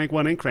talked about Crank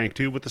 1 and Crank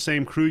 2 with the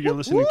same crew you're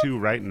listening to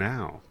right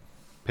now.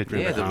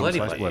 Yeah, the Bloody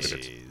Buddies.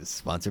 Bloodybits.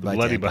 Sponsored by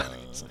Bloody Tampa.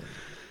 Buddies.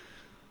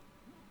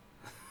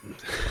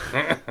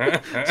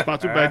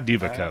 Sponsored by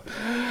Diva Cup.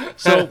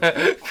 So,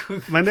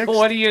 my next...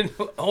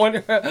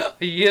 order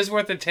a year's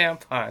worth of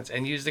tampons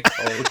and use the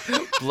code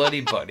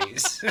Bloody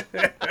Buddies.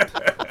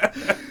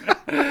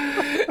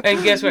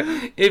 And guess what?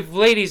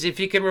 If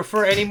you can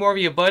refer any more of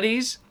your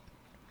buddies,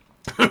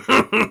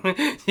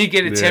 you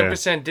get a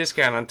 10%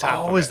 discount on top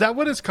of it. Oh, is that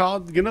what it's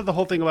called? You know the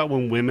whole thing about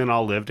when women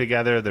all live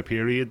together, the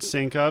periods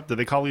sync up? Do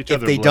they call each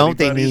other they Bloody don't,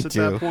 they Buddies need at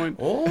to. that point?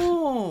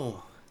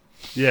 Oh.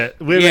 Yeah,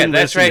 women. Yeah,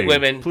 that's listening,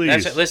 right, women. Please.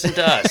 That's right. Listen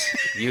to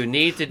us. You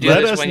need to do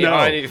Let this us when know. you're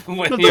Let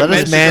menstruating. Let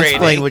us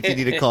mansplain what you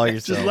need to call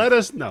yourself. Just let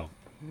us know.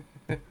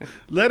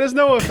 Let us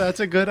know if that's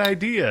a good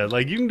idea.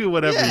 Like, you can do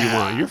whatever you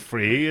want. You're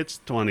free. It's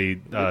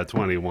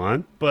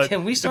 2021. But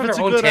Can we if start it's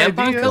our a own good tampon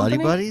idea, Bloody company?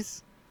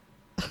 Buddies?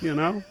 you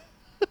know,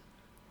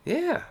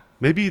 Yeah.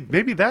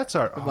 maybe that's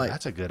our. Oh,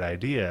 that's a good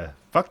idea.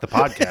 Fuck the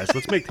podcast.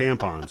 Let's make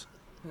tampons.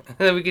 And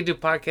then we could do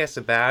podcasts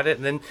about it,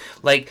 and then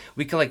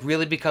we can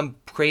really become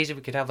crazy.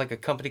 We could have a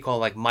company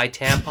called My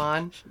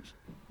Tampon,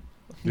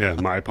 Yeah,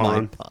 my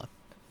pawn.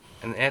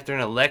 and after an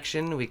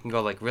election, we can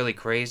go really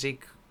crazy,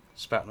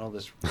 spouting all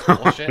this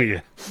bullshit.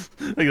 Yeah,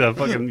 like that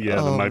fucking the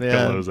Oh, my man.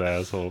 pillows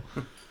asshole.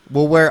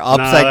 We'll wear Nah,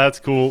 upside...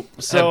 that's cool.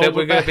 So I bet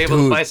we're gonna be able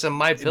to Dude, buy some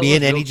My Pillows. me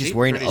and Eddie real just cheap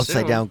wearing pretty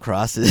upside soon. down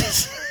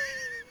crosses.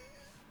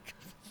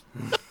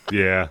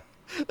 yeah,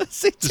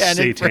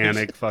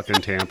 satanic fucking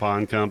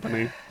tampon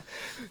company.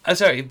 I'm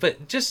sorry,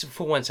 but just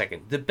for 1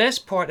 second. The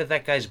best part of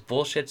that guy's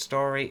bullshit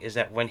story is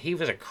that when he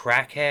was a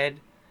crackhead,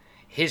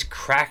 his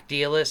crack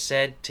dealer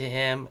said to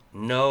him,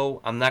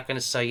 "No, I'm not going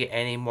to sell you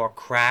any more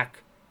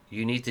crack.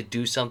 You need to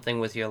do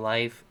something with your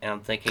life." And I'm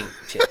thinking,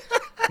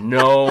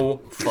 no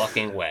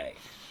fucking way.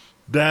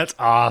 That's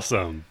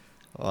awesome.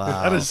 Wow.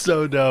 That is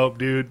so dope,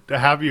 dude. To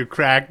have your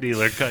crack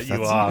dealer cut you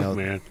That's, off,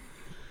 man.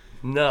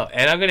 No,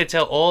 and I'm going to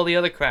tell all the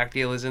other crack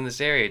dealers in this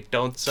area,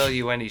 don't sell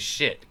you any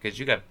shit, because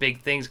you got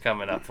big things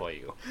coming up for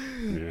you.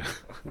 Yeah.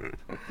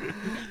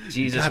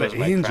 Jesus Got was an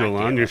my angel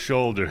crack on dealer. your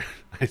shoulder.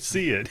 I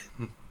see it.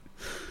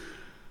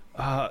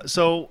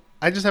 So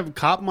I just have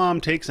Cop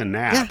Mom takes a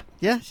nap.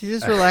 Yeah, she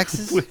just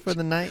relaxes for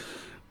the night.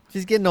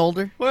 She's getting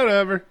older.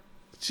 Whatever.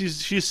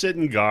 She's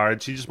sitting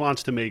guard. She just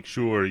wants to make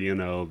sure,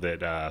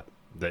 that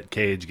that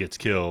Cage gets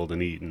killed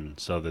and eaten,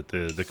 so that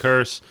the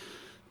curse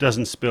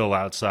doesn't spill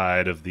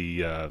outside of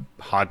the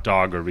hot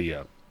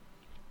doggeria.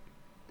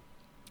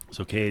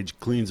 So Cage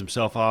cleans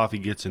himself off. He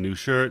gets a new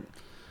shirt,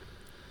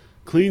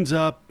 cleans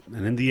up,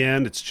 and in the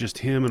end, it's just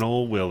him and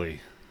old Willy.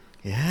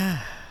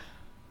 Yeah.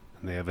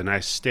 And they have a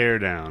nice stare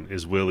down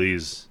as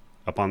Willy's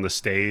up on the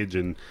stage,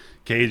 and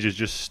Cage is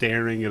just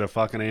staring at a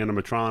fucking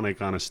animatronic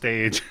on a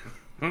stage.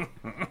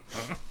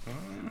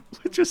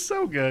 Which is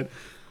so good.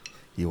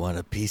 You want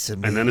a piece of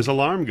me? And then his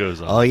alarm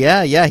goes off. Oh,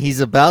 yeah. He's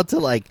about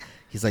to,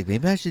 he's like,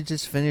 maybe I should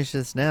just finish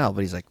this now.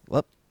 But he's like,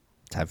 well,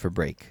 time for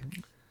break.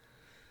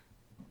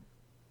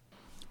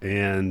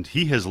 And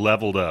he has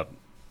leveled up,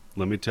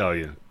 let me tell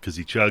you, because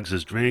he chugs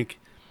his drink.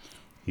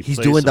 He's plays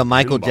doing the some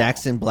Michael pinball.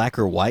 Jackson black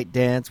or white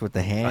dance with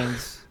the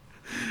hands.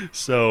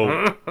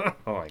 So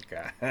Oh my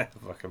god, that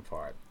fucking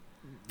part.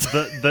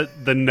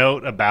 the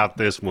note about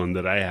this one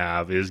that I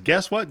have is,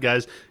 guess what,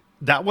 guys?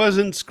 That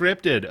wasn't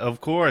scripted.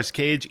 Of course,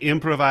 Cage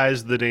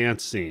improvised the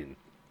dance scene.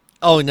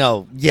 Oh,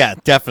 no. Yeah,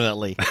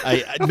 definitely.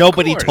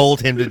 Nobody course.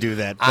 told him to do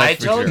that. I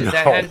That's for told sure. you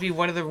that had to be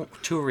one of the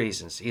two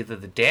reasons. Either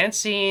the dance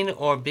scene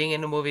or being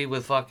in a movie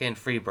with fucking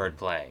Freebird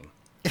playing.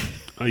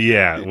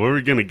 Yeah,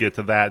 we're going to get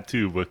to that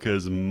too,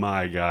 because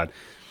my God.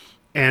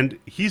 And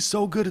he's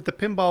so good at the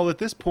pinball at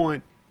this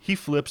point, he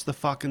flips the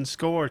fucking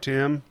score,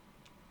 Tim.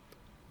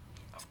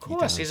 Of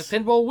course, he's a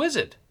pinball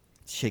wizard.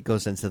 Shit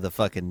goes into the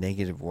fucking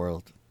negative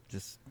world.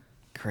 Just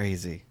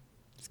crazy.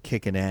 Just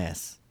kicking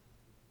ass.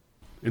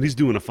 And he's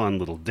doing a fun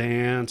little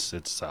dance.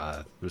 It's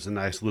there's a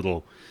nice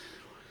little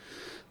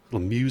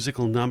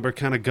musical number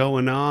kind of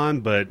going on,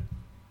 but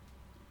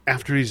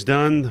after he's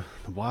done,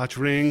 the watch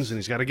rings and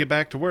he's got to get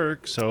back to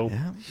work. So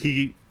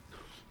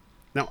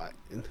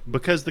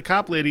because the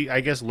cop lady,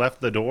 I guess,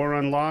 left the door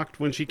unlocked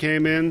when she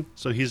came in,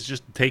 so he's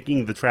just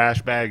taking the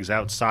trash bags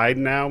outside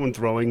now and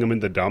throwing them in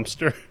the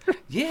dumpster.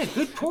 Yeah,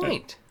 good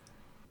point.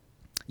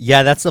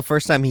 Yeah, that's the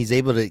first time he's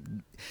able to.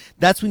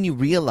 That's when you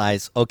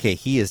realize, okay,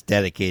 he is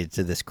dedicated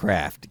to this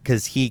craft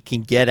because he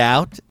can get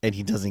out and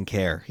he doesn't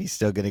care. He's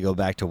still going to go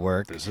back to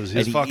work. This is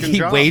his and fucking he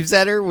job. waves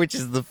at her, which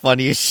is the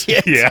funniest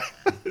shit. Yeah.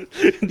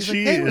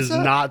 She "Hey, is what's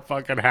up?" not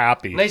fucking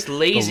happy. Nice The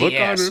lazy look on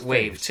ass her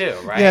wave face. too,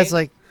 right? Yeah, it's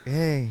like,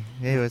 hey,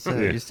 what's up?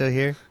 Yeah. You still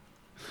here?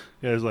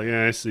 Yeah, it's like,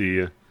 yeah, I see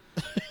you.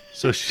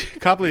 So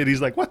cop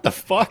lady's like, what the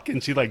fuck?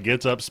 And she like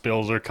gets up,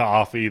 spills her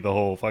coffee, the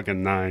whole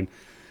fucking nine.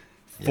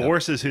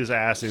 Forces his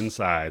ass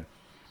inside.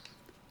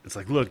 It's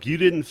like, look, you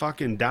didn't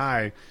fucking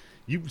die.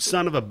 You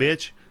son of a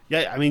bitch.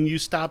 Yeah, I mean, you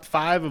stopped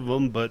 5 of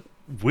them, but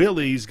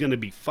Willy's going to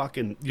be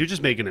fucking... You're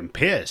just making him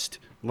pissed.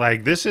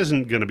 Like, this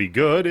isn't going to be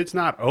good. It's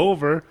not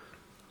over.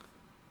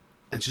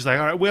 And she's like,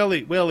 all right,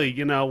 Willy,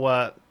 you know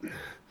what?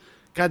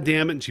 God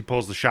damn it. And she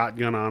pulls the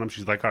shotgun on him.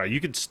 She's like, all right, you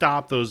can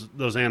stop those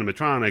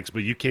animatronics,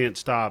 but you can't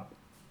stop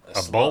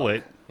a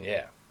bullet.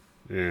 Yeah.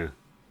 Yeah.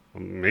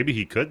 Well, maybe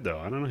he could, though.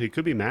 I don't know. He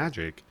could be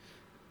magic.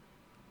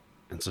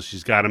 And so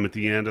she's got him at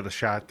the end of the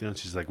shotgun.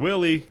 She's like,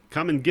 Willy,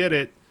 come and get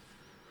it.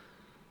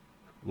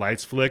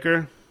 Lights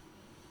flicker.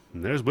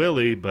 And there's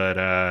Willy, but,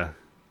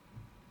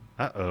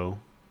 uh-oh.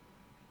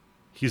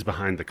 He's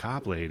behind the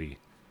cop lady.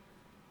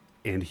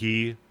 And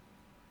he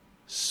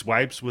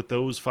swipes with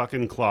those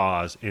fucking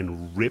claws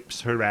and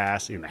rips her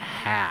ass in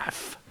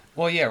half.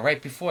 Well, yeah,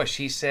 right before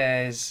she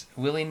says,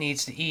 Willy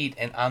needs to eat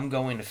and I'm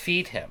going to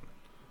feed him.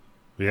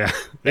 Yeah.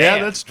 Damn.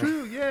 Yeah, that's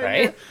true. Yeah.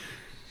 Right?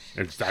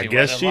 I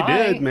guess she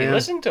did, man. He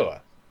listened to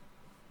her.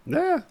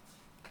 Yeah.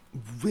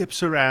 Rips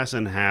her ass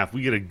in half.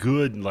 We get a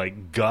good,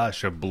 like,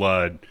 gush of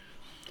blood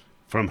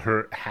from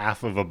her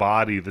half of a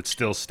body that's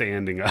still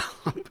standing up.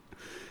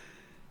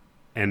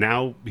 And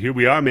now, here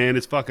we are, man.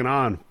 It's fucking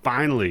on.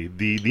 Finally,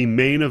 the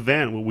main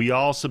event, what we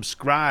all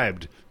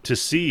subscribed to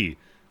see.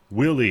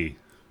 Willy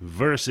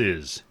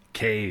versus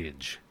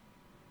Cage.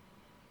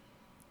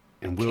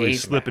 And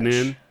Willy's Cage slipping match.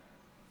 in.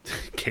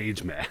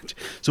 Cage match.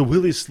 So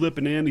Willy's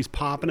slipping in. He's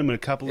popping him a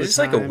couple of Is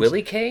times. this like a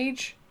Willy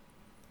cage?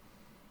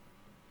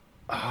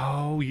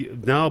 Oh,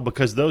 no,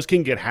 because those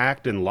can get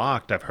hacked and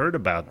locked. I've heard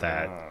about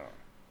that.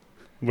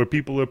 Where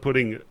people are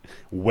putting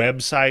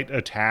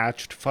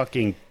website-attached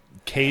fucking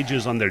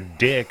cages on their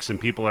dicks and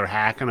people are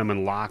hacking them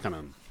and locking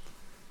them.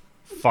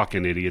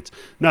 Fucking idiots.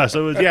 No,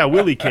 so it was, yeah,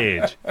 Willy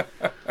Cage.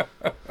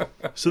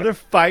 So they're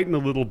fighting a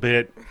little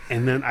bit,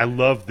 and then I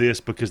love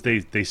this because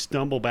they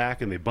stumble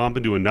back and they bump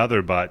into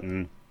another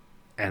button,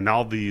 and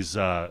all these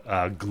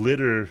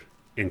glitter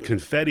and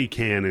confetti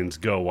cannons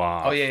go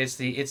off. Oh yeah, it's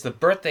the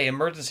birthday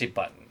emergency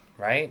button,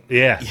 right?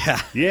 Yeah.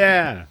 Yeah.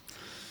 Yeah.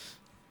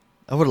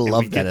 I would have we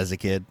loved that get- as a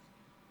kid.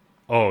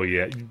 Oh,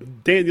 yeah.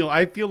 Daniel,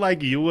 I feel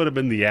like you would have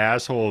been the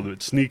asshole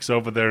that sneaks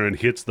over there and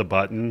hits the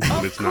button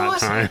when it's not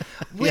course. time.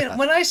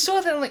 When I saw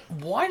that, I'm like,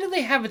 why do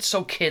they have it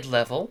so kid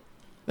level?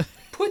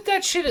 Put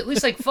that shit at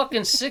least like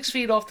fucking 6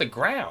 feet off the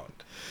ground.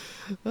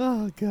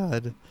 Oh,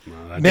 God.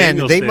 Man,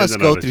 Daniel's they must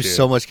standing go on a through shit.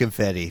 so much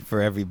confetti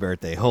for every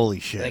birthday. Holy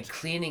shit. Like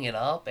cleaning it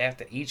up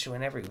after each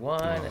and every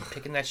one and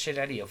picking that shit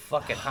out of your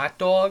fucking hot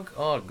dog.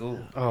 Oh, goo.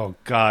 Oh,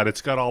 God.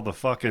 It's got all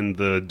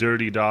the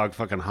dirty dog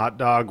fucking hot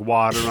dog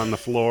water on the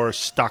floor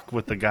stuck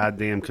with the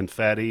goddamn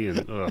confetti.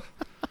 And, ugh.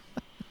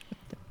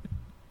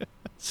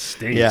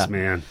 Stinks, Yeah.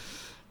 man.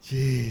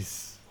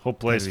 Jeez. Whole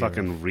place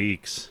fucking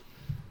reeks.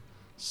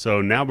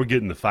 So now we're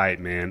getting the fight,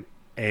 man.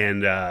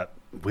 And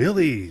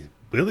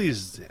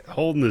Willy's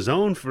holding his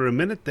own for a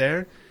minute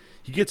there.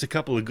 He gets a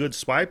couple of good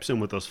swipes in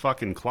with those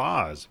fucking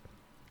claws.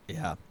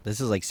 Yeah. This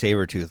is like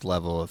Sabretooth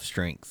level of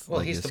strength. Well,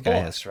 Like, he's this the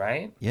guy boss,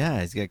 right?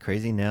 Yeah, he's got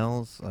crazy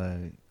nails,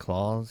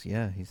 claws.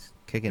 Yeah, he's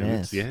kicking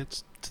And ass.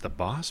 it's the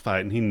boss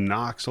fight, and he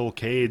knocks old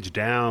Cage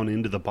down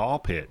into the ball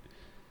pit.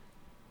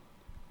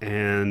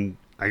 And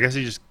I guess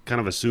he just kind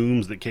of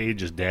assumes that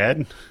Cage is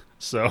dead.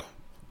 So, Yeah,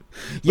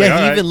 like, he all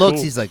right, even looks.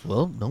 cool. He's like,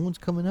 well, no one's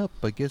coming up.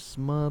 I guess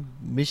my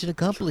mission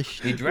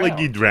accomplished. He drowned. like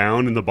you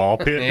drown in the ball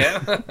pit. Yeah.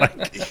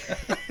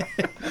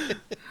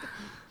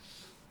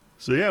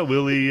 So yeah,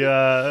 Willy's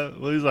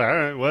like, all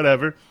right,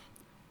 whatever.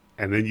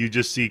 And then you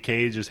just see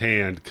Cage's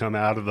hand come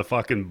out of the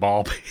fucking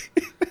ball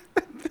pit.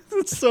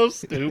 It's so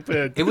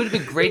stupid. It would have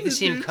been great to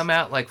see him come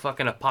out like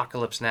fucking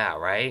Apocalypse Now,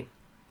 right?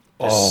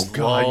 Oh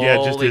god, yeah,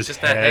 just Slowly, his that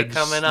head head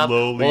coming up,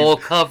 slowly. all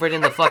covered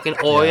in the fucking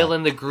oil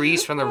and the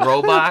grease from the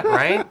robot,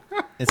 right?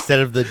 Instead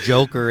of the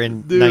Joker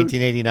in Dude.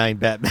 1989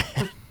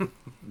 Batman.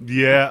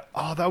 Yeah.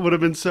 Oh, that would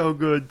have been so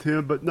good,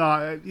 Tim. But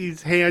no,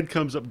 his hand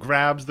comes up,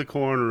 grabs the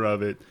corner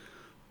of it,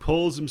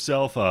 pulls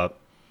himself up.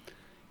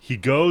 He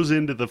goes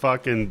into the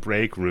fucking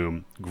break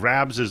room,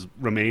 grabs his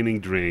remaining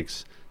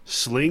drinks,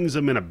 slings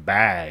them in a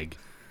bag,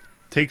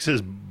 takes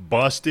his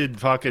busted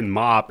fucking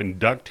mop and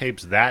duct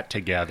tapes that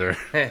together.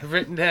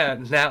 Written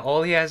down. Now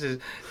all he has is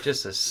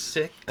just a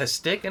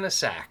stick and a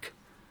sack.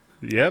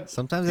 Yep.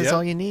 Sometimes that's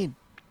all you need.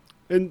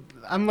 And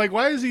I'm like,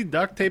 why is he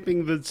duct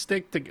taping the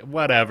stick to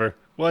whatever?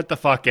 What the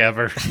fuck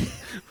ever?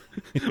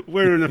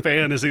 We're in a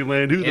fantasy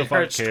land. Who the It fuck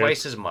hurts cares?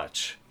 twice as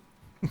much.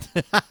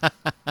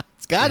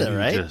 It's got it,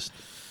 right?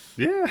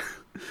 Yeah.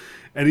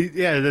 And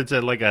that's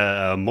like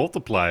a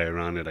multiplier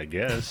on it, I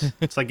guess.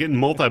 It's like getting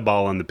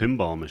multi-ball on the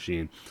pinball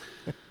machine.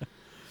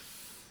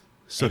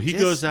 So he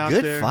goes out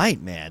there. Good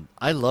fight, man.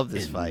 I love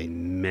this fight.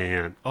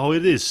 Man. Oh,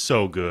 it is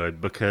so good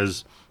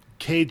because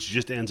Cage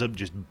just ends up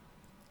just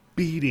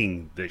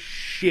beating the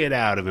shit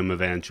out of him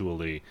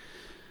eventually.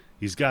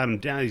 He's got him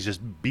down. He's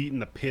just beating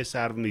the piss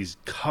out of him. He's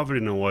covered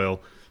in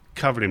oil,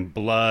 covered in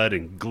blood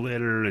and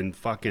glitter and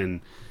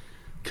fucking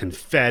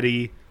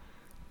confetti.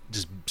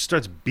 Just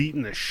starts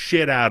beating the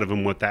shit out of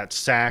him with that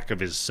sack of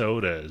his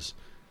sodas.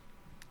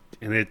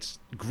 And it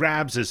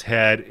grabs his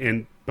head,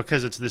 and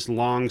because it's this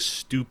long,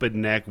 stupid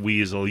neck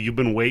weasel, you've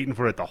been waiting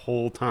for it the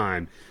whole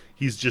time.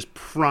 He's just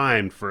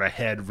primed for a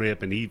head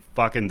rip, and he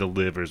fucking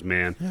delivers,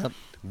 man. Yep.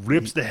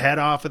 Rips the head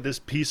off of this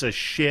piece of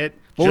shit.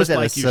 What was that,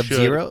 like a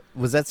Sub-Zero?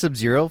 Was that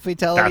Sub-Zero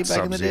fatality That's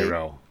back in the day?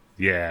 Sub-Zero.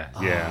 Yeah.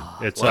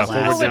 It's Well,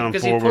 forward, down,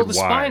 because he forward, pulled the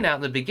spine wide. out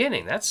in the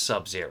beginning. That's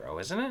Sub-Zero,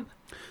 isn't it?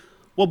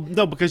 Well,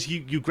 no, because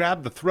you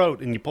grab the throat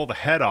and you pull the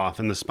head off,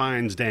 and the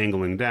spine's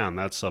dangling down.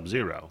 That's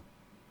Sub-Zero.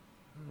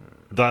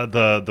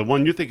 The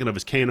one you're thinking of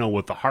is Kano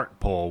with the heart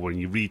pull, when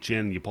you reach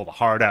in, you pull the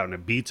heart out, and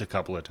it beats a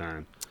couple of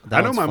times. That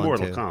I know one's my fun,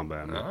 Mortal too.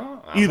 Kombat. Man.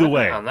 Oh, Either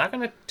way. I'm not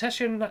going to test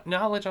your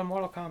knowledge on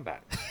Mortal Kombat.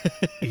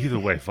 Either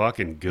way,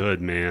 fucking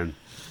good, man.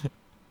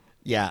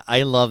 Yeah,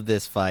 I love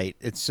this fight.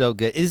 It's so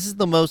good. This is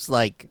the most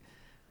like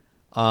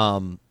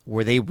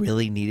where they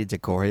really needed to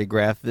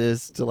choreograph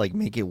this to like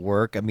make it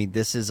work. I mean,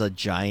 this is a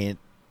giant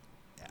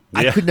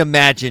I Yeah. couldn't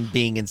imagine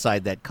being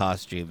inside that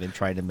costume and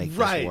trying to make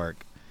Right. this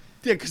work.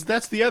 Yeah, because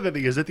that's the other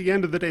thing, is at the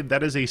end of the day,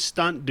 that is a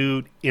stunt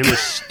dude in a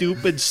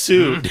stupid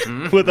suit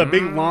with a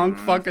big, long,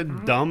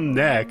 fucking dumb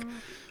neck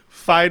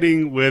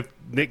fighting with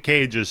Nick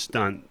Cage's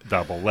stunt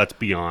double, let's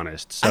be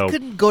honest. So I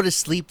couldn't go to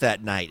sleep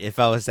that night if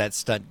I was that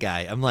stunt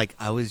guy. I'm like,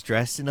 I was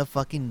dressed in a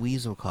fucking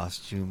weasel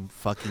costume,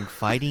 fucking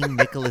fighting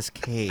Nicolas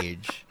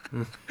Cage,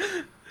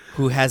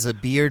 who has a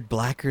beard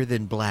blacker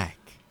than black.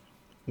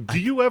 do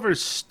you ever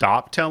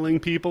stop telling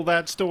people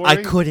that story? I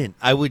couldn't.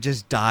 I would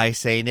just die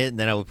saying it, and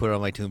then I would put it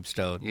on my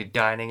tombstone. You're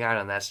dining out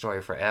on that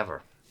story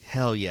forever.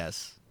 Hell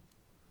yes.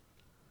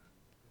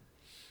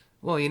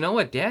 Well, you know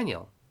what,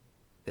 Daniel?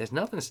 There's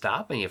nothing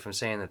stopping you from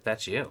saying that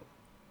that's you.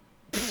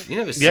 You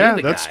never see Yeah,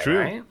 the that's guy, true.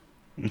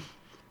 right?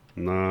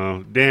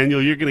 No,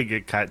 Daniel, you're gonna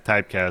get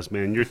typecast,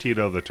 man. You're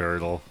Tito the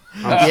Turtle.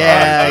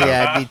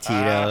 Yeah, it'd be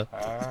Tito.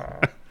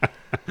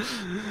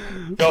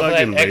 Go for that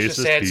Fucking extra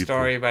racist sad people.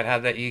 story about how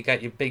that you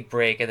got your big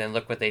break and then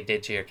look what they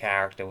did to your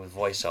character with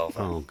voiceover.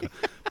 Oh, God.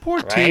 Poor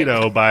Right?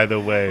 Tito, by the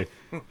way.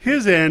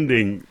 His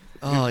ending.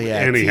 Oh yeah,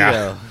 Anyhow.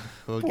 Tito.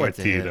 We'll Poor get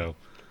to him. Tito.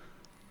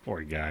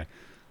 Poor guy.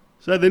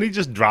 So then he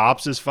just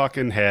drops his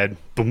fucking head,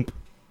 boom,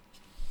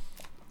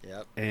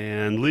 Yep.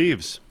 and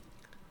leaves.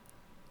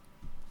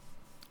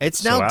 It's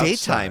So now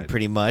daytime, outside.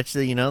 pretty much.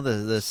 You know,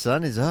 the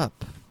sun is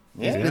up.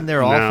 He's Yeah. been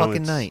there all Now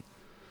fucking it's- night.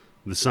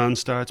 The sun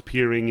starts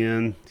peering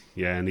in.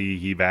 Yeah, and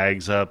he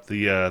bags up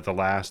the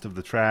last of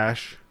the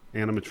trash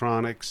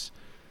animatronics.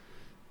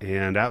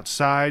 And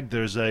outside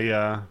there's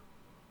a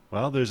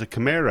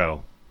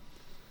Camaro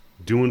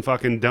doing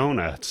fucking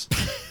donuts.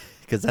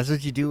 Because that's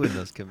what you do in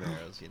those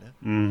Camaros, you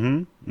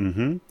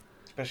know?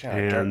 Especially on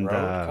a And, dirt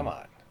road. Come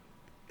on.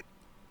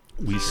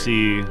 We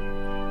see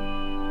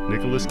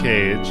Nicolas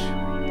Cage.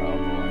 Oh,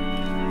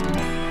 boy.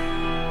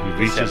 He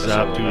reaches episode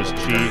up will to his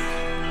never be cheek.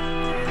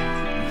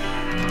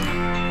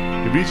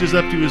 He reaches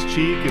up to his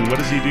cheek, and what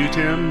does he do,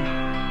 Tim?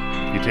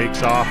 He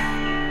takes off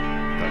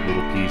that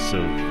little piece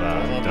of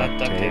That duct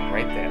duct tape. tape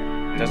right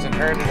there. Doesn't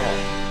hurt at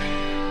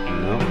all.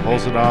 You know,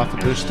 pulls it off.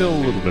 There's still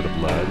a little bit of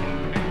blood.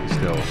 He's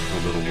still a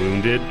little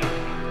wounded.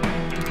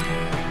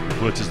 He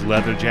puts his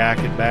leather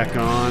jacket back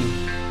on.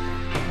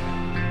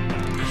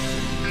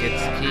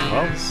 Gets the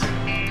Well,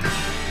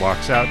 keys.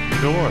 walks out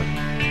the door.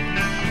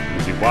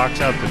 As he walks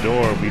out the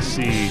door, we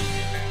see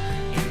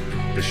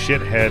the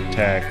shithead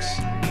Tex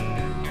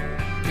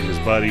and his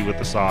buddy with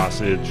the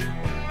sausage.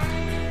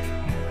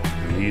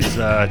 And he's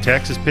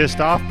Tex is pissed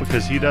off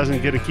because he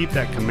doesn't get to keep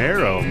that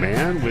Camaro,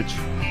 man. Which,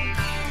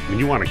 I mean,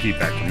 you want to keep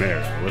that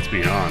Camaro. Let's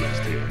be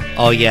honest here.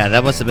 Oh, yeah,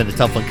 that must have been a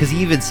tough one. Because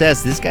he even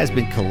says this guy's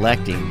been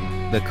collecting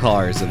the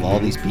cars of all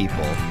these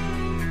people.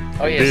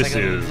 Oh, yeah, it's This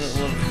like a is-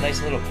 little,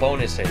 nice little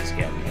bonus that he's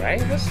getting, right?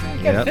 That's, you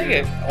Yep. gotta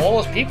figure,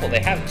 all those people, they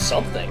have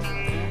something.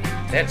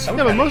 They had some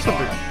Yeah, but kind most of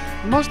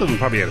car. them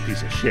probably had a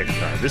piece of shit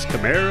car. This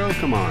Camaro,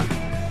 come on.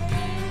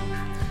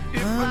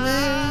 I'm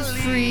as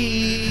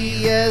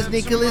free as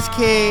Nicolas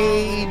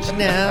Cage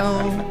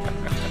now.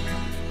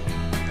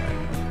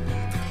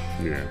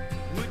 Yeah.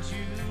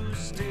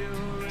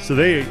 So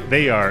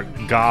they are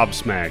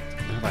gobsmacked.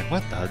 They're like,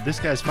 what the? This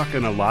guy's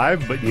fucking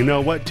alive? But you know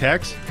what,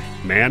 Tex?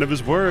 Man of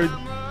his word.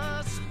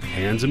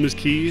 Hands him his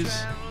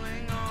keys.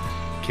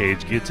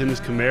 Cage gets in his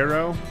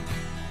Camaro.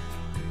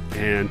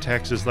 And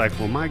Tex is like,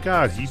 well, my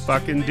God, he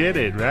fucking did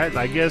it, right?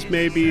 I guess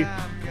maybe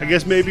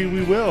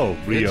we will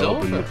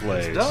reopen the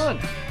place. It's done.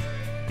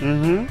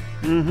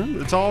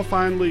 It's all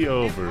finally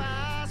over.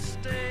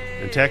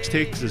 And Tex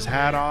takes his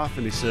hat off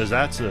and he says,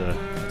 that's a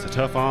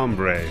tough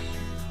hombre.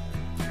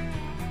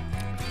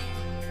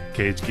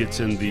 Cage gets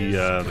in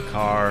the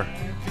car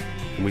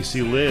and we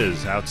see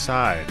Liz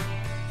outside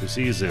who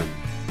sees him.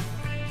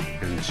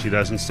 And she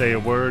doesn't say a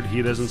word.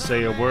 He doesn't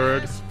say a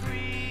word.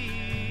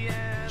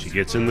 She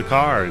gets in the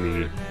car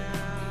and he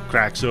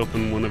cracks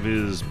open one of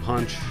his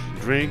punch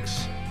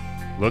drinks,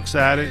 looks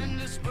at it,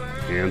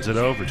 hands it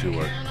over to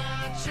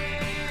her.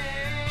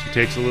 She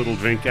takes a little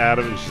drink out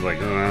of it and she's like,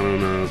 oh, I don't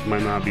know, this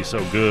might not be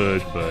so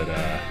good, but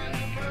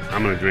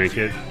I'm going to drink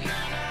it.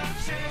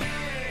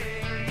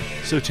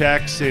 So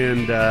Tex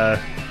and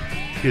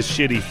his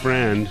shitty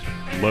friend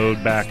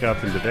load back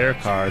up into their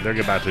car. They're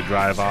about to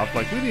drive off.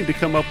 Like, we need to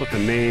come up with a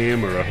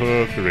name or a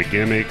hook or a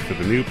gimmick for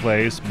the new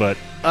place. But,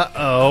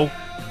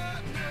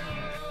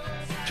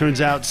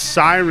 turns out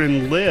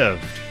Siren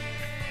lived.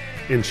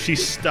 And she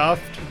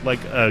stuffed,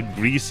 like, a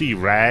greasy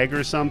rag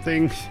or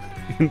something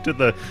into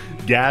the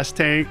gas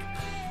tank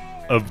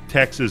of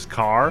Tex's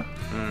car.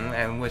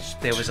 And which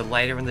there was a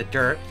lighter in the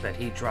dirt that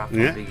he dropped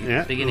at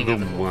the beginning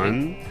of the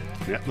movie.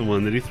 The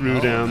one that he threw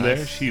down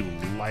there. She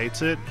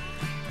lights it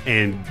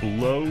and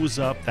blows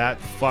up that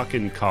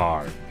fucking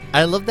car.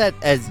 I love that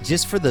as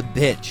just for the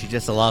bit, she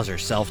just allows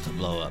herself to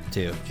blow up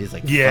too. She's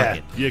like, yeah, fuck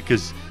it. yeah,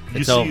 because you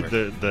It's see over.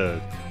 the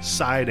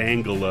side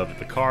angle of it.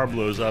 The car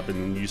blows up,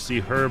 and you see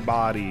her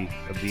body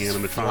of the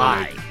animatronic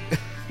Fly.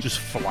 just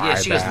fly. Yeah,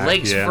 she has back,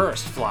 legs yeah.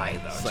 first flying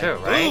though, It's too,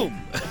 like, right?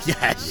 boom.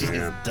 Yeah, she's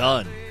Yeah.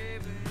 done.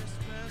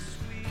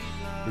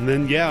 And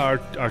then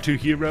our two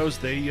heroes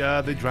they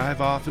drive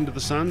off into the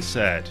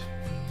sunset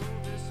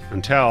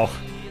until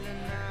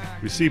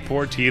we see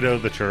poor Tito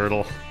the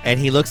turtle. And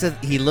he looks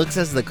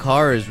as the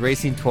car is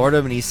racing toward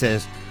him, and he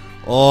says,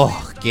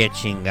 "Oh, que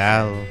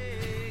chingado."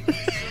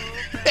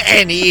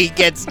 And he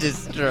gets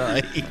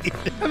destroyed.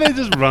 And they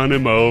just run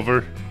him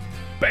over.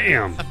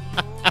 Bam.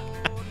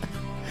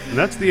 And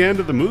that's the end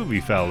of the movie,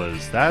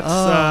 fellas.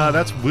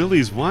 That's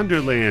Willy's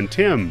Wonderland.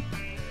 Tim,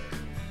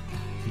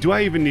 do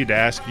I even need to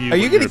ask you? Are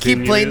you going going to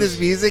keep playing this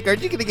music?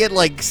 Aren't you going to get,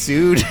 like,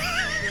 sued?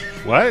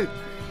 What?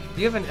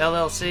 Do you have an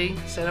LLC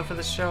set up for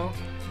this show?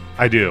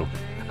 I do.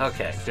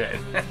 Okay, good.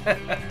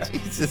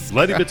 Jesus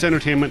Bloody Christ. Bits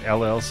Entertainment,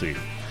 LLC.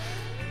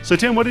 So,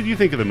 Tim, what did you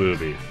think of the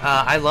movie?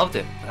 I loved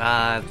it.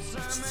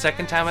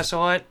 Second time I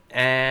saw it,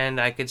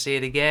 and I could see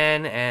it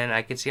again, and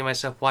I could see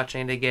myself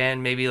watching it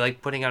again, maybe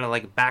like putting on a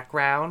like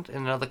background in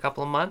another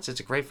couple of months. It's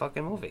a great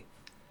fucking movie.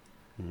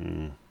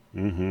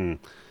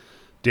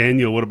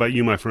 Daniel, what about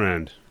you, my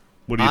friend?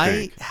 What do you I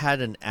think? had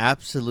an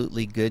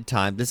absolutely good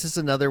time. This is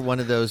another one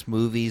of those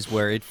movies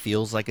where it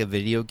feels like a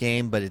video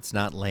game, but it's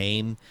not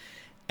lame.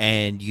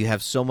 And you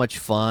have so much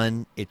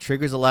fun. It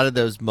triggers a lot of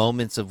those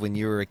moments of when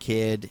you were a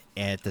kid,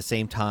 and at the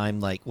same time,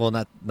 like, well,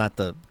 not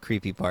the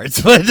creepy parts,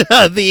 but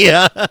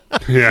Yeah.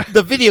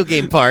 the video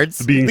game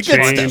parts, Being the good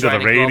chained stuff. to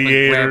the Trying to go up and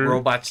radiator. grab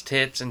robots'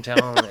 tits and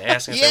tell them,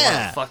 asking if they Yeah.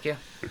 want to fuck you.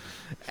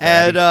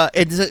 And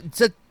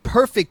it's a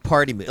perfect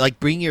party movie. Like,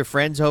 bring your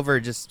friends over,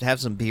 just have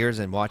some beers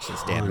and watch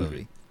this damn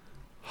movie.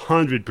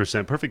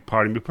 100% perfect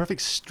party, perfect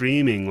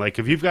streaming. Like,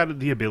 if you've got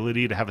the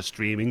ability to have a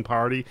streaming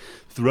party,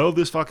 throw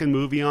this fucking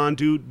movie on,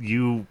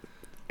 dude.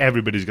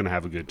 Everybody's gonna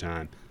have a good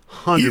time.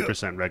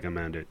 100%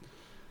 recommend it.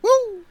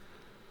 Woo!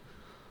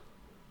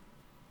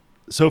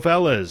 So,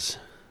 fellas,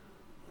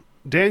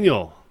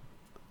 Daniel,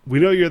 we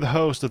know you're the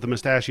host of the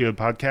Mustachioed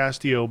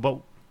Podcastio, but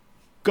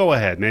go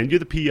ahead, man. You're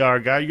the PR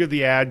guy. You're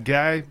the ad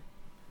guy.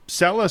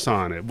 Sell us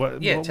on it.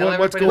 Yeah, tell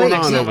what's everybody going what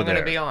on I'm over going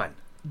to there? be on.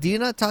 Do you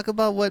not talk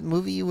about what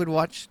movie you would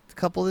watch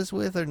couple this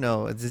with, or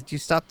no? Did you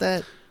stop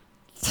that?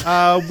 We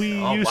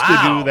Oh, used wow.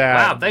 to do that.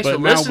 Wow, thanks but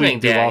for now listening, we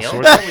do all Daniel.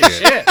 sorts of Holy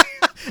shit.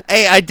 shit.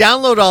 Hey, I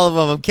download all of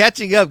them. I'm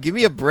catching up. Give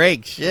me a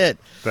break. Shit.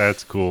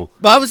 That's cool.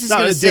 But I was just Now,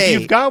 gonna say, if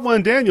you've got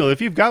one, Daniel,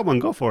 if you've got one,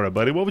 go for it,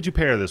 buddy. What would you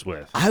pair this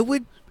with?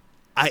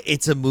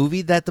 it's a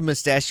movie that the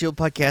Mustachio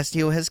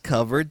Podcastio has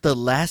covered, The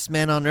Last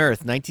Man on Earth,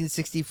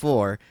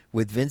 1964,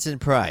 with Vincent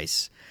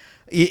Price.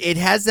 It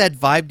has that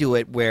vibe to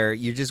it where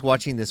you're just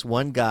watching this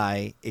one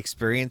guy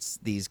experience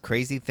these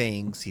crazy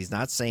things. He's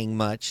not saying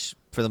much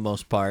for the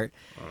most part.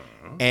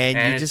 And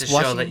you're it's just a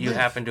watching show that him you live.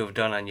 happen to have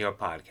done on your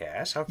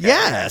podcast. Okay.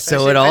 Yeah,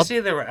 so I see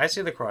the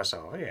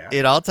crossover. Yeah.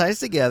 It all ties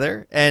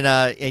together,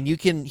 and you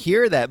can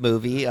hear that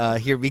movie.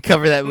 Hear me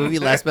cover that movie,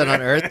 Last Man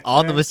on Earth,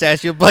 on the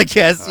Mustachio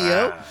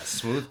Podcastio.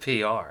 Smooth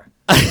PR.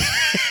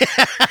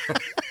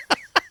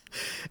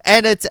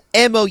 And it's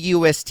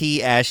MOUST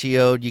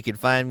Ashioed. You can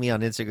find me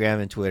on Instagram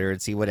and Twitter and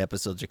see what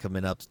episodes are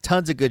coming up.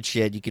 Tons of good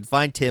shit. You can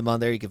find Tim on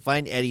there. You can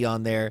find Eddie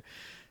on there.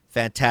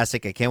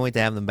 Fantastic. I can't wait to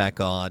have them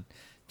back on.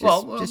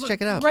 Just check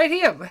it out. Right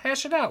here.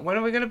 Hash it out. When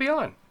are we going to be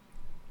on?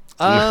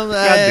 God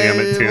damn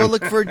it, Tim. We'll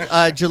look for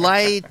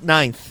July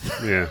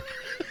 9th. Yeah.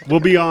 We'll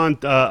be on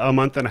a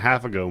month and a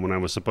half ago when I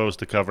was supposed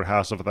to cover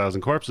House of a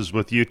Thousand Corpses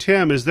with you.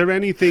 Tim, is there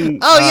anything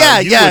Oh, yeah,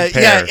 you yeah, would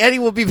pair yeah. Eddie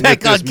will be back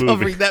with on this movie?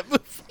 covering that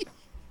movie.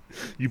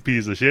 You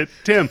piece of shit.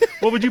 Tim,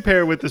 what would you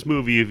pair with this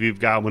movie if you've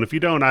got one? If you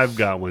don't, I've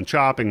got one.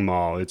 Chopping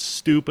Mall. It's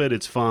stupid.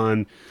 It's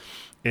fun.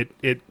 It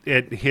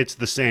hits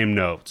the same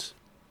notes.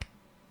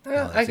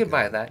 Well, I could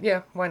buy that.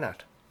 Yeah, why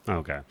not?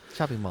 Okay.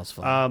 Shopping Mall's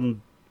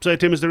fun. So,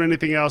 Tim, is there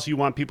anything else you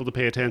want people to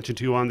pay attention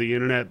to on the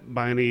internet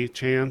by any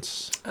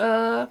chance?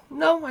 No,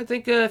 I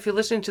think if you're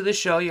listening to this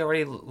show, you're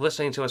already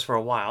listening to us for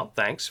a while.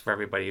 Thanks for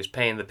everybody who's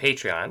paying the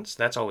Patreons.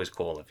 That's always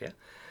cool of you.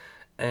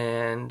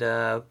 And,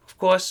 of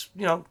course,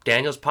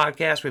 Daniel's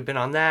podcast, we've been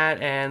on that,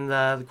 and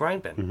the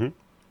Grind Bin. Mm-hmm.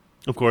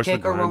 Of course.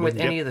 Can't go wrong with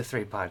any of the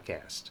 3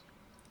 podcasts.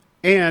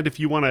 And if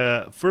you want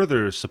to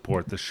further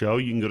support the show,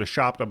 you can go to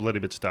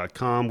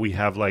shop.bloodybits.com. We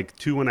have like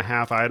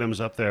 2.5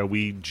 items up there.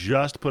 We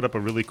just put up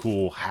a really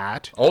cool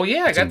hat. Oh,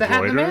 yeah, I got the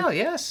hat in the embroidered. mail,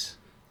 yes.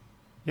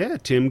 Yeah,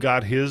 Tim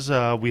got his.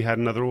 We had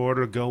another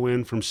order go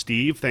in from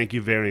Steve. Thank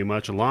you very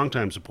much. A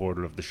longtime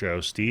supporter of the show,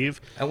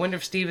 Steve. I wonder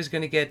if Steve is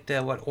going to get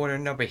what order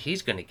number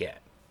he's going to get.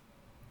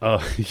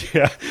 Oh,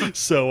 yeah.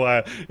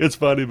 So it's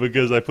funny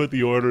because I put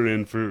the order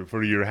in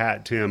for your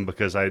hat, Tim,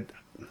 because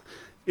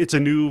it's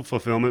a new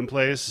fulfillment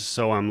place,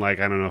 so I'm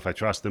like, I don't know if I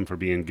trust them for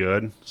being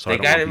good. So They I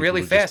don't got want it people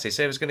really to fast. They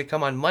said it was going to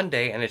come on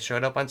Monday, and it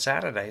showed up on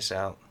Saturday,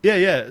 so...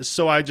 Yeah.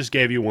 So I just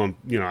gave you one,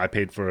 I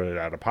paid for it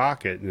out of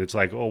pocket, and it's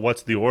like, oh,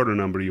 what's the order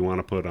number you want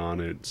to put on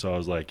it? So I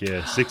was like,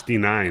 yeah,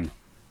 69.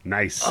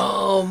 Nice.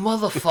 Oh,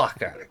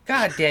 motherfucker.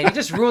 God damn, you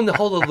just ruined the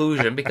whole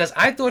illusion, because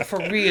I thought for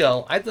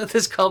real, I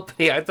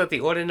thought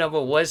the order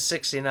number was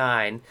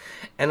 69,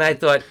 and I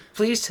thought,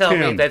 please tell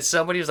me Tim. that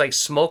somebody was, like,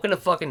 smoking a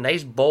fucking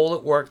nice bowl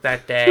at work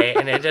that day,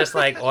 and they're just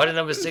like, order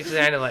number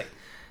 69, and like,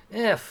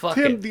 yeah, fuck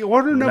Tim, it. the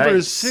order number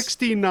Nice. is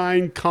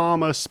 69,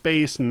 comma,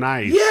 space,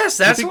 nice. Yes,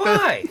 You that's think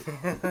why.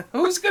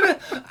 Who's gonna...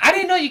 I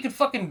didn't know you could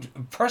fucking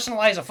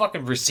personalize a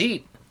fucking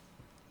receipt.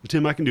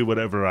 Tim, I can do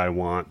whatever I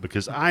want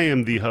because I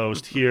am the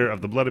host here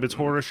of the Bloody Bits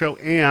Horror Show,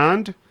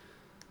 and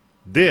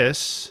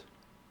this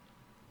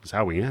is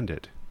how we end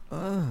it.